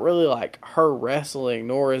it's not really like her wrestling,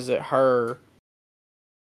 nor is it her.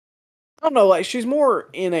 I don't know, like she's more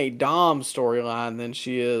in a Dom storyline than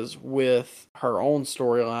she is with her own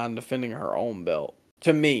storyline defending her own belt,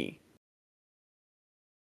 to me.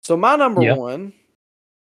 So my number yeah, one,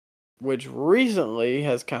 which recently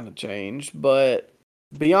has kind of changed, but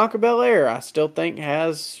Bianca Belair, I still think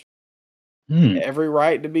has mm, every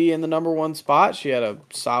right to be in the number one spot. She had a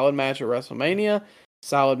solid match at WrestleMania,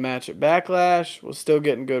 solid match at Backlash, was still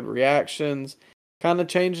getting good reactions. Kind of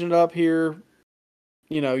changing it up here.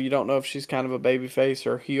 You don't know if she's kind of a babyface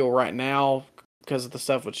or heel right now because of the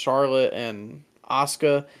stuff with Charlotte and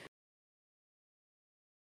Asuka.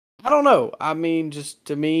 I don't know. I mean, just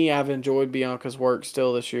to me, I've enjoyed Bianca's work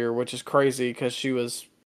still this year, which is crazy because she was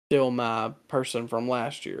still my person from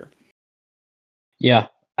last year. yeah.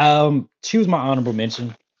 She was my honorable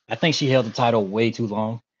mention. I think she held the title way too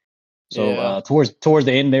long. So Yeah. towards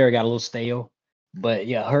the end there, it got a little stale. But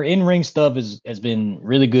yeah, her in ring stuff has been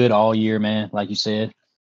really good all year, man. Like you said,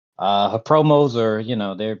 her promos are,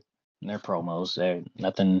 they're promos. They're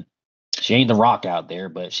nothing. She ain't the Rock out there,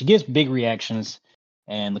 but she gets big reactions,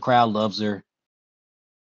 and the crowd loves her.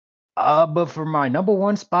 But for my number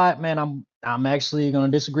one spot, man, I'm actually gonna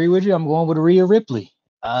disagree with you. I'm going with Rhea Ripley.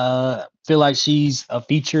 Feel like she's a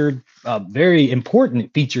very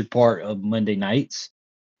important featured part of Monday nights,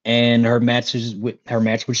 and her match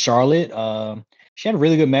with Charlotte. She had a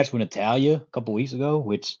really good match with Natalia a couple weeks ago,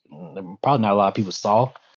 which probably not a lot of people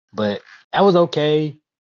saw, but that was okay.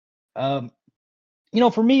 Um,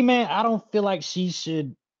 for me, man, I don't feel like she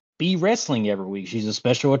should be wrestling every week. She's a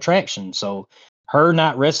special attraction. So her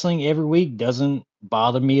not wrestling every week doesn't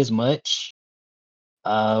bother me as much.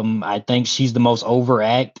 I think she's the most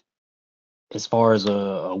overact as far as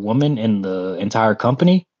a woman in the entire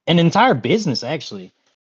company and entire business, actually.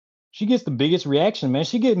 She gets the biggest reaction, man.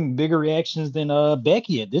 She getting bigger reactions than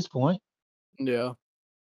Becky at this point. Yeah.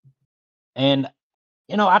 And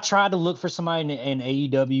I tried to look for somebody in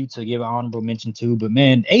AEW to give an honorable mention to, but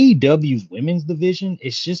man, AEW's women's division,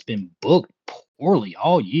 it's just been booked poorly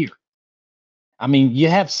all year. I mean, you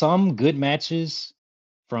have some good matches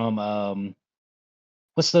from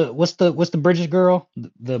what's the British girl?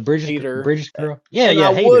 The Hater. British girl? Yeah, And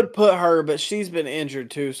I yeah, Hater. would put her, but she's been injured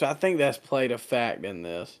too, so I think that's played a fact in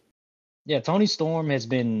this. Yeah, Tony Storm has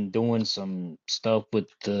been doing some stuff with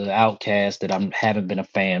the Outcast that I haven't been a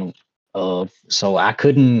fan of. So I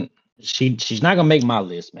couldn't she's not gonna make my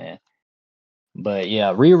list, man. But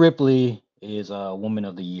yeah, Rhea Ripley is a woman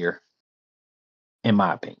of the year, in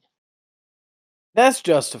my opinion. That's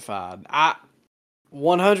justified.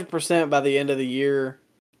 100% by the end of the year,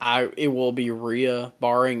 it will be Rhea,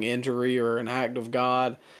 barring injury or an act of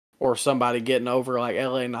God or somebody getting over like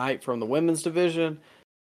LA Knight from the women's division.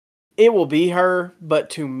 It will be her, but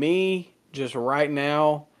to me, just right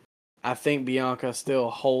now, I think Bianca still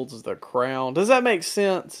holds the crown. Does that make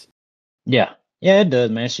sense? Yeah. Yeah, it does,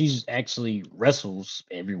 man. She's actually wrestles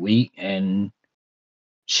every week and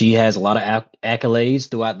she has a lot of accolades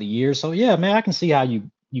throughout the year. So yeah, man, I can see how you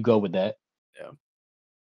go with that. Yeah.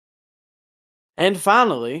 And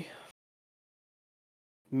finally,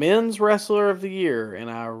 men's wrestler of the year, and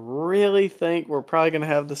I really think we're probably going to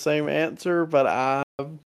have the same answer, but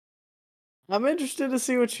I'm interested to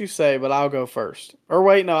see what you say, but I'll go first. Or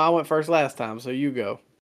wait, no, I went first last time, so you go.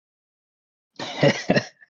 Putting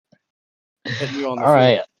you on the All floor.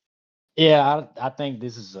 right. Yeah, I think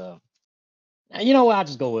this is you know what? I'll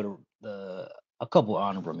just go with a couple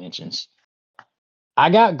honorable mentions. I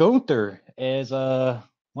got Gunther as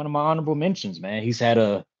one of my honorable mentions, man. He's had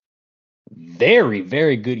a very,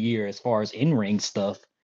 very good year as far as in-ring stuff.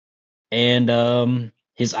 And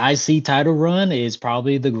his IC title run is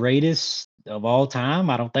probably the greatest of all time.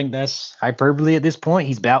 I don't think that's hyperbole at this point.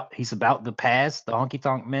 He's about to pass the Honky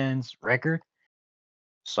Tonk Man's record.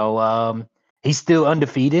 So he's still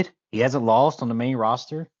undefeated. He hasn't lost on the main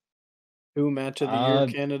roster. 2 match of the year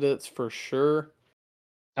candidates for sure.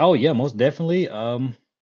 Oh yeah, most definitely.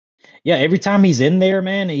 Yeah, every time he's in there,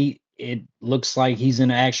 man, it looks like he's in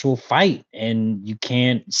an actual fight, and you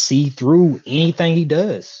can't see through anything he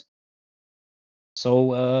does.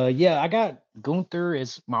 So yeah, I got Gunther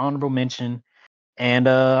as my honorable mention, and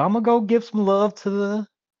I'm gonna go give some love to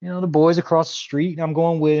the boys across the street. I'm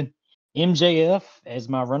going with MJF as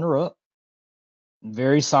my runner-up.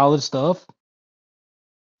 Very solid stuff.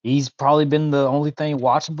 He's probably been the only thing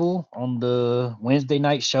watchable on the Wednesday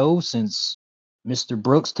night show since Mr.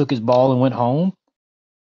 Brooks took his ball and went home.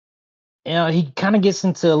 He kind of gets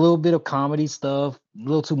into a little bit of comedy stuff, a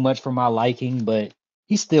little too much for my liking, but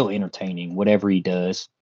he's still entertaining, whatever he does.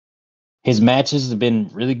 His matches have been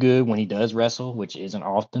really good when he does wrestle, which isn't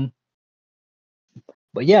often.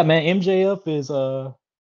 But yeah, man, MJF is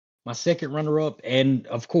my second runner up, and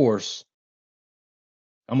of course,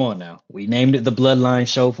 come on now. We named it the Bloodline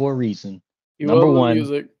Show for a reason. You Number love the one,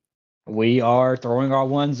 music. we are throwing our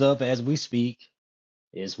ones up as we speak.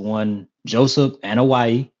 Is one Joseph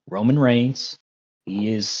Anawai, Roman Reigns.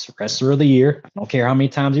 He is wrestler of the year. I don't care how many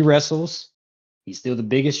times he wrestles. He's still the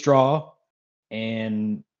biggest draw.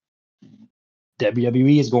 And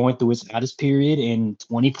WWE is going through its hottest period in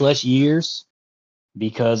 20 plus years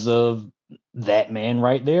because of that man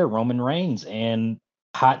right there, Roman Reigns. And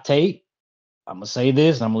hot take, I'm going to say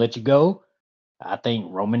this, and I'm going to let you go. I think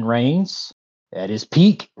Roman Reigns at his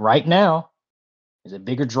peak right now is a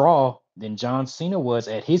bigger draw than John Cena was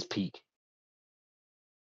at his peak.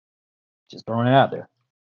 Just throwing it out there.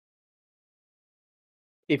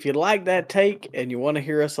 If you like that take and you want to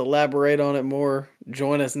hear us elaborate on it more,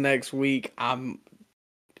 join us next week.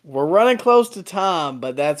 We're running close to time,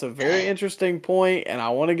 but that's a very interesting point, and I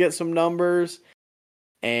want to get some numbers,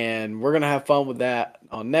 and we're gonna have fun with that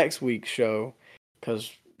on next week's show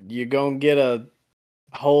because you're gonna get a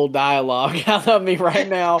whole dialogue out of me right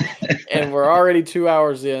now, and we're already 2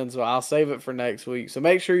 hours in, so I'll save it for next week. So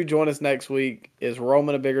make sure you join us next week. Is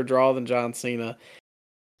Roman a bigger draw than John Cena?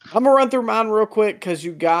 I'm going to run through mine real quick because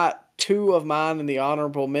you got two of mine in the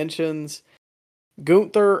honorable mentions.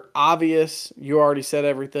 Gunther, obvious. You already said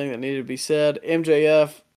everything that needed to be said.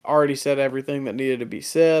 MJF, already said everything that needed to be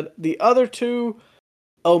said. The other two,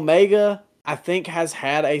 Omega, I think has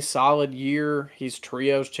had a solid year. He's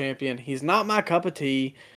trios champion. He's not my cup of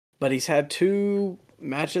tea, but he's had two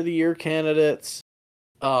match of the year candidates.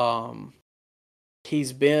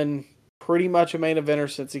 He's been pretty much a main eventer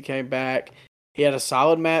since he came back. He had a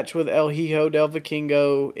solid match with El Hijo del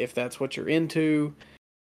Vikingo, if that's what you're into.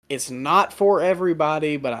 It's not for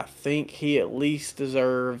everybody, but I think he at least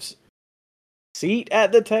deserves a seat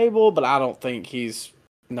at the table, but I don't think he's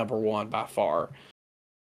number one by far.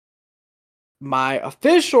 My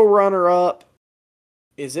official runner-up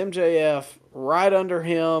is MJF. Right under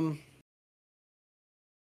him,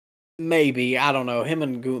 maybe, I don't know. Him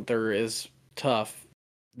and Gunther is tough.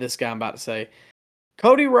 This guy I'm about to say.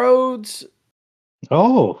 Cody Rhodes,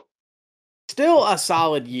 Oh, still a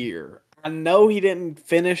solid year. I know he didn't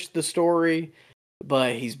finish the story,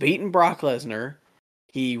 but he's beaten Brock Lesnar.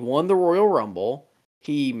 He won the Royal Rumble.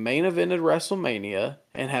 He main evented WrestleMania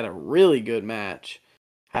and had a really good match.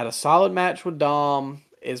 Had a solid match with Dom.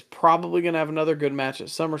 Is probably going to have another good match at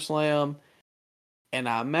SummerSlam. And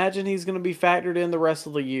I imagine he's going to be factored in the rest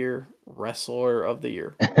of the year. Wrestler of the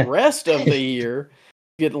year. Rest of the year.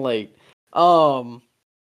 Getting late.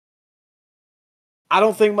 I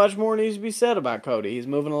don't think much more needs to be said about Cody. He's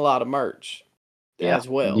moving a lot of merch as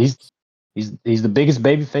well. He's the biggest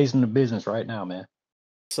baby face in the business right now, man.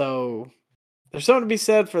 So there's something to be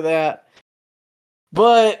said for that.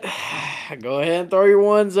 But go ahead and throw your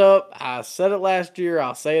ones up. I said it last year.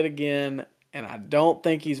 I'll say it again. And I don't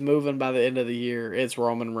think he's moving by the end of the year. It's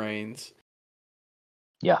Roman Reigns.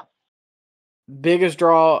 Yeah. Biggest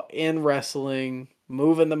draw in wrestling.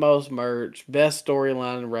 Moving the most merch. Best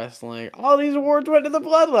storyline in wrestling. All these awards went to the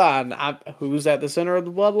Bloodline. Who's at the center of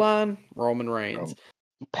the Bloodline? Roman Reigns.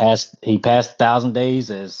 He passed 1,000 days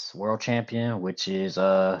as world champion, which is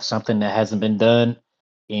something that hasn't been done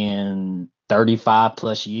in 35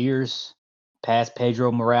 plus years. Past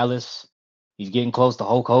Pedro Morales. He's getting close to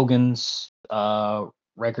Hulk Hogan's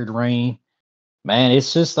record reign. Man,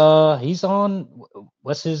 it's just he's on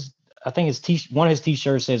what's his I think his one of his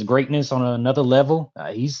t-shirts says greatness on another level.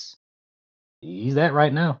 He's that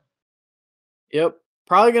right now. Yep.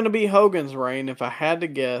 Probably going to be Hogan's reign if I had to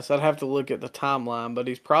guess. I'd have to look at the timeline, but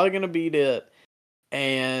he's probably going to beat it.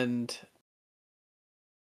 And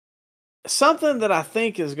something that I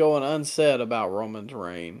think is going unsaid about Roman's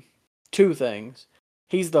reign. Two things.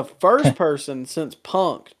 He's the first person since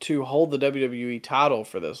Punk to hold the WWE title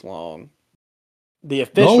for this long. The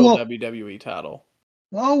official WWE title.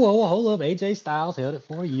 Whoa, hold up. AJ Styles held it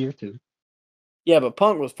for a year too. Yeah, but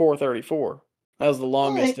Punk was 434. That was the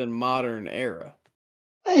longest in modern era.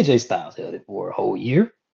 AJ Styles held it for a whole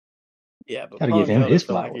year. Yeah, but Gotta Punk give him held his it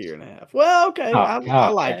for like a flowers. year and a half. Well, okay. Oh, I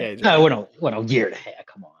like AJ. No, what a year and a half.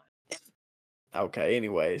 Come on. Okay,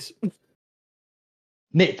 anyways.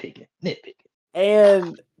 Nitpicking.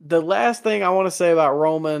 And the last thing I want to say about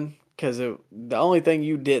Roman, because the only thing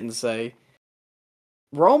you didn't say,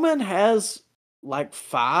 Roman has like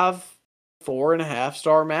 5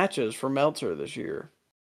 4.5-star matches for Meltzer this year.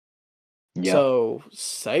 Yeah. So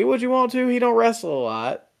say what you want to, he don't wrestle a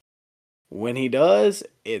lot. When he does,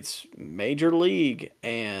 it's major league,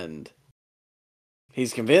 and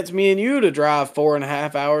he's convinced me and you to drive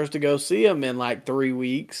 4.5 hours to go see him in like 3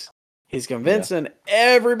 weeks. He's convincing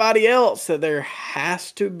everybody else that you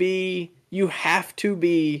have to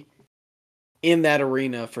be in that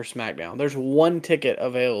arena for SmackDown. There's one ticket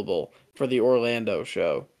available for the Orlando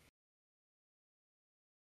show.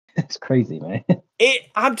 It's crazy, man.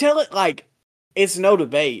 I'm telling, like, it's no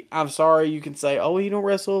debate. I'm sorry, you can say, oh, he don't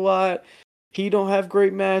wrestle a lot. He don't have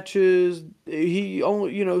great matches. He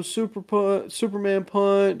only, Superman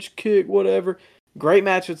punch, kick, whatever. Great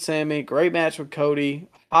match with Sammy. Great match with Cody.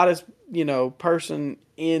 Hottest, person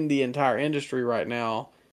in the entire industry right now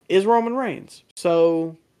is Roman Reigns.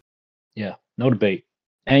 So, yeah, no debate.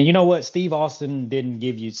 And you know what? Steve Austin didn't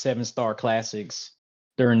give you 7-star classics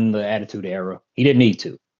during the Attitude Era. He didn't need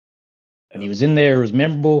to. And he was in there. It was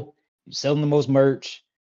memorable. He was selling the most merch.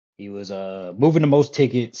 He was moving the most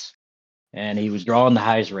tickets. And he was drawing the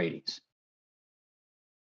highest ratings.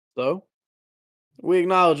 So, we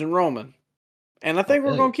acknowledging Roman. And I think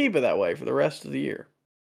we're going to keep it that way for the rest of the year.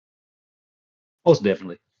 Most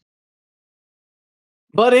definitely.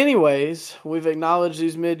 But anyways, we've acknowledged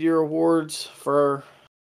these mid-year awards for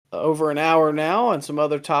over an hour now and some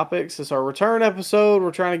other topics. It's our return episode.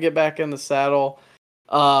 We're trying to get back in the saddle.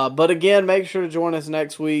 But again, make sure to join us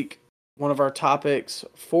next week. One of our topics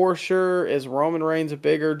for sure is Roman Reigns a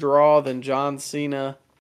bigger draw than John Cena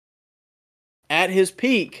at his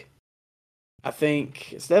peak. I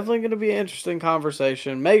think it's definitely going to be an interesting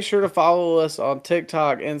conversation. Make sure to follow us on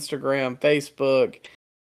TikTok, Instagram, Facebook,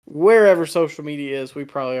 wherever social media is. We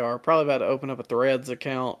probably are. Probably about to open up a Threads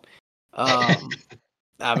account. I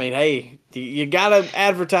mean, hey, you got to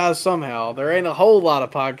advertise somehow. There ain't a whole lot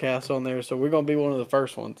of podcasts on there, so we're going to be one of the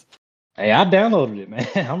first ones. Hey, I downloaded it, man.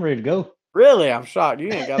 I'm ready to go. Really? I'm shocked.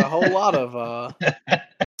 You ain't got a whole lot of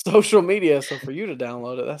social media, so for you to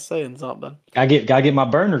download it, that's saying something. Gotta get my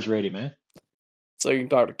burners ready, man. So you can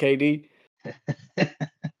talk to KD.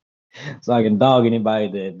 So I can dog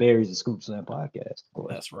anybody that buries the Scoop Slam podcast.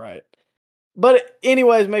 That's right. But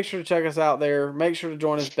anyways, make sure to check us out there. Make sure to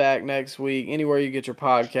join us back next week, anywhere you get your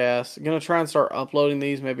podcasts. I'm going to try and start uploading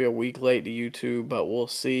these maybe a week late to YouTube, but we'll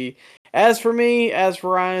see. As for me, as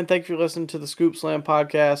for Ryan, thank you for listening to the Scoop Slam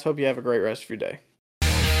podcast. Hope you have a great rest of your day.